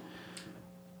something.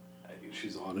 I think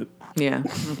she's on it. yeah.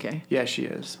 Okay. Yeah, she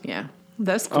is. Yeah.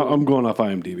 That's cool. I'm going off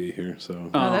IMDb here, so.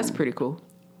 Oh, that's pretty cool.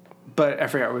 But I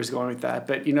forgot where I was going with that.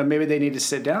 But you know, maybe they need to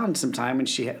sit down sometime, and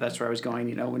that's where I was going.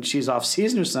 You know, when she's off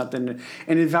season or something,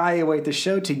 and evaluate the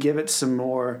show to give it some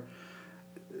more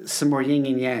yin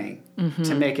and yang,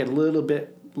 to make it a little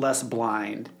bit less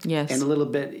blind. Yes. And a little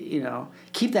bit, you know,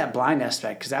 keep that blind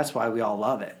aspect because that's why we all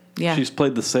love it. Yeah. She's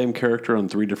played the same character on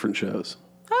 3 different shows.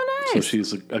 Oh, So nice.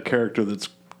 she's a character that's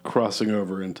crossing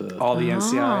over into All the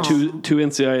NCIS. two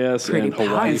NCIS Pretty and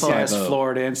Hawaii powerful. NCIS 5-0.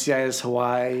 Florida, NCIS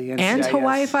Hawaii, NCIS. And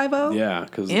Hawaii 5-0? Yeah,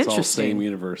 because it's all Interesting. same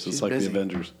universe. It's She's like busy. the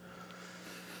Avengers.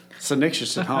 So Nick's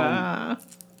just at home.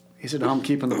 He's at home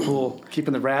keeping the pool,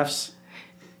 keeping the rafts,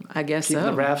 I guess keeping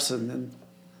so. the rafts and then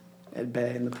at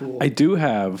bay in the pool. I do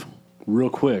have,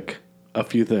 real quick, a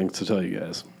few things to tell you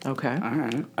guys. Okay. All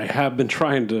right. I have been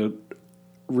trying to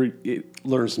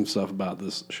learn some stuff about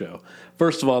this show.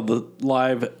 First of all, the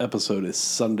live episode is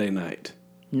Sunday night.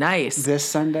 Nice. This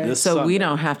Sunday? This So we Sunday.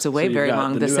 don't have to So wait you very got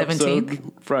long. The new episode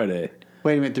 17th? Friday.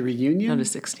 Wait a minute, the reunion? No, the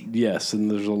 16th. Yes, and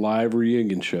there's a live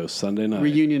reunion show Sunday night.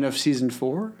 Reunion of season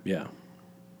 4? Yeah.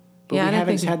 But Yeah, I we didn't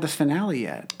haven't think- had the finale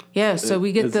yet. Yeah, so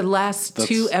we get the last that's-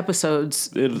 2 episodes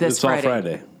this It's Friday. all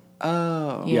Friday.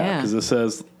 Oh. Yeah, Yeah. because it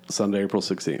says Sunday, April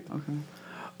 16th.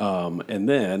 Okay. And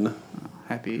then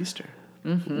Happy Easter.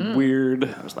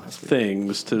 weird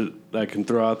things I can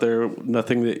throw out there.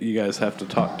 Nothing that you guys have to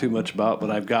talk too much about, but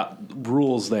I've got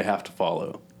rules they have to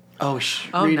follow. Oh,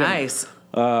 Oh, read 'em. nice.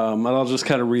 And I'll just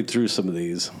kind of read through some of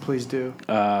these. Please do.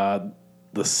 The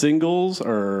singles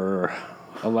are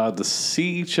allowed to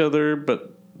see each other,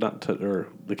 but not or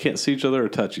they can't see each other or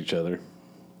touch each other.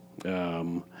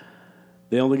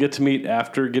 They only get to meet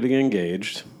after getting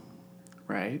engaged.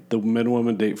 Right. The men and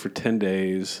women date for 10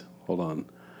 days. Hold on.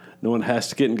 No one has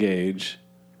to get engaged.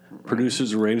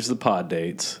 Producers arrange the pod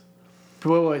dates.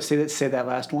 Wait, say that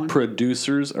last one.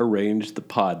 Producers arrange the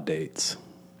pod dates.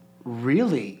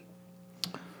 Really?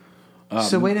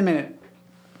 So wait a minute.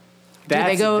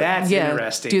 That's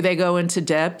interesting. Do they go into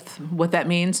depth what that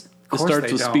means? It course starts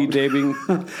they with don't. speed dating.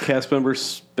 Cast members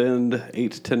spend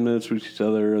 8 to 10 minutes with each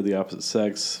other of the opposite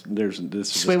sex. There's this.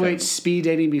 is just kind of- speed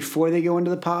dating before they go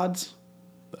into the pods?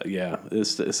 Yeah, it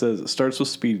says it starts with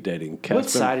speed dating. What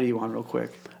side are you on, real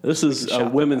quick? This is shout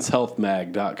that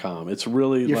womenshealthmag.com. It's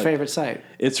really Your like, favorite site?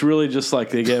 It's really just like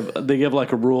they give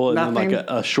like a rule and then Nothing- like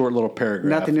a short little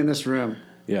paragraph. Nothing in this room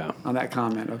Yeah, on that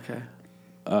comment. Okay.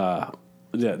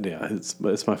 yeah.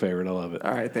 It's my favorite. I love it.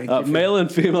 All right, thank you for- Male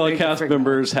and female thank you cast for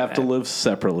members have to that. live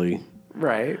separately.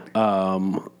 Right.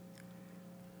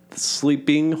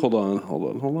 Sleeping. Hold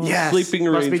on. Yes. Sleeping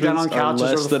Must be arrangements done on are couches or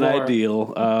less the than floor.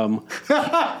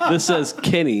 ideal. This says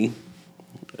Kenny.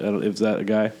 I don't, is that a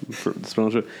guy? For the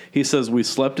spelling show? He says we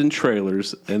slept in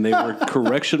trailers and they were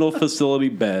correctional facility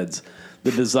beds.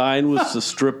 The design was to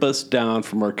strip us down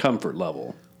from our comfort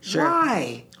level. Sure.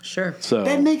 Why? Sure. So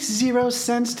That makes zero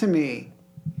sense to me.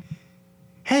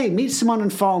 Hey, meet someone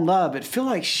and fall in love, but feel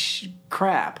like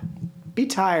crap. Be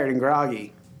tired and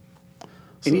groggy.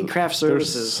 And eat craft there's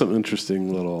services. some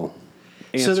interesting little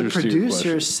So answers the to your producers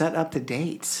questions. set up the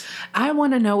dates. I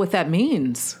want to know what that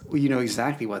means. Well, you know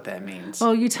exactly what that means.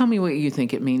 Well, you tell me what you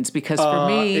think it means, because for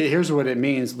me, Here's what it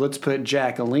means. Let's put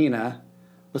Jacquelina.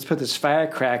 Let's put this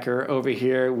firecracker over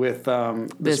here with this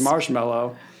This-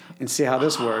 marshmallow and see how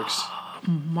this works.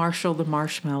 Marshall the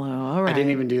Marshmallow. All right. I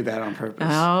didn't even do that on purpose.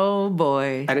 Oh,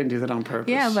 boy. I didn't do that on purpose.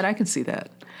 Yeah, but I can see that.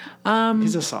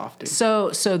 He's a softie. So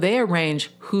they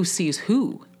arrange who sees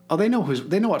who. Oh, they know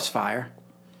what's fire.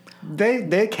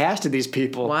 They casted these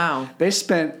people. Wow. They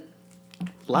spent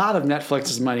a lot of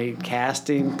Netflix's money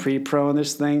casting, pre-pro in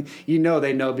this thing. You know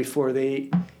they know before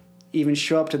they even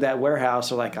show up to that warehouse.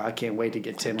 They're like, oh, I can't wait to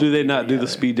get Tim. Do they not do the together.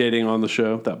 speed dating on the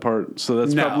show? That part. So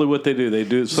that's No. probably what they do. They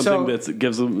do something So- that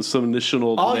gives them some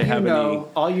initial. Do All they you have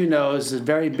know is a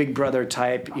very Big Brother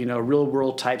type, real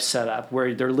world type setup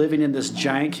where they're living in this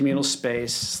giant communal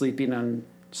space, sleeping on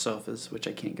sofas, which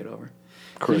I can't get over.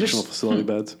 any correctional facility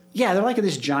beds? Yeah, they're like in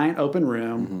this giant open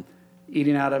room.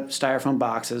 eating out of styrofoam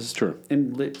boxes, Sure.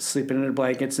 and sleeping in their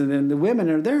blankets, and then the women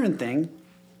are their own thing.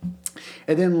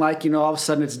 And then, like, all of a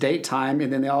sudden it's date time,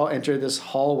 and then they all enter this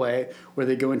hallway where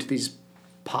they go into these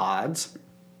pods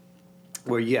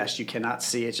where, yes, you cannot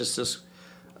see. It's just this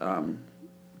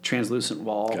translucent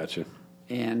wall. Gotcha.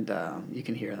 And you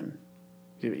can hear them.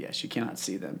 Yes, you cannot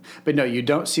see them. But no, you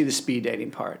don't see the speed dating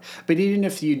part. But even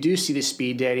if you do see the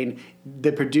speed dating,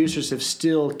 the producers have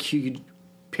still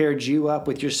paired you up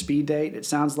with your speed date, it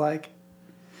sounds like.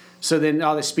 So then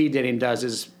all the speed dating does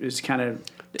is kind of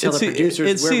tell the producers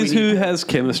it sees who has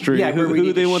chemistry,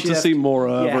 who they want to see more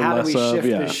of or how less do we of.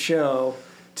 shift the show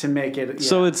to make it. Yeah.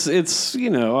 So it's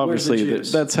obviously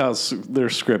that's how they're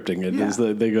scripting it. Yeah. Is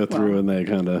that they go through and they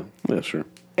kind of sure.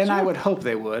 And I would hope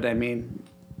they would. I mean,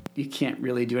 you can't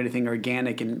really do anything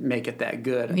organic and make it that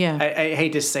good. Yeah. I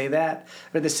hate to say that,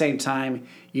 but at the same time,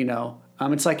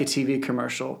 it's like a TV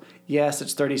commercial. Yes,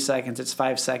 it's 30 seconds, it's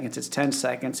 5 seconds, it's 10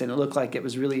 seconds, and it looked like it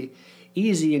was really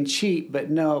easy and cheap, but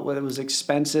no, it was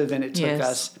expensive, and it took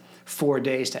us 4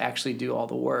 days to actually do all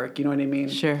the work. You know what I mean?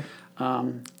 Sure.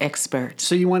 Experts.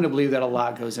 So you want to believe that a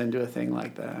lot goes into a thing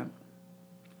like that.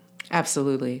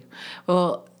 Absolutely.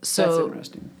 Well, That's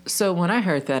interesting. So when I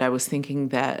heard that, I was thinking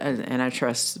that, and I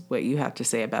trust what you have to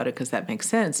say about it because that makes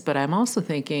sense. But I'm also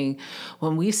thinking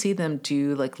when we see them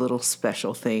do like little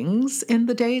special things in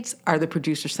the dates, are the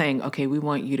producers saying, okay, we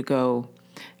want you to go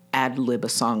ad lib a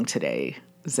song today,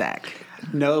 Zach?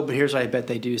 No, but here's what I bet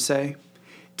they do say.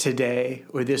 Today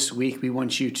or this week, we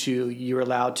want you're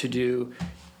allowed to do,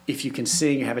 if you can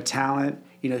sing, you have a talent,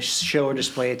 show or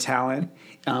display a talent.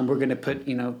 We're going to put,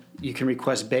 you can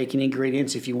request baking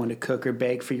ingredients if you want to cook or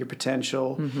bake for your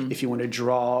potential, if you want to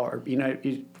draw or,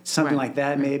 something like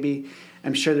that maybe.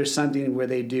 I'm sure there's something where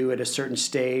they do at a certain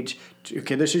stage.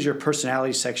 Okay, this is your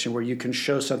personality section where you can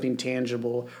show something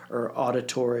tangible or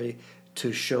auditory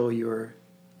to show your...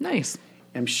 Nice.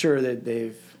 I'm sure that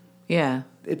they've... Yeah.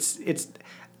 It's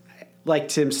like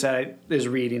Tim said, is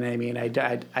reading. I mean, I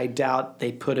doubt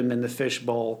they put him in the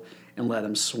fishbowl and let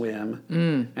him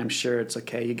swim. I'm sure it's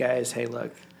okay. You guys, hey,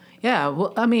 look. Yeah,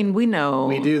 well, I mean, we know.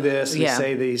 We do this, we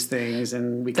say these things,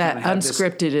 and we kind that of have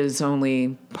unscripted is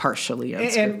only partially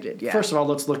unscripted. And first of all,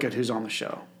 let's look at who's on the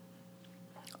show.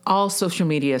 All social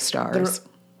media stars.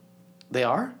 They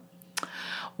are?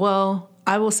 Well,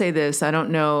 I will say this. I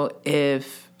don't know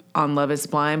if on Love is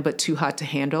Blind, but Too Hot to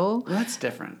Handle. Well, that's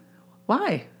different.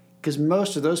 Why? Because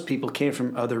most of those people came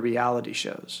from other reality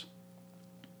shows.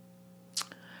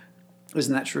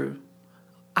 Isn't that true?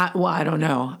 I don't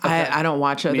know. Okay. I don't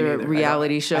watch other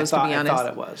reality shows, to be honest. I thought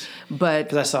it was. But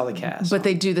because I saw the cast. But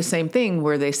they do the same thing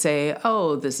where they say,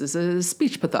 oh, this is a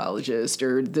speech pathologist,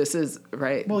 or this is,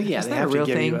 right? Well, yeah, is they that have a real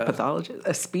to give thing? you Pathologist?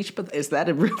 A speech is that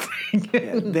a real thing?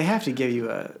 Yeah, they have to give you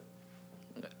a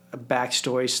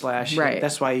backstory / right.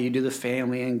 That's why you do the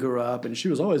family and grew up, and she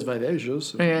was always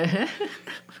vivacious.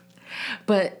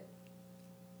 But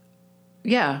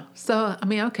yeah, so I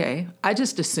mean, okay. I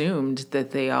just assumed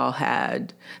that they all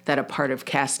had that a part of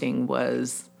casting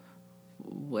was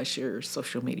what's your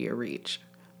social media reach.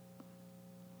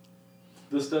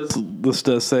 This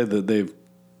does say that they've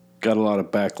got a lot of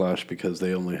backlash because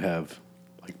they only have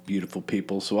like beautiful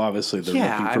people. So obviously they're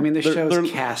looking for. I mean, the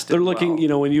show's casted. They're looking.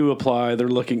 Well. When you apply, they're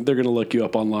going to look you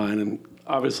up online, and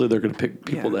obviously they're going to pick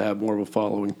people that have more of a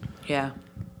following. Yeah.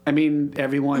 I mean,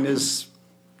 everyone is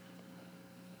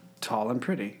tall and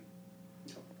pretty.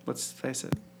 Let's face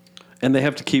it. And they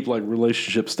have to keep like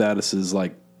relationship statuses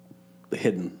like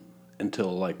hidden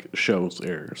until like shows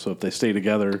air. So if they stay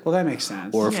together, well, that makes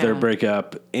sense. Or if they break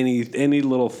up, any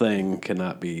little thing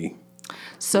cannot be.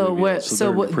 So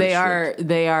revealed. what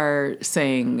they are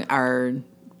saying our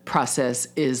process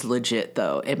is legit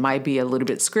though. It might be a little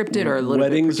bit scripted or a little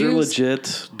Weddings bit produced. are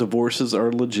legit. Divorces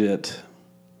are legit.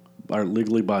 Are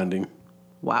legally binding.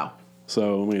 Wow.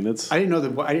 So I mean, it's. I didn't know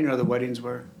the weddings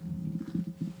were.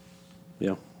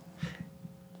 Yeah.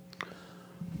 Are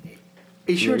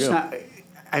you sure it's not?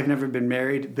 I've never been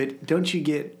married, but don't you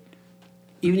get?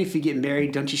 Even if you get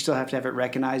married, don't you still have to have it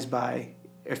recognized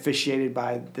officiated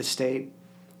by the state,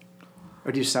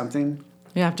 or do something?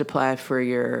 You have to apply for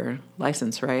your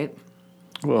license, right?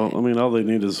 Well, I mean, all they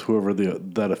need is whoever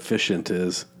that officiant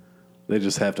is. They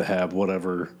just have to have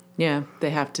whatever. Yeah, they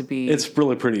have to be. It's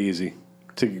really pretty easy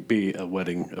to be a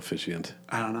wedding officiant.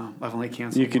 I don't know. I've only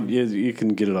canceled. You can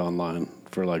get it online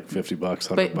for like $50,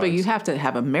 $100. But you have to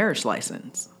have a marriage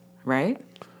license, right?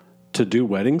 To do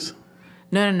weddings?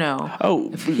 No. Oh,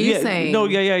 he's saying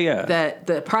yeah. That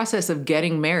the process of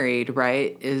getting married,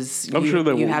 right, is I'm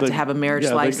sure you have to have a marriage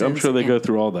license. I'm sure they go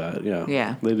through all that. Yeah.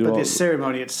 Yeah. They do. But the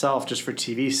ceremony itself, just for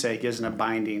TV's sake, isn't a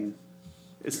binding.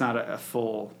 It's not a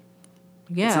full.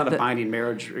 Yeah. It's not a binding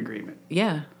marriage agreement.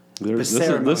 Yeah. This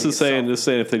is saying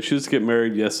if they choose to get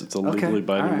married, yes, it's a legally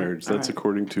binding marriage. That's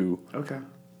according to. Okay.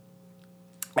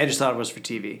 I just thought it was for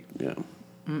TV. Yeah.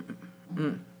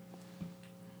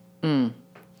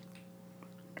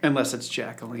 Unless it's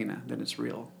Jacquelina, then it's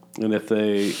real. And if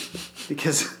they,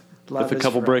 because if a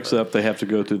couple breaks up, they have to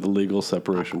go through the legal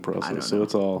separation process. So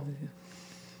it's all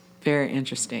very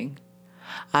interesting.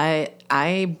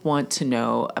 I want to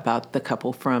know about the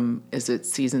couple from, is it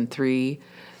season 3?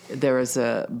 There was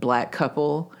a black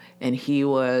couple, and he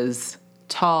was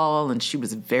tall, and she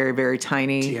was very, very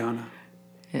tiny. Tiana.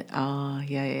 Oh,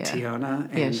 yeah. Tiana.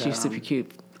 And, yeah, she's super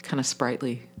cute, kind of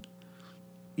sprightly.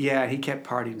 Yeah, he kept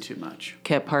partying too much.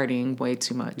 Kept partying way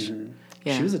too much. Mm-hmm.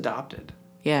 Yeah. She was adopted.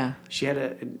 Yeah. She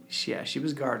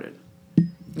was guarded.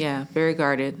 Yeah, very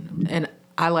guarded. And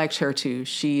I liked her too.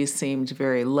 She seemed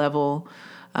very level.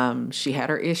 She had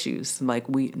her issues. Like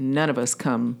none of us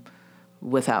come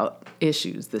without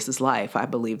issues. This is life. I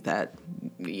believe that,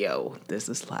 this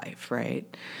is life,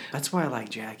 right? That's why I like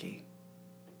Jackie.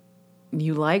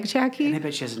 You like Jackie? And I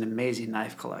bet she has an amazing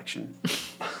knife collection.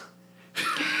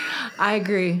 I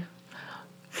agree.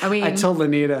 I mean, I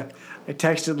texted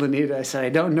Lonita, I said, I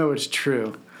don't know it's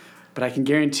true, but I can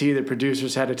guarantee you the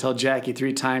producers had to tell Jackie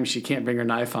 3 times she can't bring her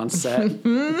knife on set.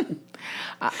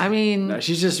 I mean... No,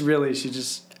 she has a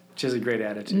great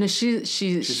attitude. No, she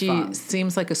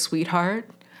seems like a sweetheart.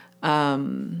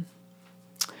 But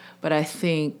I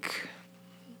think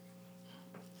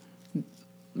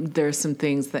there's some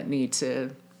things that need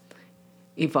to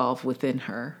evolve within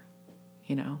her,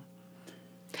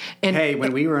 And hey,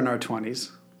 when we were in our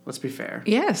 20s, let's be fair.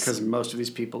 Yes. Because most of these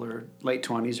people are late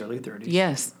 20s, early 30s.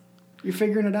 Yes. You're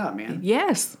figuring it out, man.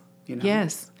 Yes.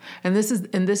 Yes. And this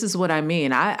is what I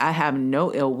mean. I have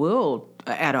no ill will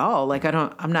at all. Like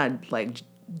I'm not like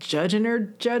judging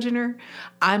her.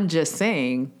 I'm just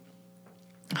saying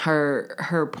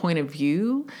her point of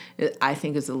view, I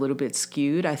think, is a little bit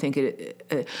skewed. I think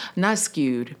it not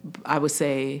skewed. I would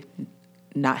say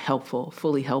not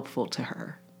fully helpful to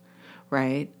her.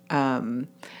 Right?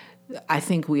 I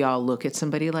think we all look at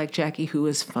somebody like Jackie, who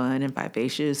is fun and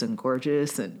vivacious and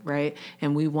gorgeous, and right,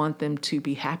 and we want them to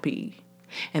be happy.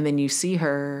 And then you see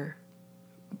her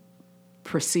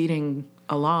proceeding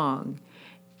along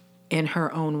in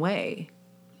her own way,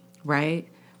 right?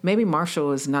 Maybe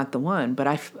Marshall is not the one, but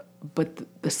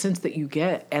the sense that you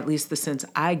get, at least the sense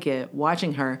I get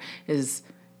watching her, is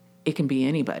it can be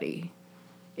anybody.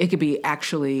 It could be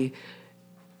actually,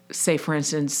 say, for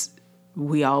instance,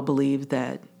 we all believe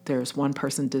that there's one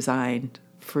person designed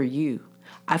for you.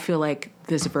 I feel like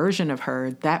this version of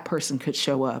her, that person could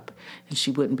show up and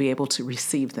she wouldn't be able to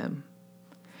receive them.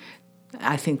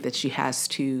 I think that she has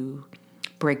to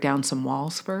break down some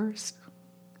walls first.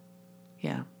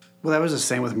 Yeah. Well, that was the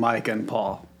same with Micah and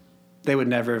Paul. They would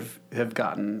never have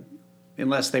gotten,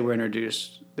 unless they were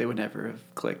introduced, they would never have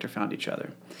clicked or found each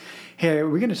other. Hey, are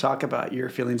we going to talk about your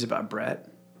feelings about Brett?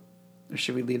 Or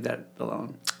should we leave that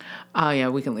alone? Oh, yeah,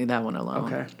 we can leave that one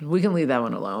alone. Okay. We can leave that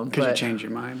one alone. Could you change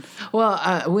your mind?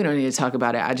 Well, we don't need to talk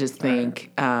about it. I just think,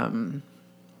 no.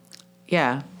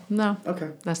 Okay.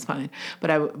 That's fine.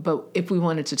 But if we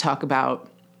wanted to talk about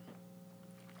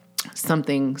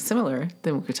something similar,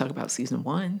 then we could talk about season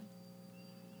 1.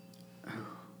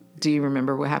 Do you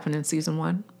remember what happened in season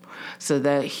 1? So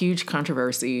the huge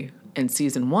controversy in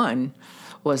season 1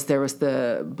 was there was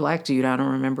the black dude, I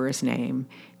don't remember his name.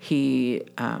 He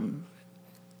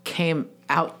came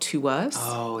out to us.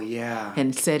 Oh, yeah.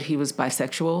 And said he was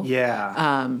bisexual.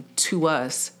 Yeah. To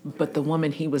us, but the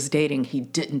woman he was dating, he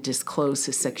didn't disclose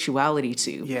his sexuality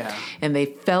to. Yeah. And they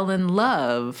fell in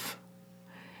love.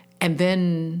 And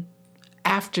then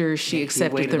after she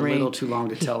accepted the ring, he waited a little too long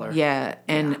to tell her. Yeah,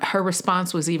 and her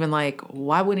response was even like,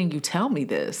 "Why wouldn't you tell me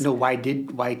this?" No, why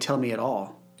tell me at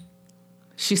all?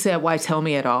 She said, "Why tell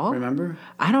me at all?" Remember?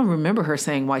 I don't remember her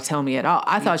saying, "Why tell me at all?"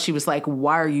 I thought she was like,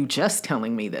 "Why are you just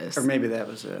telling me this?" Or maybe that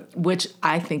was it. Which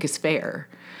I think is fair.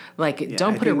 Like,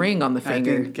 don't put a ring on the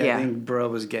finger. I think bro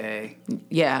was gay.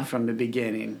 Yeah. From the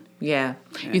beginning. Yeah.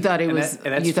 You thought it was.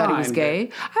 You thought he was gay.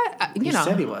 He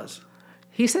said he was.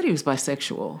 He said he was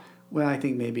bisexual. Well, I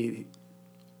think maybe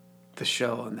the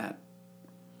show on that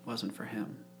wasn't for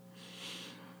him.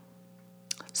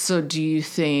 So do you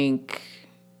think...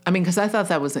 I mean, because I thought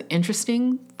that was an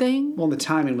interesting thing. Well, the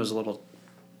timing was a little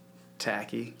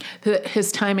tacky.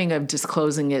 His timing of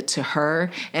disclosing it to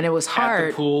her, and it was hard. At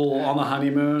the pool on the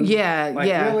honeymoon. Yeah, like,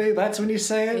 yeah. Really? That's when you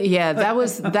say it? Yeah, that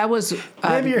was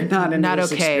Maybe you're not into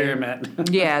this okay. experiment.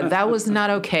 Yeah, that was not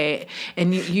okay.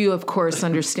 And you of course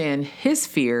understand his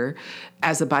fear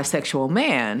as a bisexual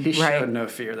man, He right? showed no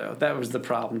fear, though. That was the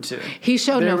problem, too. He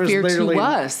showed no fear to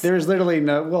us. There was literally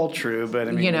no, well, true, but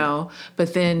I mean,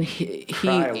 but then he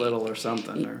cry a little or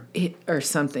something. Or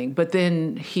something. But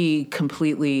then he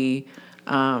completely,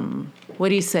 what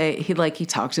did he say? He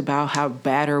talked about how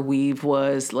bad her weave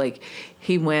was. Like,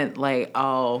 he went like,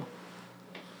 oh,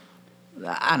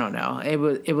 I don't know.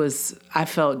 It was, I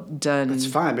felt done. It's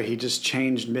fine, but he just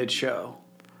changed mid-show.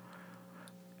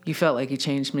 You felt like he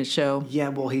changed mid-show? Yeah,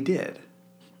 well, he did.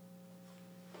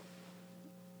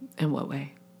 In what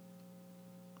way?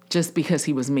 Just because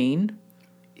he was mean?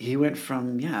 He went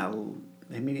from,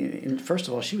 I mean, first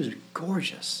of all, she was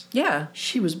gorgeous. Yeah.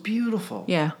 She was beautiful.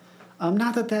 Yeah.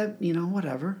 Not that,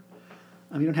 whatever.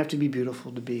 You don't have to be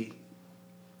beautiful to be.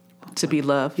 To be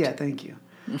loved? Yeah, thank you.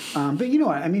 But you know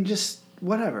what? I mean, just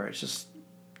whatever. It's just,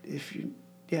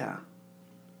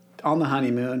 on the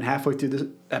honeymoon, halfway through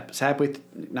this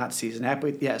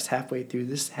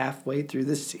halfway through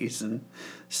this season.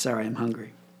 Sorry, I'm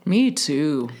hungry. Me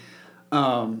too.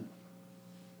 Was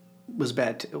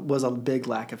bad. Was a big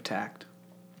lack of tact.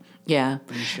 Yeah.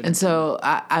 And so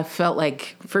I felt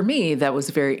like, for me, that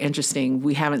was very interesting.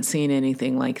 We haven't seen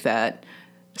anything like that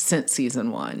since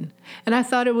season 1. And I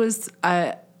thought it was,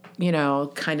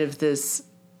 kind of this,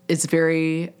 it's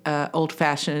very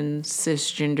old-fashioned,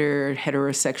 cisgender,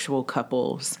 heterosexual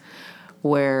couples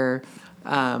where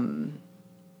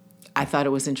I thought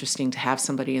it was interesting to have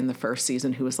somebody in the first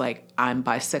season who was like, I'm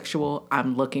bisexual,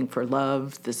 I'm looking for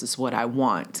love, this is what I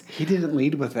want. He didn't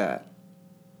lead with that.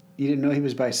 You didn't know he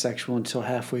was bisexual until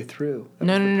halfway through.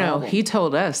 No. He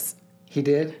told us. He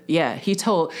did? Yeah, he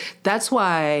told. That's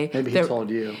why. Maybe he told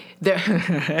you.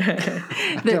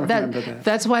 I don't remember that.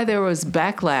 That's why there was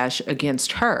backlash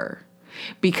against her,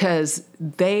 because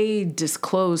they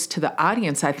disclosed to the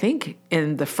audience, I think,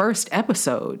 in the first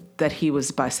episode that he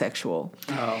was bisexual.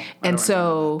 Oh, and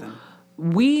so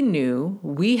we knew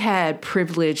we had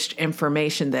privileged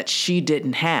information that she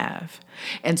didn't have.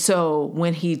 And so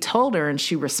when he told her and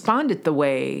she responded the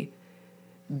way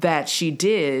that she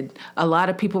did, a lot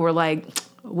of people were like,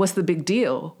 what's the big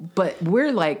deal? But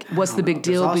we're like, what's the big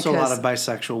deal? There's also a lot of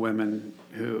bisexual women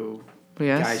who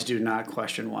Yes. guys do not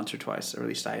question once or twice, or at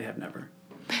least I have never.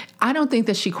 I don't think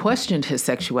that she questioned his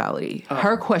sexuality. Oh.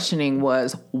 Her questioning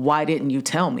was, why didn't you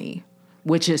tell me?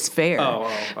 Which is fair.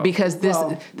 Because this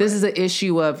is an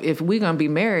issue of, if we're going to be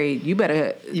married, you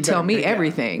better tell me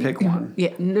everything. Pick one.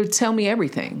 Yeah, no, tell me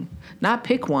everything. Not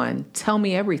pick one. Tell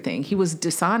me everything. He was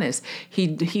dishonest.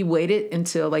 He waited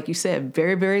until, like you said,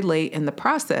 very, very late in the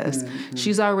process. Mm-hmm.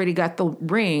 She's already got the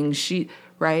ring.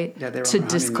 Right? Yeah, to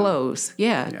disclose.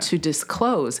 To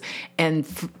disclose. And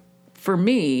for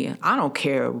me, I don't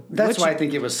care. That's why I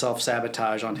think it was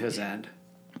self-sabotage on his end.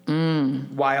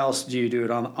 Why else do you do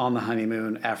it on the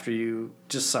honeymoon after you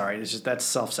that's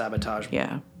self-sabotage.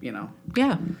 Yeah.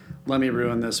 Yeah. Let me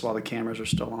ruin this while the cameras are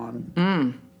still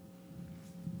on.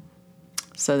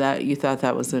 So that you thought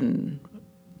that was an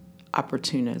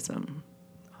opportunism.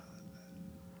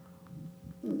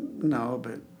 No,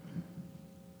 but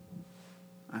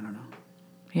I don't know.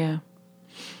 Yeah.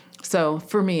 So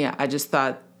for me, I just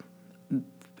thought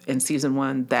in season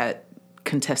 1 that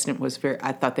contestant was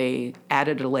I thought they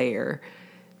added a layer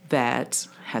that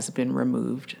has been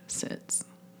removed since.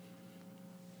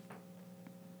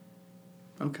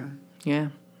 Okay. Yeah.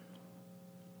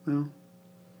 Well,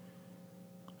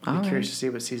 I'm curious to see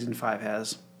what season 5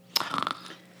 has.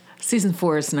 Season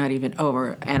 4 is not even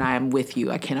over, and I'm with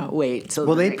you. I cannot wait.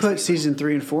 Well, they put season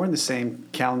 3 and 4 in the same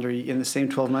calendar, in the same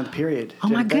 12-month period. Oh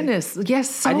my goodness! Yes,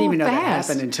 so fast. I didn't even know that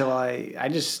happened until I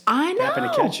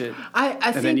happened to catch it.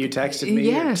 I think, then you texted me,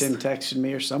 yes. or Tim texted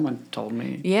me, or someone told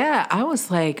me. Yeah, I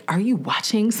was like, "Are you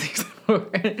watching season 4?"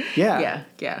 Yeah.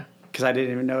 Because I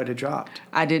didn't even know it had dropped.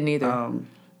 I didn't either.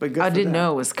 But good I for didn't them.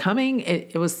 know it was coming.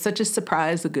 It was such a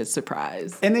surprise, a good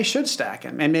surprise. And they should stack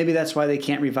them. And maybe that's why they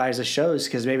can't revise the shows,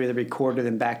 because maybe they recorded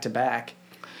them back to back,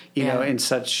 you know, in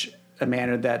such a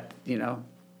manner that,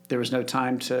 there was no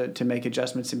time to make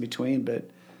adjustments in between. But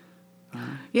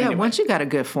anyway. Once you got a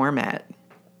good format,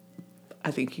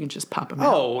 I think you can just pop them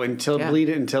out. Oh, until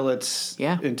until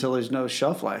there's no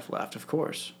shelf life left, of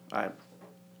course.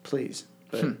 Please.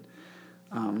 But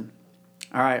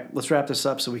all right, let's wrap this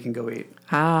up so we can go eat.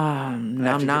 Nom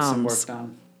Get some work noms.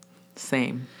 done.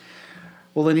 Same.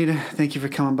 Well, Lonita, thank you for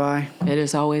coming by. It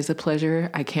is always a pleasure.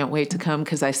 I can't wait to come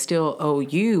because I still owe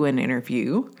you an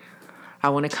interview. I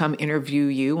want to come interview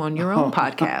you on your own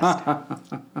podcast.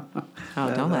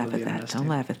 Oh, don't laugh at that. Don't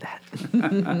laugh at that.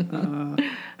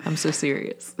 I'm so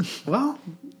serious. Well,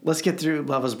 let's get through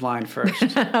Love is Blind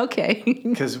first. Okay.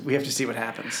 Because we have to see what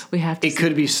happens. We have to It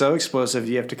could be so explosive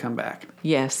you have to come back.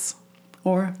 Yes.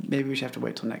 Or maybe we should have to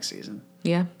wait till next season.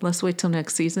 Yeah, let's wait till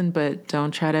next season, but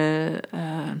don't try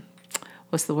to,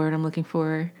 what's the word I'm looking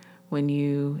for? When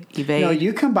you evade. No,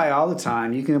 you come by all the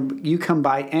time. You come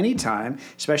by anytime,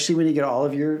 especially when you get all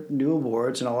of your new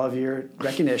awards and all of your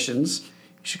recognitions. You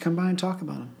should come by and talk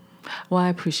about them. Well, I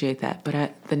appreciate that,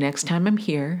 but the next time I'm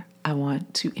here, I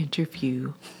want to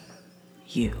interview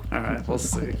you. All right, we'll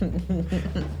see.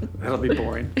 That'll be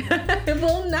boring. It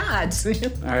will not. All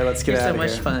right, let's get out of here. You're so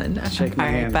much fun. Shake my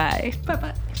hand. Bye.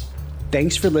 Bye-bye.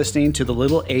 Thanks for listening to the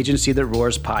Little Agency That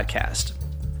Roars podcast.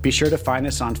 Be sure to find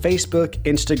us on Facebook,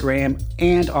 Instagram,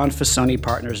 and on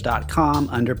FasoniPartners.com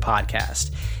under podcast.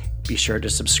 Be sure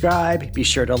to subscribe, be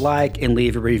sure to like, and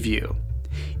leave a review.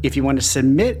 If you want to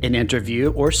submit an interview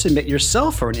or submit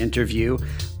yourself for an interview,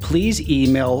 please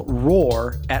email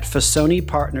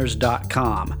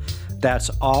roar@FasoniPartners.com.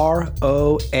 That's ROAR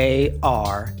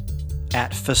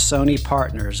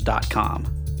 @FasoniPartners.com.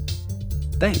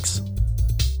 Thanks.